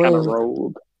in his Kind of blood.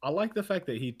 rolled. I like the fact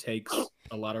that he takes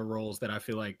a lot of roles that I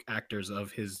feel like actors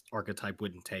of his archetype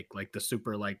wouldn't take, like the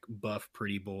super like buff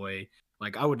pretty boy.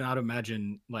 Like I would not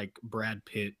imagine like Brad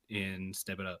Pitt in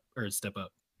Step Up.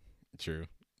 True.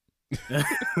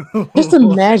 Just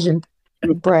imagine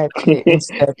Brad Pitt and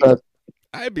Step Up.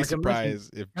 I'd be Like,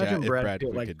 surprised if Brad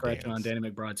Pitt like could scratching on dance.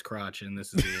 Danny McBride's crotch, and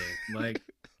this is the end. Like,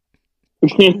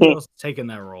 who else is taking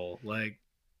that role? Like,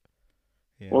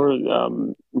 Yeah. Or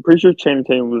I'm pretty sure Channing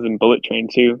Tatum was in Bullet Train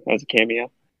too as a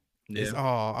cameo.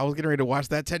 Oh, I was getting ready to watch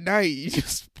that tonight. You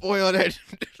just spoiled it.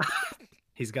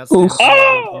 He's got some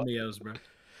Ah! cameos, bro.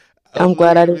 I'm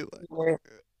glad I didn't.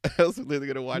 I was literally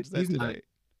gonna watch that tonight.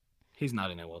 He's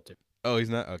not in it, Walter. Oh, he's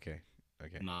not. Okay.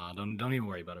 Nah, don't even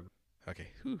worry about it. Okay.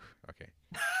 Whew. Okay.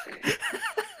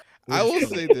 I will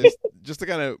say this, just to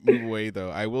kind of move away though.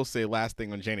 I will say last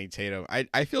thing on Channing Tatum.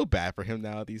 I feel bad for him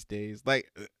now these days.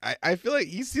 Like I feel like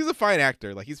he's a fine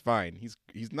actor. Like he's fine.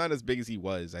 He's not as big as he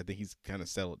was. I think he's kind of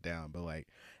settled down. But like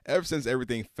ever since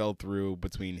everything fell through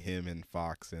between him and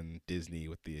Fox and Disney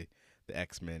with the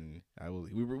X-Men,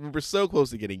 we were so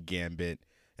close to getting Gambit,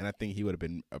 and I think he would have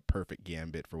been a perfect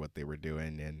Gambit for what they were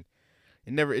doing, and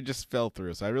it just fell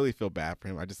through. So I really feel bad for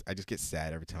him. I just get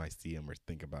sad every time I see him or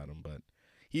think about him. But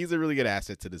he's a really good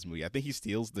asset to this movie. I think he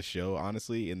steals the show,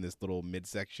 honestly, in this little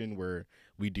midsection where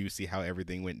we do see how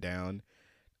everything went down.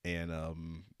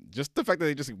 And just the fact that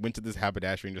they just went to this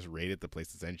haberdashery and just raided the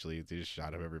place, essentially. They just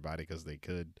shot up everybody because they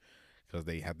could, because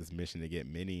they had this mission to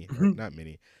get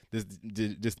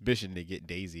this mission to get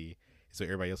Daisy, so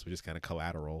everybody else was just kind of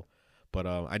collateral. But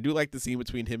I do like the scene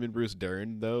between him and Bruce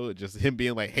Dern, though. Just him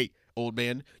being like, hey, old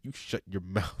man, you shut your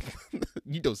mouth.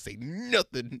 You don't say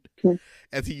nothing.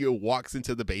 As he walks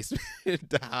into the basement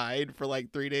to hide for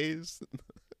like 3 days.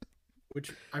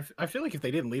 Which I feel like if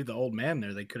they didn't leave the old man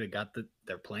there, they could have got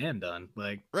their plan done.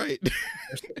 Like, right.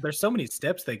 there's so many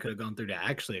steps they could have gone through to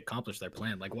actually accomplish their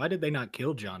plan. Like, why did they not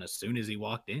kill John as soon as he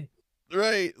walked in?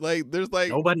 Right. Like, there's like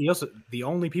nobody else. The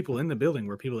only people in the building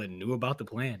were people that knew about the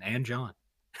plan and John.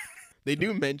 They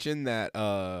do mention that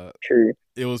True.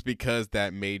 It was because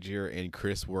that Major and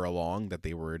Chris were along that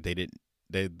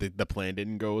the plan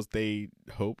didn't go as they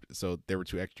hoped, so there were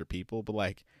 2 extra people. But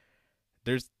like,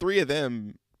 there's 3 of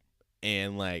them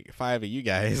and like 5 of you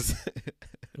guys.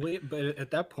 But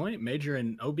at that point, Major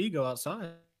and OB go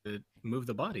outside to move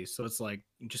the bodies, so it's like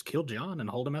just kill John and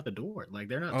hold him at the door. Like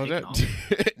they're not taking off.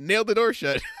 Nail the door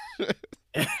shut.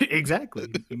 Exactly.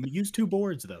 Use 2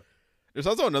 boards though. There's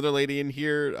also another lady in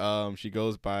here. She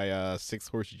goes by 6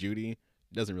 Horse Judy.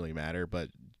 Doesn't really matter, but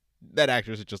that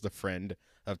actress is just a friend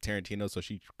of Tarantino, so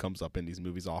she comes up in these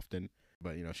movies often.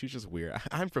 But, you know, she's just weird.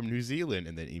 I'm from New Zealand,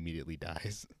 and then immediately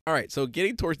dies. All right, so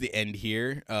getting towards the end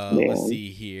here. Let's see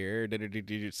here.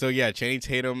 So, yeah, Channing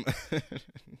Tatum.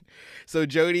 So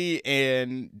Jody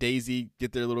and Daisy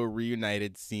get their little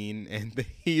reunited scene, and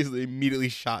he is immediately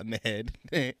shot in the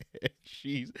head.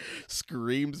 She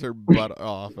screams her butt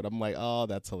off, and I'm like, oh,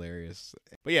 that's hilarious.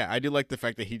 But, yeah, I do like the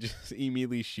fact that he just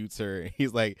immediately shoots her.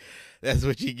 He's like, that's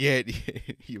what you get,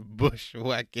 you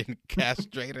bushwhacking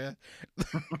castrator.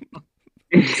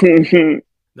 That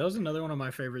was another one of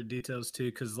my favorite details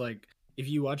too, because like if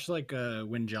you watch like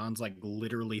when John's like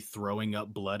literally throwing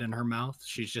up blood in her mouth,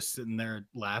 she's just sitting there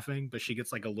laughing, but she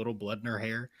gets like a little blood in her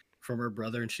hair from her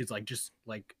brother, and she's like just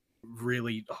like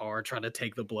really hard trying to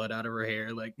take the blood out of her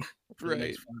hair, like for the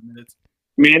next 5 minutes.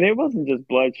 Man, it wasn't just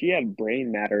blood. She had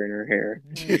brain matter in her hair.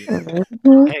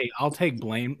 Hey, I'll take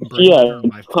brain matter on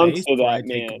my face of before I that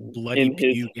take man bloody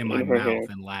puke in my her mouth hair.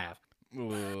 and laugh.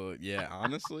 Yeah,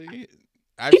 honestly.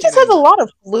 She just has a lot of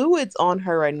fluids on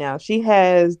her right now. She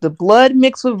has the blood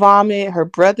mixed with vomit, her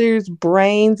brother's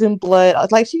brains and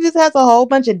blood. Like, she just has a whole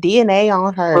bunch of DNA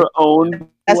on her. Her own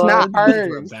That's blood. not This is a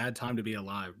hers. bad time to be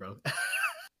alive, bro.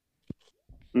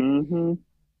 Mm-hmm.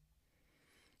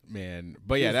 Man,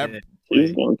 but yeah,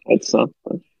 She's gonna catch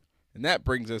something. and that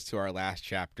brings us to our last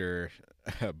chapter,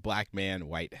 Black Man,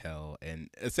 White Hell. And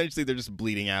essentially they're just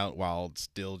bleeding out while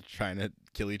still trying to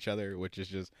kill each other, which is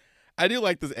just, I do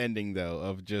like this ending though,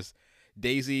 of just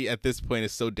Daisy at this point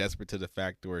is so desperate to the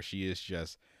fact where she is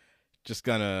just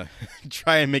gonna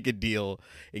try and make a deal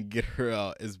and get her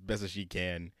out as best as she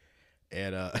can.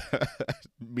 And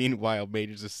meanwhile,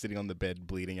 Major's just sitting on the bed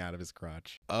bleeding out of his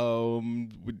crotch.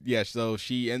 Yeah, so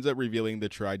she ends up revealing the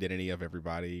true identity of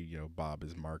everybody. You know, Bob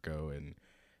is Marco, and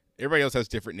everybody else has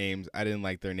different names. I didn't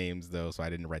like their names, though, so I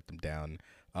didn't write them down.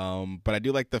 But I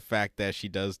do like the fact that she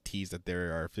does tease that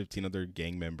there are 15 other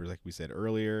gang members, like we said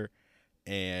earlier.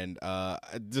 And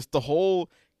just the whole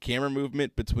camera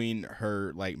movement between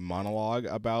her like monologue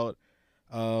about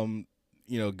going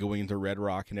into Red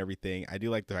Rock and everything. I do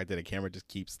like the fact that the camera just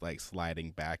keeps like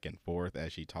sliding back and forth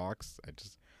as she talks. I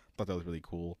just thought that was really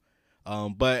cool.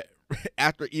 But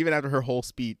even after her whole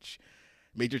speech,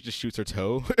 Major just shoots her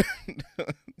toe.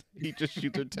 He just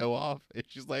shoots her toe off, and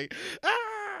she's like,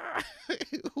 "Ah,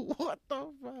 what the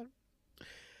fuck?"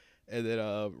 And then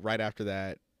right after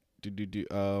that,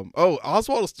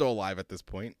 Oswald is still alive at this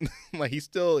point. Like he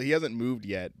hasn't moved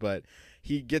yet, but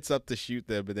he gets up to shoot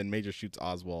them, but then Major shoots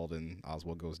Oswald, and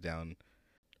Oswald goes down.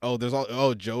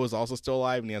 Joe is also still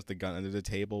alive, and he has the gun under the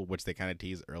table, which they kind of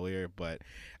teased earlier. But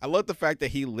I love the fact that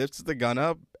he lifts the gun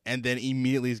up, and then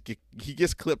immediately he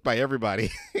gets clipped by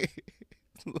everybody.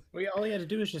 Well, all he had to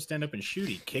do was just stand up and shoot.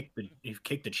 He kicked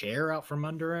the chair out from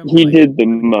under him. He did the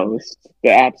most,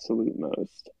 the absolute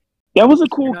most. That was a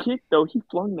cool kick, though. He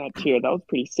flung that chair. That was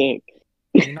pretty sick.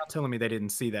 You're not telling me they didn't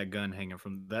see that gun hanging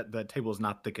from that table is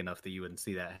not thick enough that you wouldn't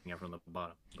see that hanging from the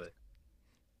bottom. But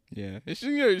yeah, it's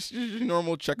just your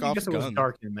normal Chekhov gun. I guess it was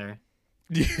dark in there.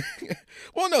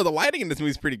 Well, no, the lighting in this movie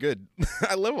is pretty good.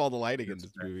 I love all the lighting in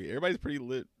this movie. Everybody's pretty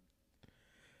lit.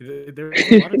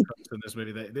 There's a lot of tropes in this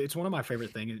movie. It's one of my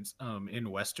favorite things in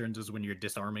westerns is when you're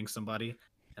disarming somebody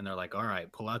and they're like, "All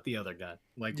right, pull out the other gun."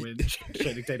 Like when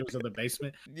Channing Tatum was in the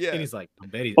basement, yeah, and he's like, "I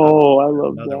bet he's I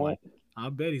love another that. one. I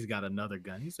bet he's got another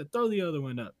gun." He said, "Throw the other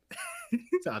one up."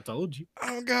 I told you. I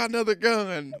don't got another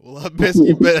gun. Well, I bet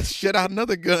you better shut out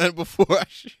another gun before I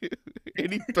shoot.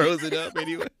 And he throws it up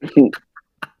anyway.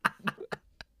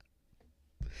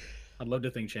 I'd love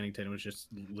to think Channing Tatum was just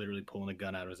literally pulling a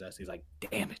gun out of his ass. He's like,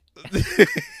 "Damn it!"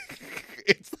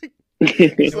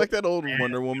 It's like that old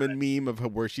Wonder Woman meme of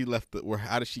where she left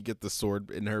how does she get the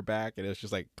sword in her back, and it's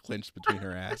just like clenched between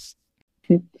her ass.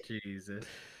 Jesus.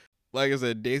 Like I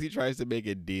said, Daisy tries to make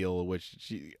a deal,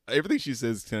 which everything she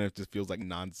says kind of just feels like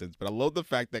nonsense. But I love the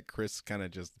fact that Chris kind of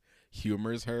just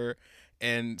humors her.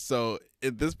 And so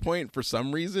at this point, for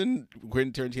some reason,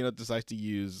 Quentin Tarantino decides to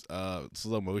use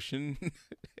slow motion.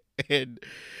 And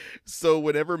so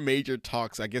whenever Major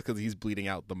talks, I guess because he's bleeding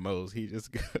out the most, he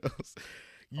just goes,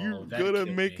 "You're gonna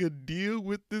make a deal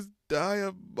with this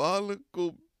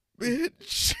diabolical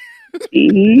bitch."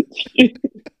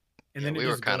 And then we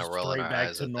were kind of rolling our back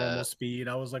eyes to at normal that. speed.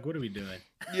 I was like, "What are we doing?"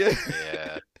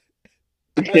 Yeah.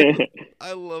 Yeah.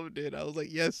 I loved it. I was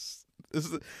like, yes,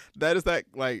 that is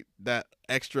that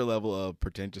extra level of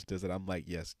pretentiousness, and I'm like,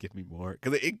 yes, give me more,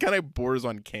 because it kind of borders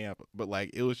on camp, but like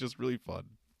it was just really fun.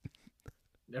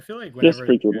 I feel like whenever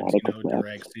dramatic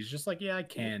directs, he's just like, "Yeah, I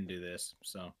can do this."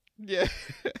 So yeah,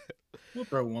 we'll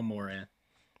throw one more in.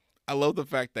 I love the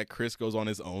fact that Chris goes on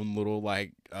his own little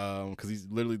because he's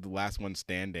literally the last one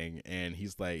standing, and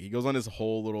he goes on his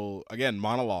whole little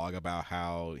monologue about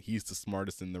how he's the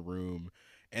smartest in the room,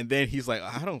 and then he's like,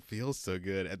 "I don't feel so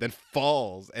good," and then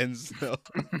falls, and so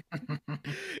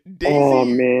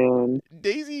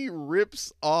Daisy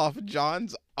rips off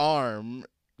John's arm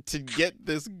to get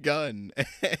this gun,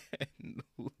 and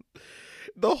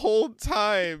the whole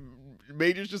time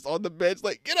Major's just on the bench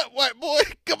like, "Get up, white boy,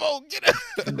 come on, get up."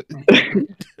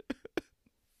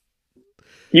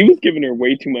 He was giving her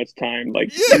way too much time.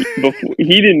 Like, before,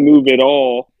 he didn't move at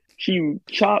all. She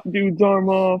chopped dude's arm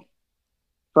off,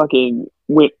 fucking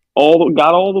got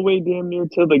all the way damn near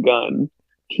to the gun.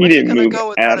 He didn't move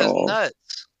at all.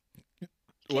 Nuts?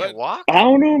 Can't walk? I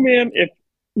don't know, man.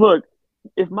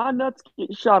 If my nuts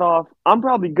get shot off, I'm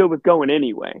probably good with going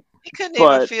anyway. He couldn't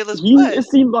even feel his butt. It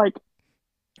seemed like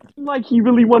he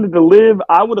really wanted to live.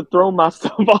 I would have thrown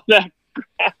myself on that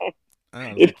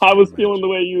ground if I was feeling the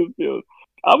way he was feeling.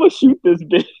 I'm gonna shoot this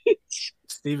bitch.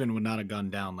 Steven would not have gone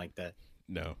down like that.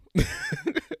 No.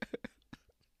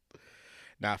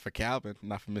 Not for Calvin.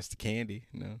 Not for Mr. Candy.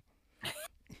 No.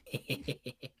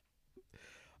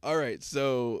 All right,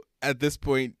 so at this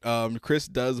point, Chris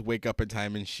does wake up in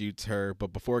time and shoots her,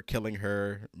 but before killing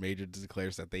her, Major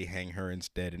declares that they hang her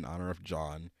instead in honor of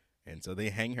John, and so they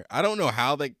hang her. I don't know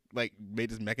how they made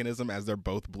this mechanism as they're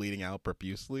both bleeding out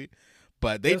profusely,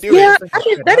 but they do. Yeah,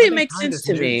 that didn't make sense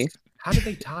to me. How did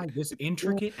they tie this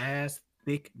intricate ass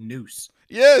thick noose?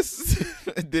 Yes.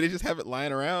 Did they just have it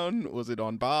lying around? Was it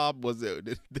on Bob? Was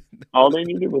it? All they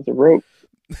needed was a rope.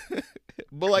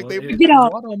 But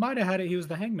Waldo might have had it. He was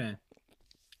the hangman.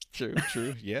 True.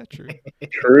 Yeah, true.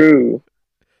 True.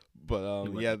 But I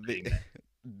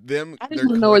just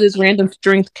don't know where this random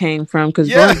strength came from, because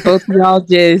both of y'all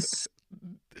just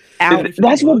out.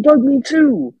 That's what bugged me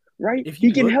too, right? If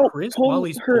you can help Chris pull while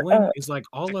he's her pulling, up. is like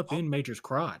all up in Major's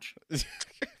crotch.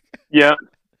 Yeah.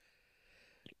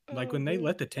 Like when they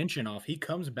let the tension off, he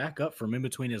comes back up from in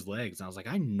between his legs. And I was like,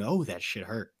 I know that shit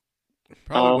hurt.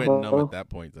 Probably went numb at that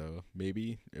point, though.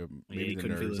 Maybe he the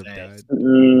couldn't feel nerves his have ass.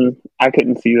 died. I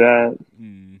couldn't see that.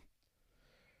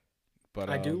 But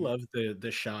I do love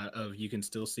the shot of you can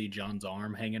still see John's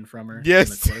arm hanging from her.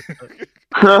 Yes. In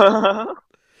the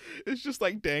it's just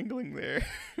like dangling there.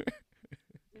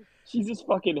 She's just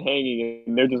fucking hanging,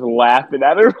 and they're just laughing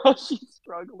at her while she's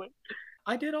struggling.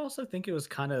 I did also think it was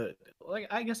kind of like,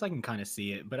 I guess I can kind of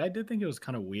see it, but I did think it was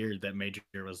kind of weird that Major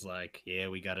was like, yeah,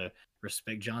 we gotta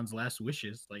respect John's last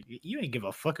wishes. Like, you ain't give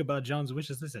a fuck about John's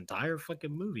wishes this entire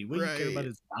fucking movie. What do you care about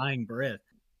his dying breath?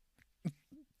 You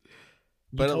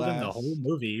But told alas, him the whole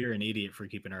movie you're an idiot for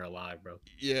keeping her alive, bro.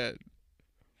 Yeah.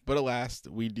 But at last,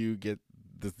 we do get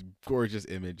this gorgeous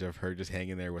image of her just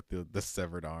hanging there with the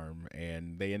severed arm,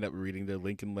 and they end up reading the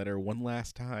Lincoln letter one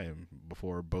last time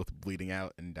before both bleeding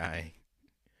out and dying.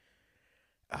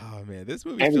 Oh man, this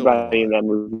movie. Everybody in that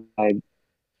movie died.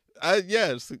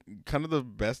 Yeah, it's kind of the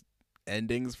best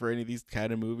endings for any of these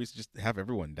kind of movies. Just have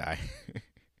everyone die. I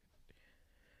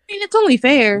mean, it's only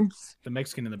fair. The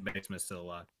Mexican in the basement's still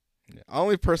alive. Yeah,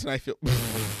 only person I feel.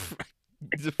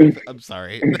 I'm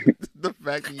sorry. The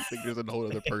fact that you think there's a whole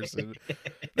other person.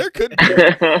 There could be.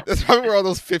 That's probably where all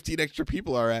those 15 extra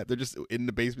people are at. They're just in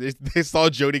the basement. They saw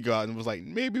Jody go out and was like,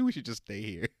 maybe we should just stay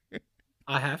here.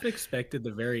 I half expected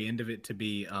the very end of it to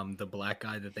be the black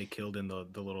guy that they killed in the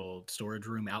little storage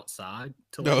room outside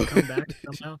to come back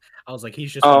somehow. I was like,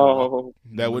 he's just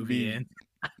that would be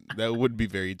that would be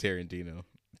very Tarantino.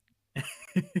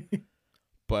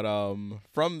 But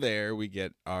from there we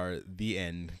get the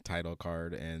end title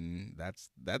card, and that's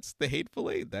the Hateful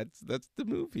Eight. That's the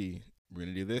movie. We're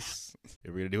gonna do this.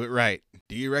 We're gonna do it right.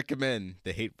 Do you recommend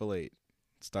the Hateful Eight?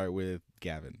 Start with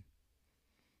Gavyn.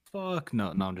 Fuck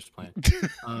no, I'm just playing.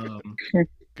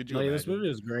 Could you? This movie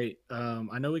was great.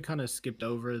 I know we kind of skipped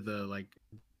over the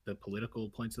political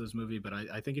points of this movie, but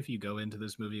I think if you go into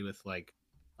this movie with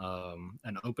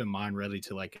an open mind, ready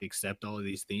to accept all of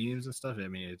these themes and stuff, I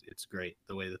mean, it's great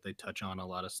the way that they touch on a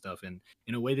lot of stuff, and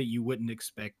in a way that you wouldn't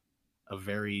expect a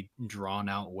very drawn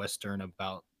out Western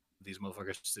about these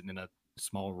motherfuckers sitting in a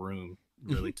small room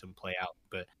really to play out.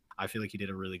 But I feel like he did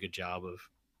a really good job of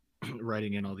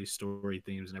writing in all these story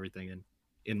themes and everything, and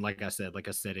in, like I said, like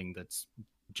a setting that's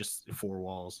just four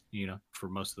walls, for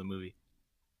most of the movie.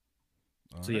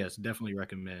 So yes, definitely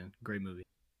recommend. Great movie.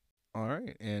 All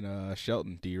right, and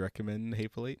Shelton, do you recommend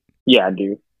Hateful Eight? Yeah, I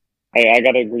do. I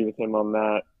gotta agree with him on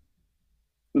that.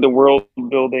 The world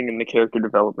building and the character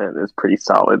development is pretty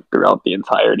solid throughout the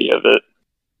entirety of it.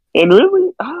 And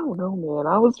really, I don't know, man.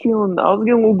 I was getting a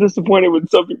little disappointed when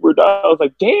some people were dying. I was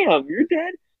like, damn, you're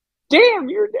dead? Damn,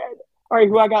 you're dead. All right,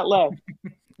 who I got left?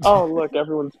 Oh, look,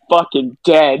 everyone's fucking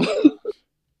dead.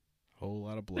 Whole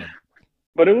lot of blood.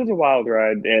 But it was a wild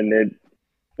ride, and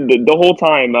the whole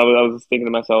time I was just thinking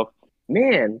to myself,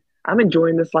 man, I'm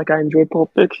enjoying this like I enjoy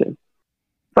Pulp Fiction.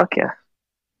 Fuck yeah.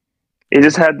 It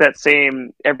just had that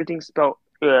same, everything felt,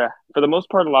 for the most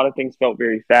part, a lot of things felt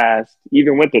very fast.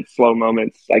 Even with its slow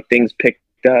moments, things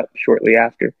picked up shortly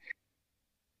after.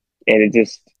 And it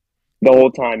just, the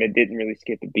whole time, it didn't really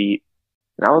skip a beat.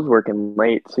 And I was working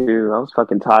late, too. I was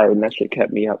fucking tired, and that shit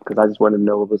kept me up because I just wanted to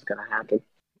know what was going to happen.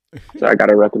 So I got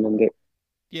to recommend it.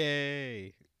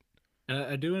 Yay.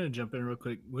 I do want to jump in real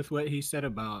quick with what he said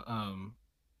about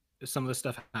some of the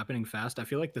stuff happening fast. I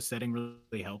feel like the setting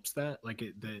really helps that.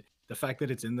 The fact that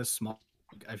it's in this small,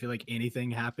 I feel like anything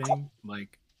happening,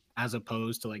 as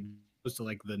opposed to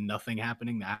the nothing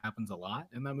happening that happens a lot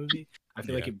in that movie. I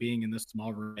feel like it being in this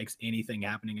small room makes anything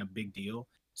happening a big deal.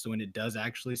 So when it does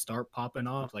actually start popping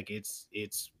off,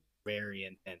 it's very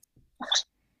intense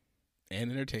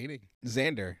and entertaining.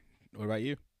 Xander, what about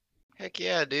you? Heck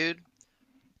yeah, dude.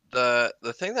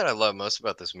 The thing that I love most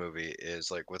about this movie is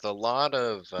with a lot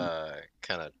of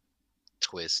kind of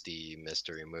twisty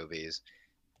mystery movies,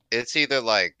 it's either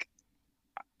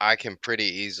I can pretty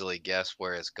easily guess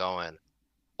where it's going,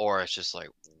 or it's just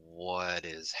what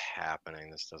is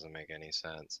happening? This doesn't make any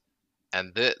sense.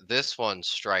 And this one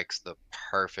strikes the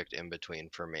perfect in between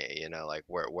for me,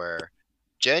 where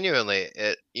genuinely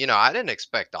I didn't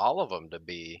expect all of them to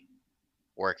be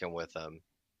working with them.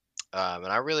 And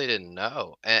I really didn't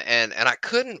know, and I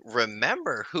couldn't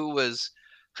remember who was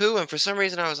who, and for some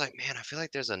reason I was like, man, I feel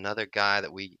like there's another guy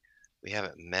that we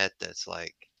haven't met that's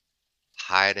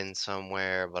hiding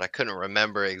somewhere, but I couldn't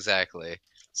remember exactly.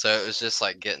 So it was just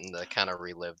getting to kind of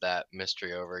relive that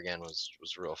mystery over again was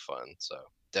real fun. So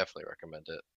definitely recommend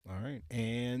it. All right,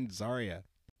 and Zharia.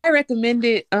 I recommend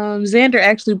it. Xander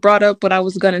actually brought up what I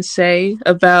was gonna say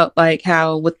about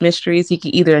how with mysteries you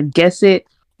can either guess it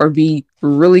or be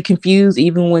really confused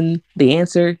even when the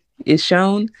answer is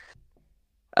shown.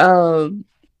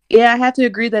 yeah, I have to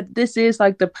agree that this is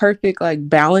like the perfect like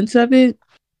balance of it.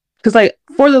 Because like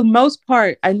for the most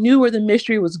part, I knew where the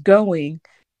mystery was going,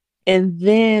 and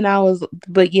then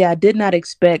but yeah, I did not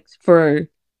expect for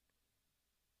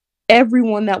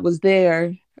everyone that was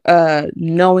there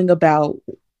knowing about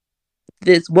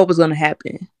this, what was going to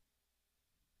happen.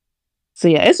 So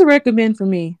yeah, it's a recommend for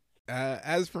me.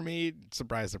 As for me,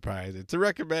 surprise, it's a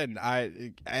recommend.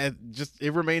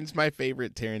 It remains my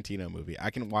favorite Tarantino movie. I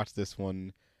can watch this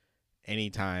one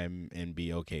anytime and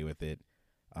be okay with it.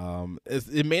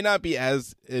 It may not be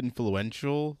as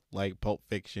influential like Pulp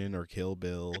Fiction or Kill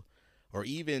Bill, or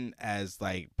even as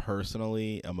like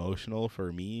personally emotional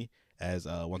for me as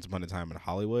Once Upon a Time in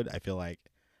Hollywood. I feel like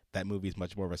that movie is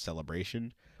much more of a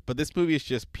celebration, but this movie is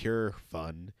just pure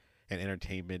fun and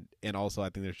entertainment, and also I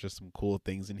think there's just some cool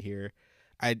things in here.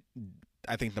 I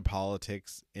think the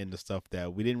politics and the stuff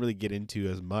that we didn't really get into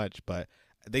as much, but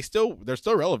they're still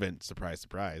relevant. Surprise,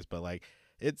 but like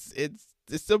it's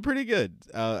still pretty good.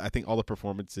 I think all the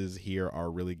performances here are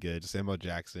really good. Samuel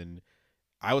Jackson,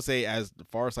 I would say, as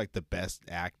far as like the best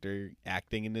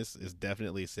acting in this is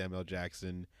definitely Samuel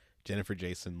Jackson, Jennifer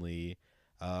Jason Leigh.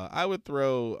 I would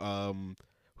throw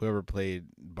whoever played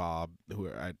Bob,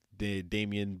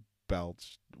 Damien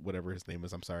Belch, whatever his name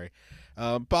is. I'm sorry,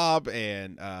 Bob,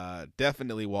 and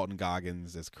definitely Walton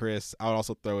Goggins as Chris. I would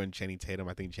also throw in Channing Tatum.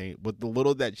 I think with the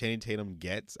little that Channing Tatum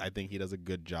gets, I think he does a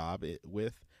good job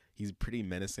with. He's pretty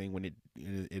menacing when it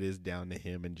is down to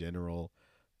him in general,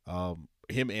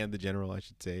 him and the general, I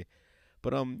should say.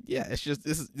 But yeah, it's just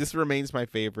this remains my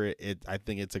favorite. I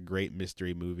think it's a great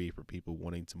mystery movie for people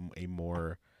wanting a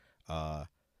more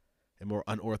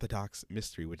unorthodox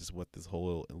mystery, which is what this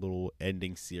whole little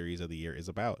ending series of the year is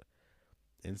about.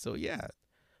 And so, yeah,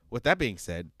 with that being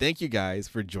said, thank you guys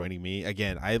for joining me.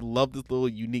 Again, I love this little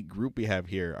unique group we have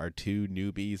here, our two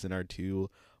newbies and our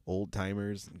two old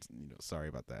timers. Sorry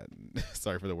about that.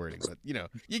 Sorry for the wording, but you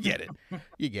get it.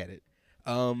 You get it.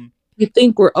 You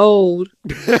think we're old.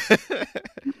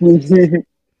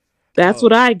 That's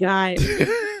what I got.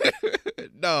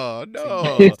 No.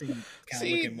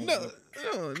 See, no,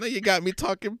 you got me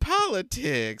talking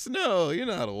politics. No, you're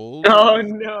not old. Oh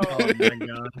no. Oh my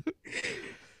god.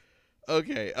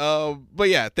 Okay. But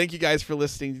yeah, thank you guys for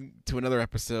listening to another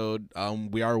episode.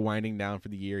 We are winding down for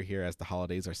the year here as the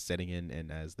holidays are setting in,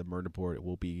 and as the Murder Board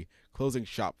will be closing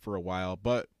shop for a while.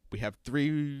 But we have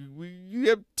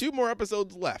two more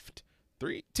episodes left.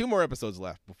 Two more episodes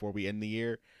left before we end the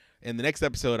year. And the next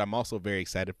episode I'm also very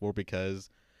excited for because,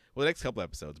 well, the next couple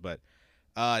episodes, but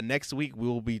next week we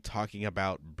will be talking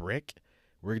about Brick.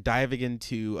 We're diving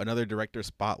into another director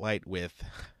spotlight with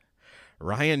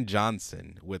Rian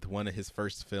Johnson with one of his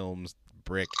first films,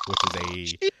 Brick, which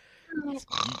is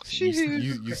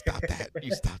you stop that.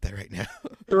 You stop that right now.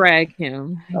 Drag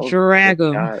him. Drag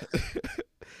him.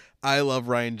 I love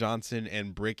Rian Johnson,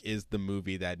 and Brick is the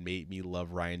movie that made me love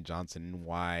Rian Johnson,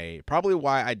 and probably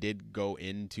why I did go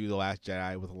into The Last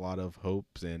Jedi with a lot of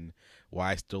hopes, and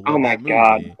why I still love that movie.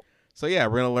 God. So yeah,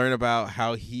 we're gonna learn about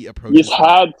how he approaches. You just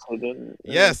had to, didn't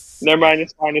you? Yes. Never mind,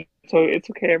 it's fine. It's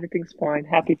okay. Everything's fine.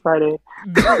 Happy Friday.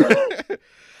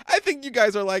 I think you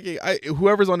guys are liking.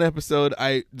 Whoever's on the episode,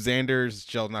 Xander,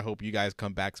 Shelton. I hope you guys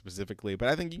come back specifically, but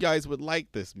I think you guys would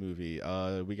like this movie.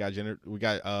 We got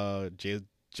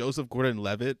Joseph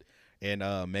Gordon-Levitt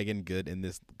and Megan Good in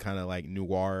this kind of like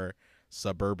noir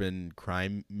suburban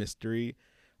crime mystery.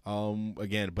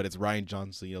 Again, but it's Rian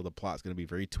Johnson. The plot's gonna be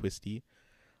very twisty.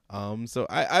 So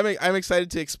I'm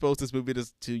excited to expose this movie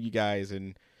to you guys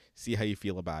and see how you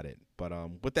feel about it. But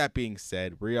with that being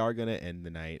said, we are gonna end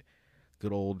the night.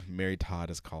 Good old Mary Todd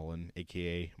is calling,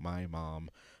 aka my mom.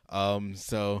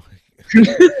 So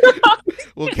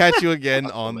we'll catch you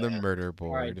again on the Murder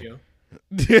Board. All right, Joe.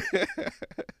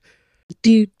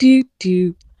 do do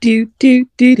do do do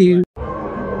do do.